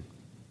undefeated?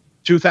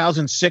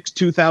 2006,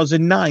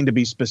 2009 to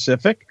be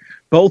specific.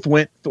 Both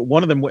went,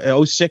 one of them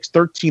 06,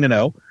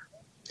 13-0,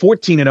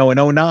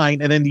 14-0 in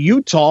 09, and then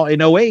Utah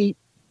in 08,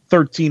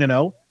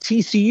 13-0.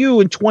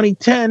 TCU in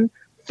 2010,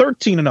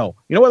 13-0.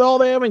 You know what all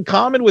they have in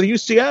common with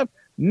UCF?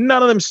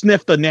 None of them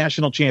sniffed a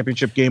national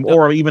championship game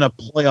or even a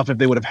playoff if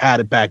they would have had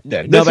it back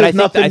then. No, but I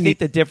think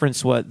the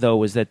difference was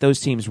that those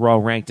teams were all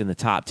ranked in the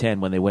top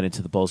 10 when they went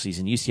into the bowl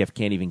season. UCF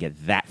can't even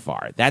get that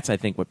far. That's, I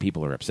think, what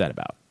people are upset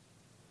about.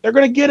 They're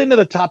going to get into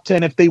the top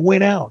 10 if they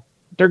win out.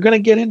 They're going to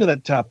get into the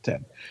top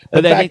 10.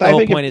 But I think the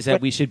whole point is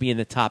that we should be in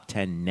the top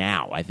 10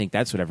 now. I think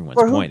that's what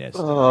everyone's point is.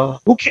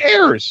 Who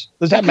cares?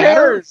 Does that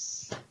matter?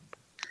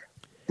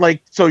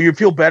 So you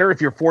feel better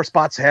if you're 4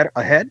 spots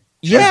ahead?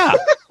 Yeah.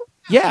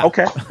 Yeah.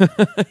 Okay.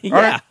 Yeah.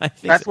 Right. I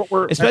think that's so. what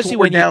we're especially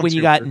when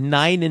you got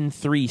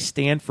 9-3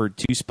 Stanford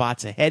 2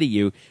 spots ahead of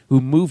you, who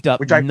moved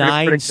up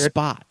 9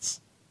 spots.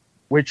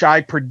 Which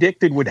I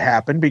predicted would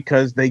happen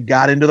because they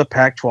got into the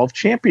Pac-12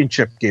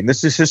 championship game.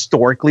 This is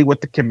historically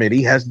what the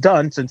committee has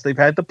done since they've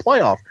had the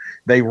playoff.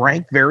 They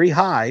rank very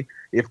high,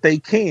 if they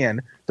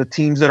can, the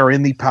teams that are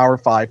in the Power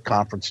 5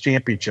 conference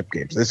championship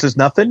games. This is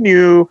nothing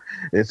new.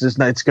 It's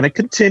going to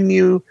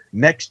continue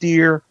next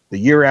year, the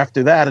year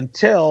after that,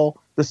 until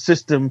the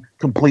system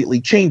completely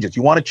changes.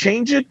 You want to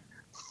change it?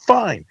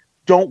 Fine.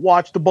 Don't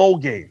watch the bowl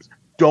games.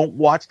 Don't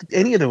watch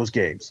any of those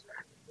games.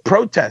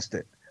 Protest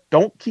it.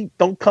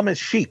 Don't come as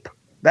sheep.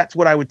 That's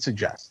what I would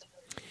suggest.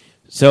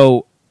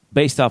 So,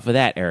 based off of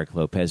that, Eric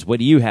Lopez, what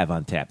do you have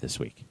on tap this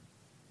week?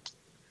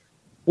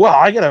 Well,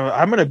 I'm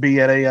going to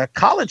be at a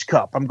College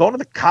Cup. I'm going to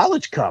the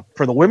College Cup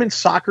for the women's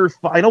soccer.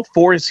 Final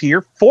Four is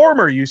here.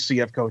 Former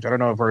UCF coach. I don't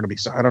know how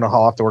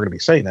often we're going to be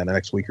saying that in the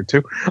next week or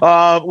two.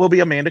 Will be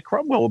Amanda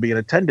Crumwell. Will be in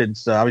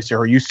attendance. Obviously,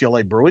 her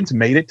UCLA Bruins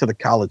made it to the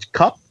College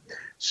Cup.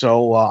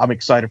 So I'm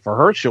excited for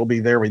her. She'll be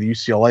there with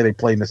UCLA. They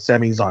play in the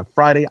semis on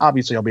Friday.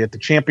 Obviously, I'll be at the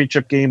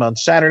championship game on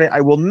Saturday.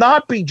 I will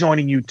not be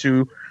joining you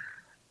two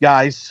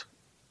guys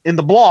in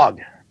the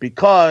blog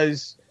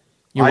because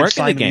you're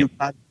working the game.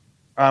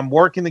 I'm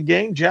working the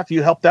game. Jeff,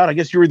 you helped out. I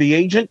guess you were the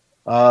agent,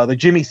 the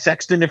Jimmy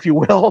Sexton, if you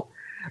will.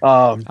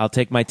 I'll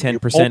take my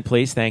 10%,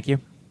 please. Thank you.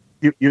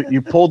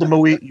 You pulled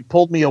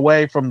me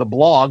away from the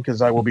blog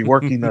because I will be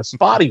working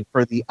spotting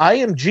for the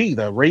IMG,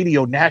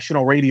 the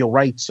national radio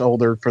rights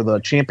holder for the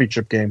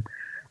championship game.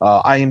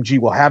 IMG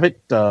will have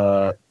it.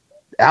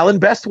 Alan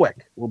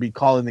Bestwick will be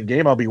calling the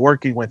game. I'll be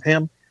working with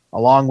him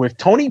along with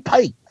Tony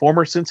Pike,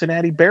 former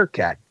Cincinnati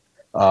Bearcat.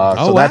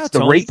 That's the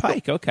Tony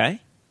Pike.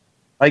 Okay,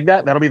 like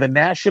that. That'll be the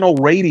national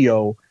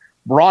radio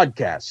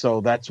broadcast.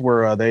 So that's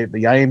where the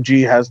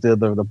IMG has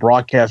the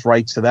broadcast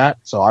rights to that.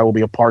 So I will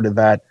be a part of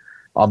that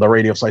on the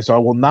radio side. So I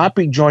will not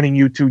be joining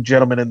you two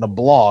gentlemen in the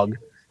blog.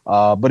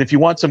 But if you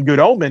want some good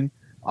omen,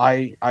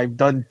 I've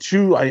done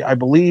 2. I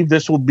believe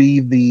this will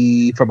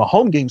be from a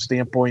home game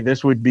standpoint,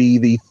 this would be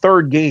the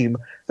 3rd game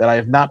that I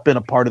have not been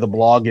a part of the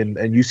blog and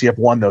UCF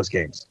won those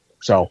games.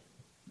 So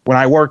when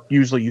I work,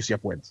 usually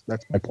UCF wins.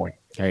 That's my point.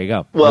 There you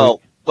go. Well,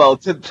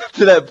 to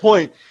that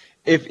point,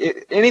 if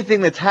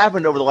anything that's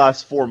happened over the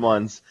last 4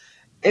 months,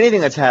 anything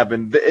that's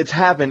happened, it's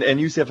happened and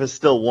UCF has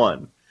still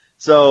won.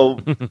 So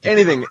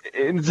anything.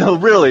 And so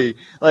really,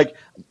 like,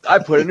 I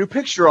put a new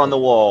picture on the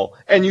wall,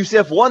 and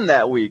UCF won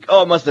that week.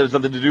 Oh, it must have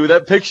something to do with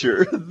that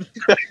picture.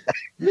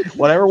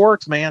 Whatever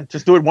works, man.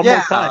 Just do it one more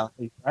Yeah. time,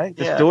 right?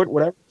 Just Yeah. do it.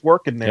 Whatever's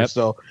working there. Yep.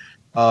 So,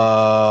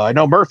 I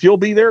know Murph, you'll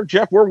be there.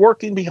 Jeff, we're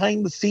working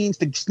behind the scenes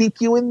to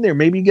sneak you in there.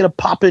 Maybe you get a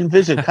pop-in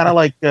visit, kind of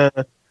like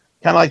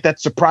that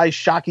surprise,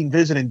 shocking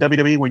visit in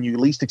WWE when you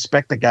least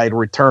expect the guy to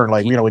return,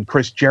 like when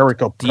Chris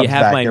Jericho. Do you comes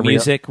have back my every-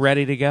 music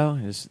ready to go?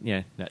 No.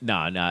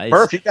 It's,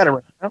 Murph, you got it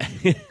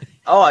right.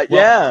 Oh,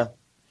 yeah.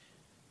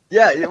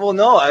 Yeah, well,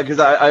 no, because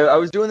I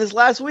was doing this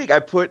last week. I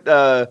put,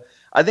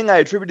 I think I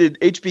attributed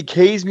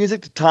HBK's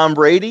music to Tom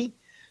Brady.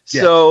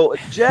 So,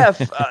 Jeff,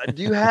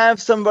 do you have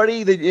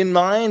somebody that in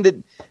mind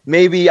that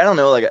maybe, I don't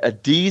know, like a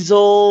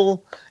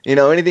Diesel,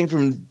 anything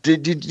from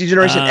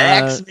Generation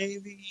X,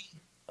 maybe?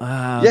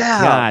 Oh,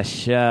 Yeah.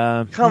 gosh.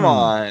 Come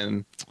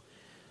on.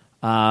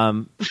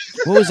 What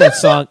was that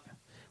song?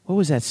 What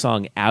was that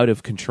song? Out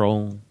of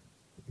Control.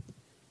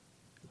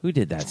 Who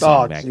did that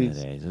song back in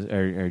the days?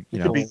 Or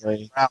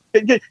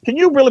Could be- Can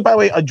you really, by the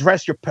way,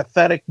 address your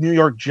pathetic New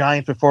York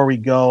Giants before we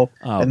go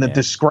and the man.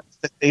 disgrace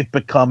that they've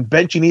become?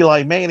 Benching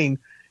Eli Manning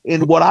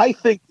in what I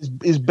think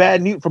is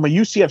bad news from a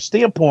UCF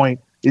standpoint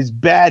is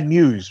bad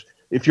news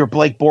if you're a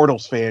Blake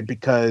Bortles fan,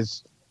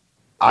 because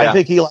I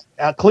think Eli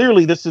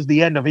clearly this is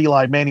the end of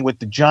Eli Manning with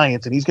the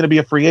Giants, and he's going to be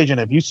a free agent.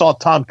 If you saw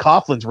Tom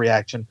Coughlin's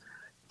reaction,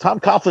 Tom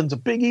Coughlin's a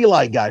big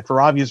Eli guy for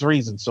obvious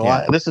reasons. So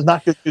this is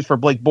not good news for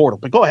Blake Bortles.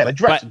 But go ahead,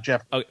 address him,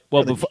 Jeff. Okay,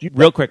 well, You-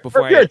 real quick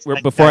before You're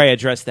before I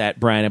address that,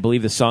 Brian, I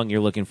believe the song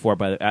you're looking for.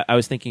 I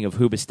was thinking of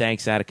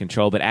Hoobastank's "Out of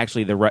Control," but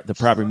actually the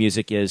proper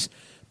music is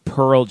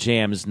Pearl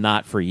Jam's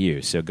 "Not for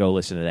You." So go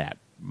listen to that.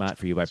 "Not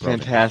for You" by Pearl Jam.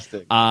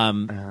 Fantastic.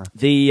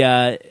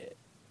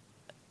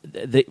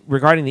 The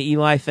regarding the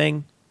Eli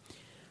thing,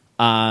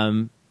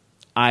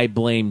 I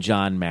blame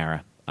John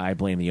Mara. I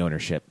blame the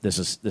ownership.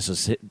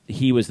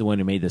 He was the one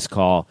who made this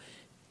call.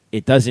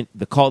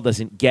 The call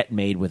doesn't get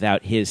made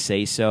without his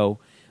say so.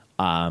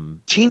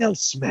 Geno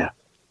Smith.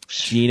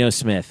 Geno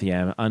Smith,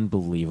 yeah,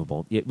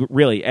 unbelievable.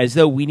 Really, as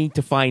though we need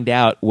to find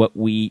out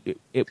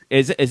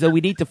as though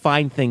we need to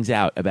find things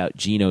out about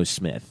Geno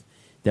Smith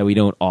that we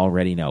don't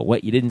already know.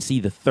 What, you didn't see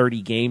the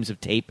 30 games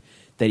of tape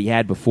that he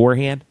had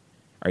beforehand?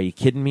 Are you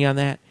kidding me on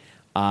that?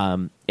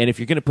 And if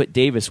you're going to put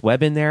Davis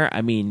Webb in there,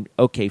 I mean,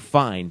 okay,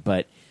 fine,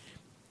 but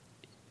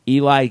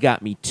Eli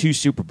got me 2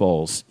 Super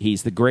Bowls.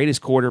 He's the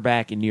greatest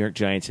quarterback in New York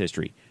Giants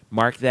history.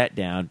 Mark that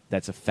down.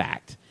 That's a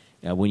fact.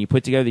 Now, when you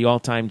put together the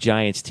all-time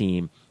Giants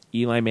team,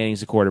 Eli Manning's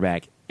the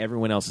quarterback.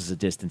 Everyone else is a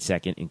distant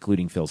second,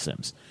 including Phil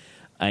Simms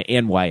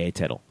and Y.A.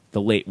 Tittle,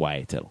 the late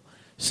Y.A. Tittle.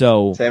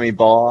 So Sammy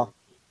Baugh.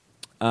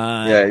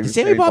 did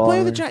Sammy Baugh play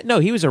with the Giants? No,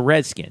 he was a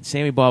Redskin.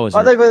 Sammy Baugh was.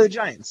 Oh, they play the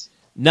Giants.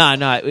 No.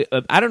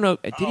 I don't know.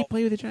 Did he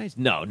play with the Giants?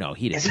 No,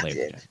 he didn't play with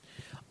the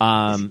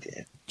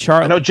Giants.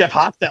 I know Jeff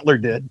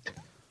Hostetler did.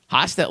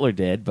 Hostetler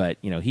did, but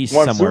he's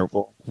Won a somewhere Super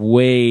Bowl.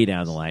 way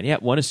down the line. Yeah,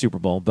 won a Super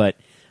Bowl, but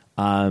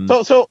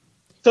So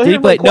did he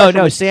here's play? my No.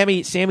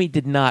 question. Sammy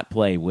did not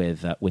play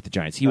with the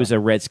Giants. He was a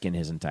Redskin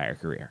his entire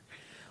career.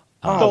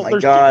 Oh, my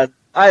God.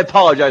 I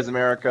apologize,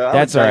 America. I'm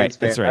That's a all right. Giants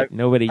fan. That's all right.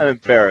 Nobody. I'm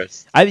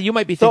embarrassed. You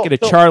might be thinking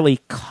of Charlie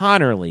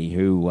Connerly,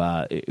 who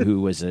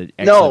was an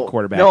excellent No,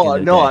 quarterback. no, in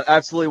the no. day. I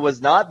absolutely was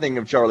not thinking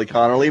of Charlie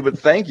Connolly, but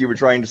thank you for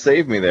trying to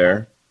save me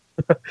there.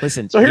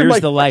 Listen, So here's here's my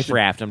the life question.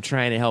 raft. I'm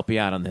trying to help you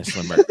out on this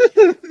one.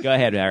 Go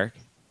ahead, Eric.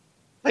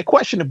 My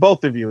question to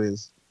both of you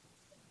is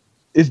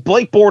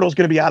Blake Bortles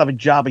going to be out of a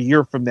job a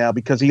year from now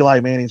because Eli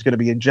Manning's going to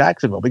be in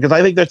Jacksonville? Because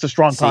I think that's a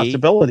strong See,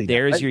 possibility.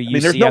 There's right? your I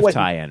mean, there's no UCF way-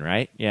 tie-in,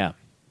 right? Yeah.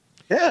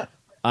 Yeah.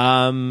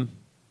 Um,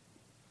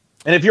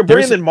 And if you're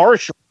There's- Brandon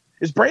Marshall,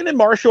 is Brandon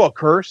Marshall a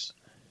curse?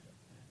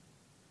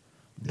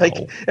 Like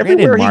no.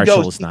 everywhere Brandon he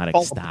Marshall goes, is not he a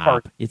falls stop.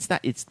 apart. It's not.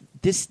 It's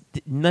this.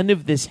 None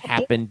of this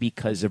happened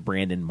because of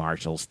Brandon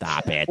Marshall.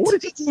 Stop it. What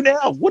does he do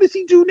now? What does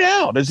he do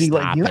now? Does he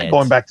Stop he's not it.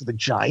 going back to the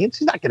Giants?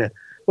 He's not going to.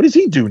 What does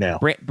he do now?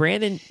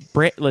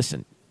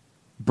 Listen,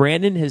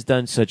 Brandon has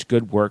done such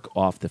good work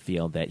off the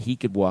field that he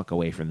could walk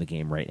away from the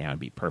game right now and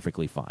be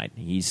perfectly fine.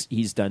 He's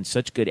done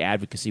such good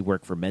advocacy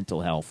work for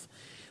mental health.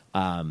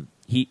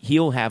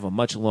 He'll have a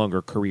much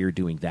longer career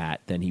doing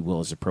that than he will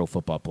as a pro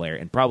football player,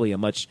 and probably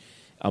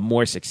a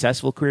more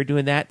successful career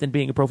doing that than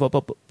being a pro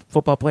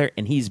football player.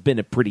 And he's been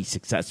a pretty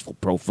successful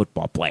pro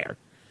football player.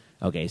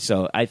 Okay,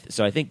 so I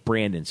think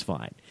Brandon's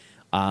fine.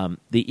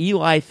 The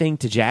Eli thing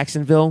to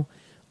Jacksonville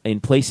in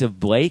place of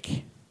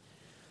Blake,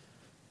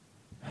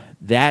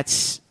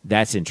 that's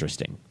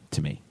interesting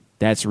to me.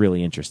 That's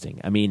really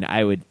interesting. I mean,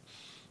 I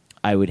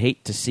would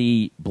hate to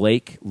see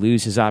Blake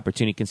lose his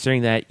opportunity,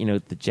 considering that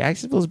the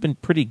Jacksonville's been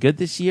pretty good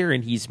this year,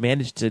 and he's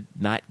managed to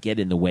not get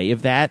in the way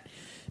of that.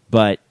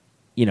 But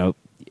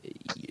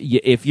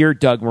if you're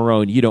Doug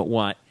Marrone, you don't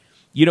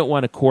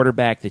want a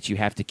quarterback that you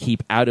have to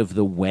keep out of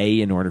the way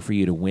in order for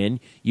you to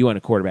win. You want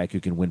a quarterback who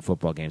can win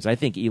football games. I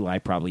think Eli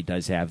probably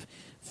does have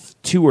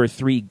 2 or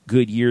 3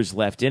 good years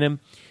left in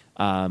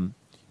him.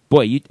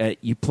 Boy,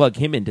 you plug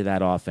him into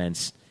that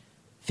offense,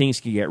 things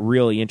could get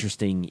really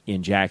interesting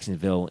in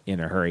Jacksonville in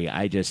a hurry.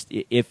 I just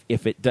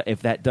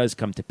if that does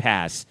come to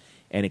pass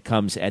and it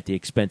comes at the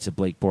expense of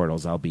Blake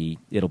Bortles,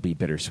 it'll be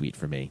bittersweet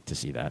for me to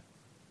see that.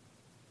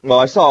 Well,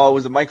 I saw it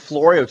was Mike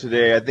Florio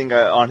today. I think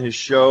on his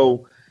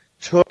show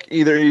took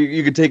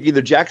you could take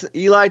either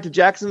Eli to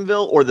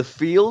Jacksonville or the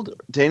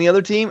field to any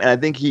other team, and I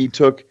think he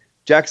took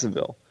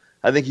Jacksonville.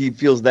 I think he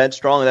feels that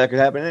strongly that could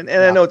happen. And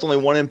I know it's only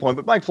one endpoint,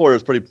 but Mike Florio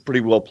is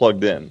pretty well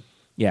plugged in.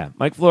 Yeah,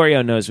 Mike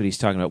Florio knows what he's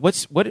talking about.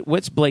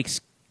 What's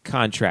Blake's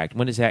contract?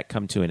 When does that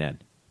come to an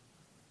end?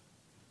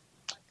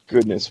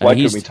 Goodness, why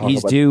couldn't we talk he's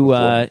about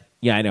due?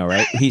 Yeah, I know,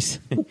 right? He's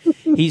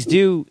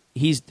due.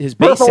 His base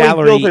Murph always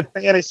salary. builds in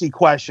fantasy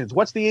questions.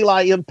 What's the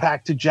Eli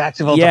impact to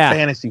Jacksonville Yeah. as a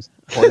fantasy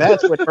sport?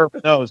 That's what Murph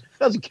knows.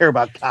 Doesn't care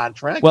about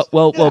contracts.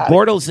 Well, Yeah.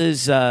 Bortles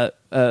is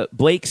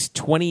Blake's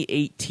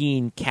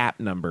 2018 cap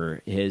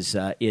number is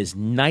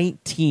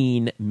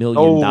 $19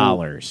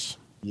 million.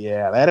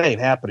 Yeah, that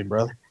ain't happening,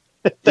 brother.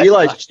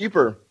 Eli's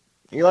cheaper.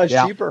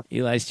 Yeah. Cheaper.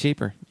 Eli's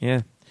cheaper.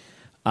 Yeah.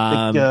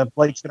 I think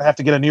Blake's gonna have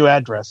to get a new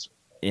address.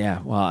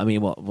 Yeah. Well, I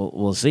mean,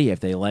 we'll see if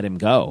they let him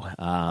go.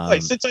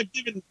 Wait, since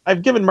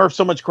I've given Murph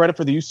so much credit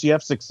for the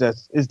UCF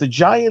success, is the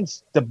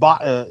Giants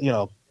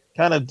kind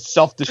of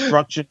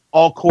self-destruction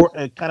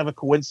kind of a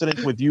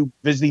coincidence with you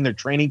visiting their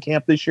training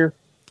camp this year,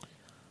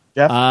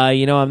 Jeff?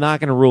 I'm not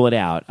going to rule it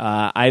out.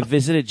 I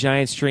visited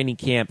Giants training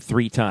camp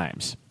 3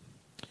 times.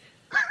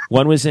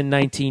 One was in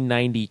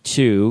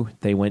 1992.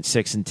 They went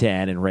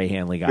 6-10, and Ray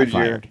Hanley got Good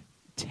year. fired.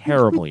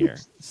 Terrible year.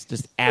 It's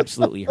just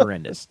absolutely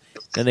horrendous.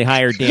 Then they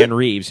hired Dan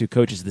Reeves, who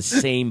coaches the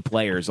same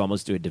players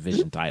almost to a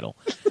division title.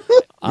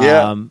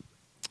 Yeah.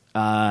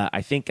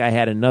 I think I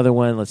had another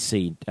one. Let's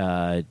see.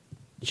 It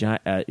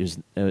was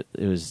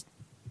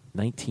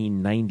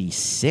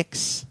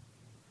 1996.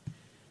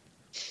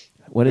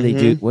 What did they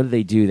do? What did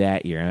they do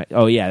that year?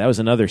 Oh yeah, that was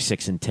another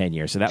 6-10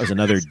 year. So that was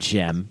another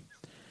gem.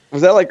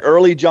 Was that like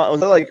early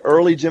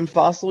Jim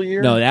Fossil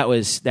year? No, that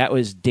was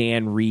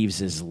Dan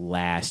Reeves'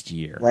 last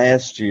year.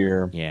 Last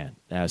year. Yeah,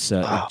 that was Jim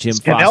Is Fossil.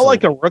 Cannell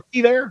like a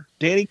rookie there?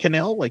 Danny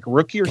Cannell, like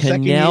rookie or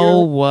second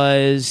Cannell year?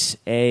 was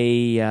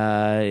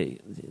a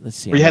let's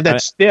see. Where you had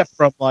that stiff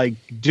from like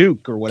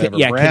Duke or whatever.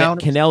 Yeah, Brown.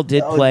 Cannell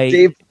did No,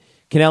 play.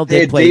 Cannell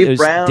did play. Dave It was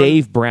Brown.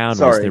 Dave Brown was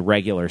Sorry. the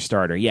regular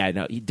starter. Yeah,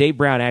 no, Dave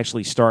Brown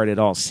actually started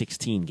all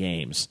 16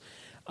 games.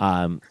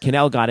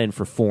 Cannell got in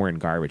for 4 in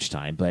garbage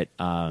time, but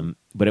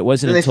it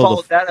wasn't And they until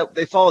followed that up.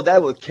 They followed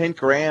that with Kent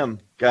Graham,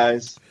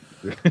 guys.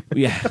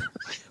 yeah.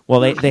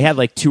 Well, they had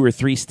like 2 or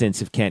 3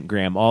 stints of Kent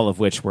Graham, all of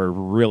which were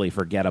really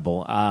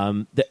forgettable.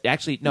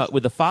 Actually, no.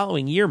 With the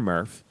following year,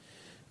 Murph,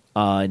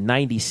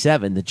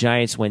 97, the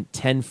Giants went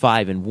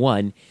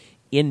 10-5-1.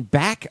 In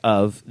back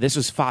of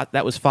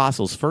that was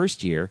Fossil's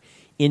first year.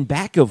 In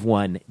back of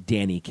one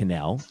Danny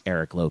Cannell,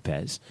 Eric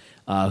Lopez,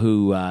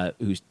 who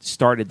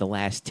started the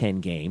last 10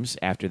 games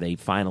after they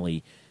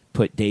finally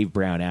put Dave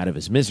Brown out of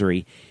his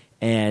misery,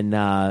 and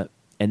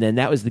then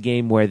that was the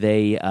game where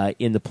they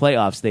in the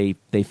playoffs they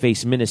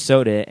faced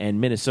Minnesota, and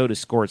Minnesota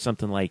scored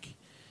something like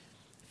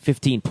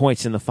 15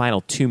 points in the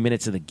final 2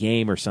 minutes of the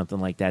game or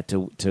something like that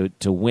to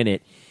win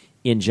it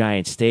in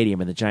Giants Stadium,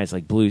 and the Giants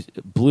blew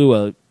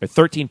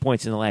 13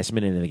 points in the last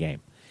minute of the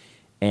game.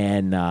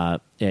 And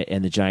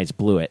the Giants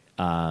blew it.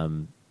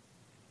 No,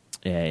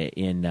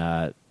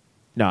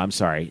 I'm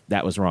sorry,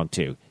 that was wrong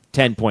too.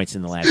 10 points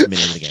in the last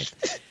minute of the game.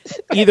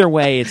 Either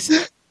way,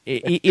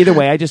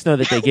 I just know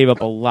that they gave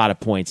up a lot of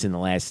points in the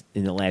last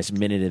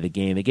minute of the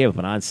game. They gave up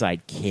an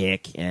onside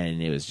kick,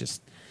 and it was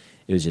just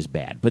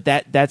bad. But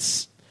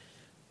that's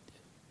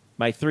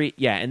my 3.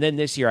 Yeah, and then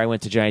this year I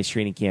went to Giants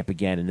training camp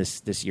again, and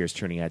this year's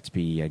turning out to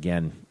be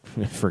again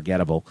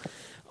forgettable.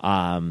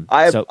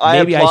 So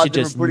maybe I should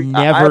just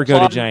never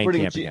go to Giant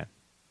camp again.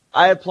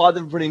 I applaud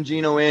them for putting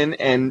Geno in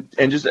and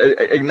just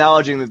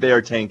acknowledging that they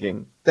are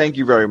tanking. Thank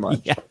you very much.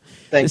 Yeah.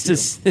 Thank you.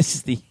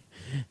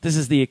 This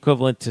is the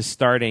equivalent to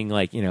starting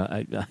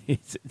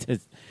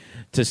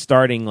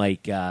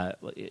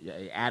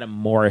Adam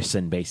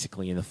Morrison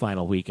basically in the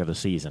final week of the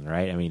season,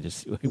 right? I mean,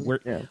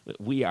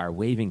 we are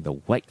waving the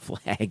white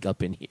flag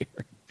up in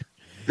here.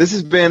 This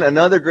has been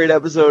another great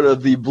episode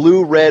of the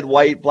Blue, Red,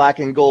 White, Black,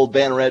 and Gold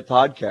Banneret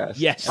podcast.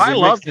 Yes, I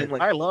loved it.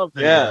 I love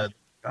the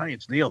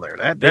Giants deal there.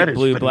 That is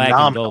Blue, phenomenal. Black,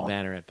 and Gold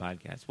Banneret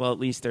podcast. Well, at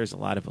least there's a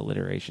lot of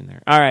alliteration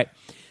there. All right.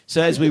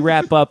 So as we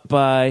wrap up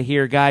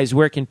here, guys,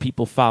 where can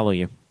people follow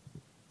you?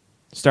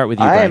 Start with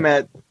you,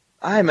 Brian.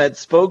 I am at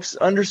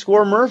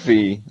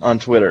spokes_Murphy on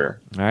Twitter.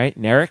 All right,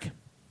 Narek?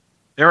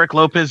 Eric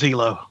Lopez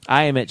Elo.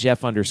 I am at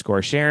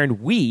Jeff_Sharon.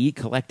 We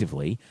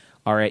collectively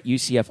are at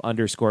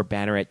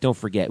UCF_Banneret. Don't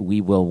forget, we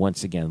will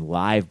once again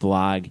live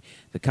blog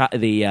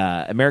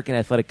the American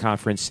Athletic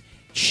Conference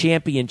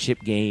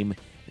championship game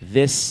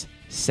this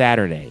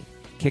Saturday.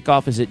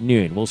 Kickoff is at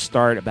noon. We'll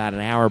start about an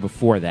hour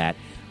before that.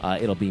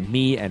 It'll be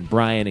me and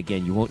Brian.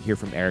 Again, you won't hear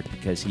from Eric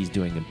because he's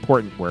doing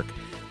important work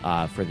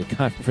for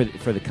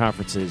the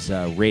conference's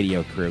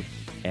radio crew.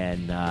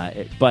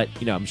 But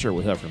I'm sure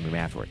we'll hear from him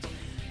afterwards.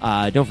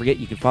 Don't forget,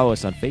 you can follow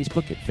us on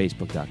Facebook at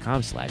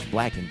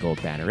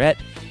facebook.com/blackandgoldbanneret,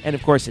 and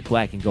of course at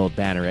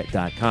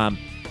blackandgoldbanneret.com.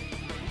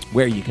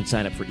 where you can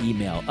sign up for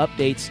email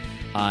updates,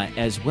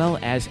 as well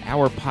as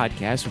our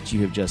podcast, which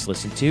you have just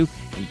listened to.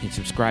 You can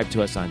subscribe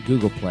to us on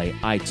Google Play,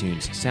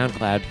 iTunes,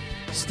 SoundCloud,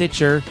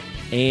 Stitcher,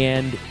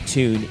 and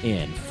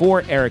TuneIn.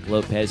 For Eric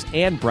Lopez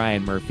and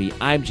Brian Murphy,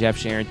 I'm Jeff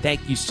Sharon.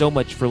 Thank you so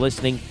much for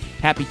listening.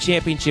 Happy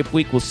Championship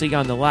Week. We'll see you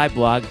on the live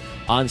blog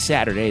on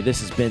Saturday.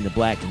 This has been the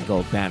Black and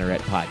Gold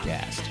Banneret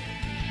Podcast.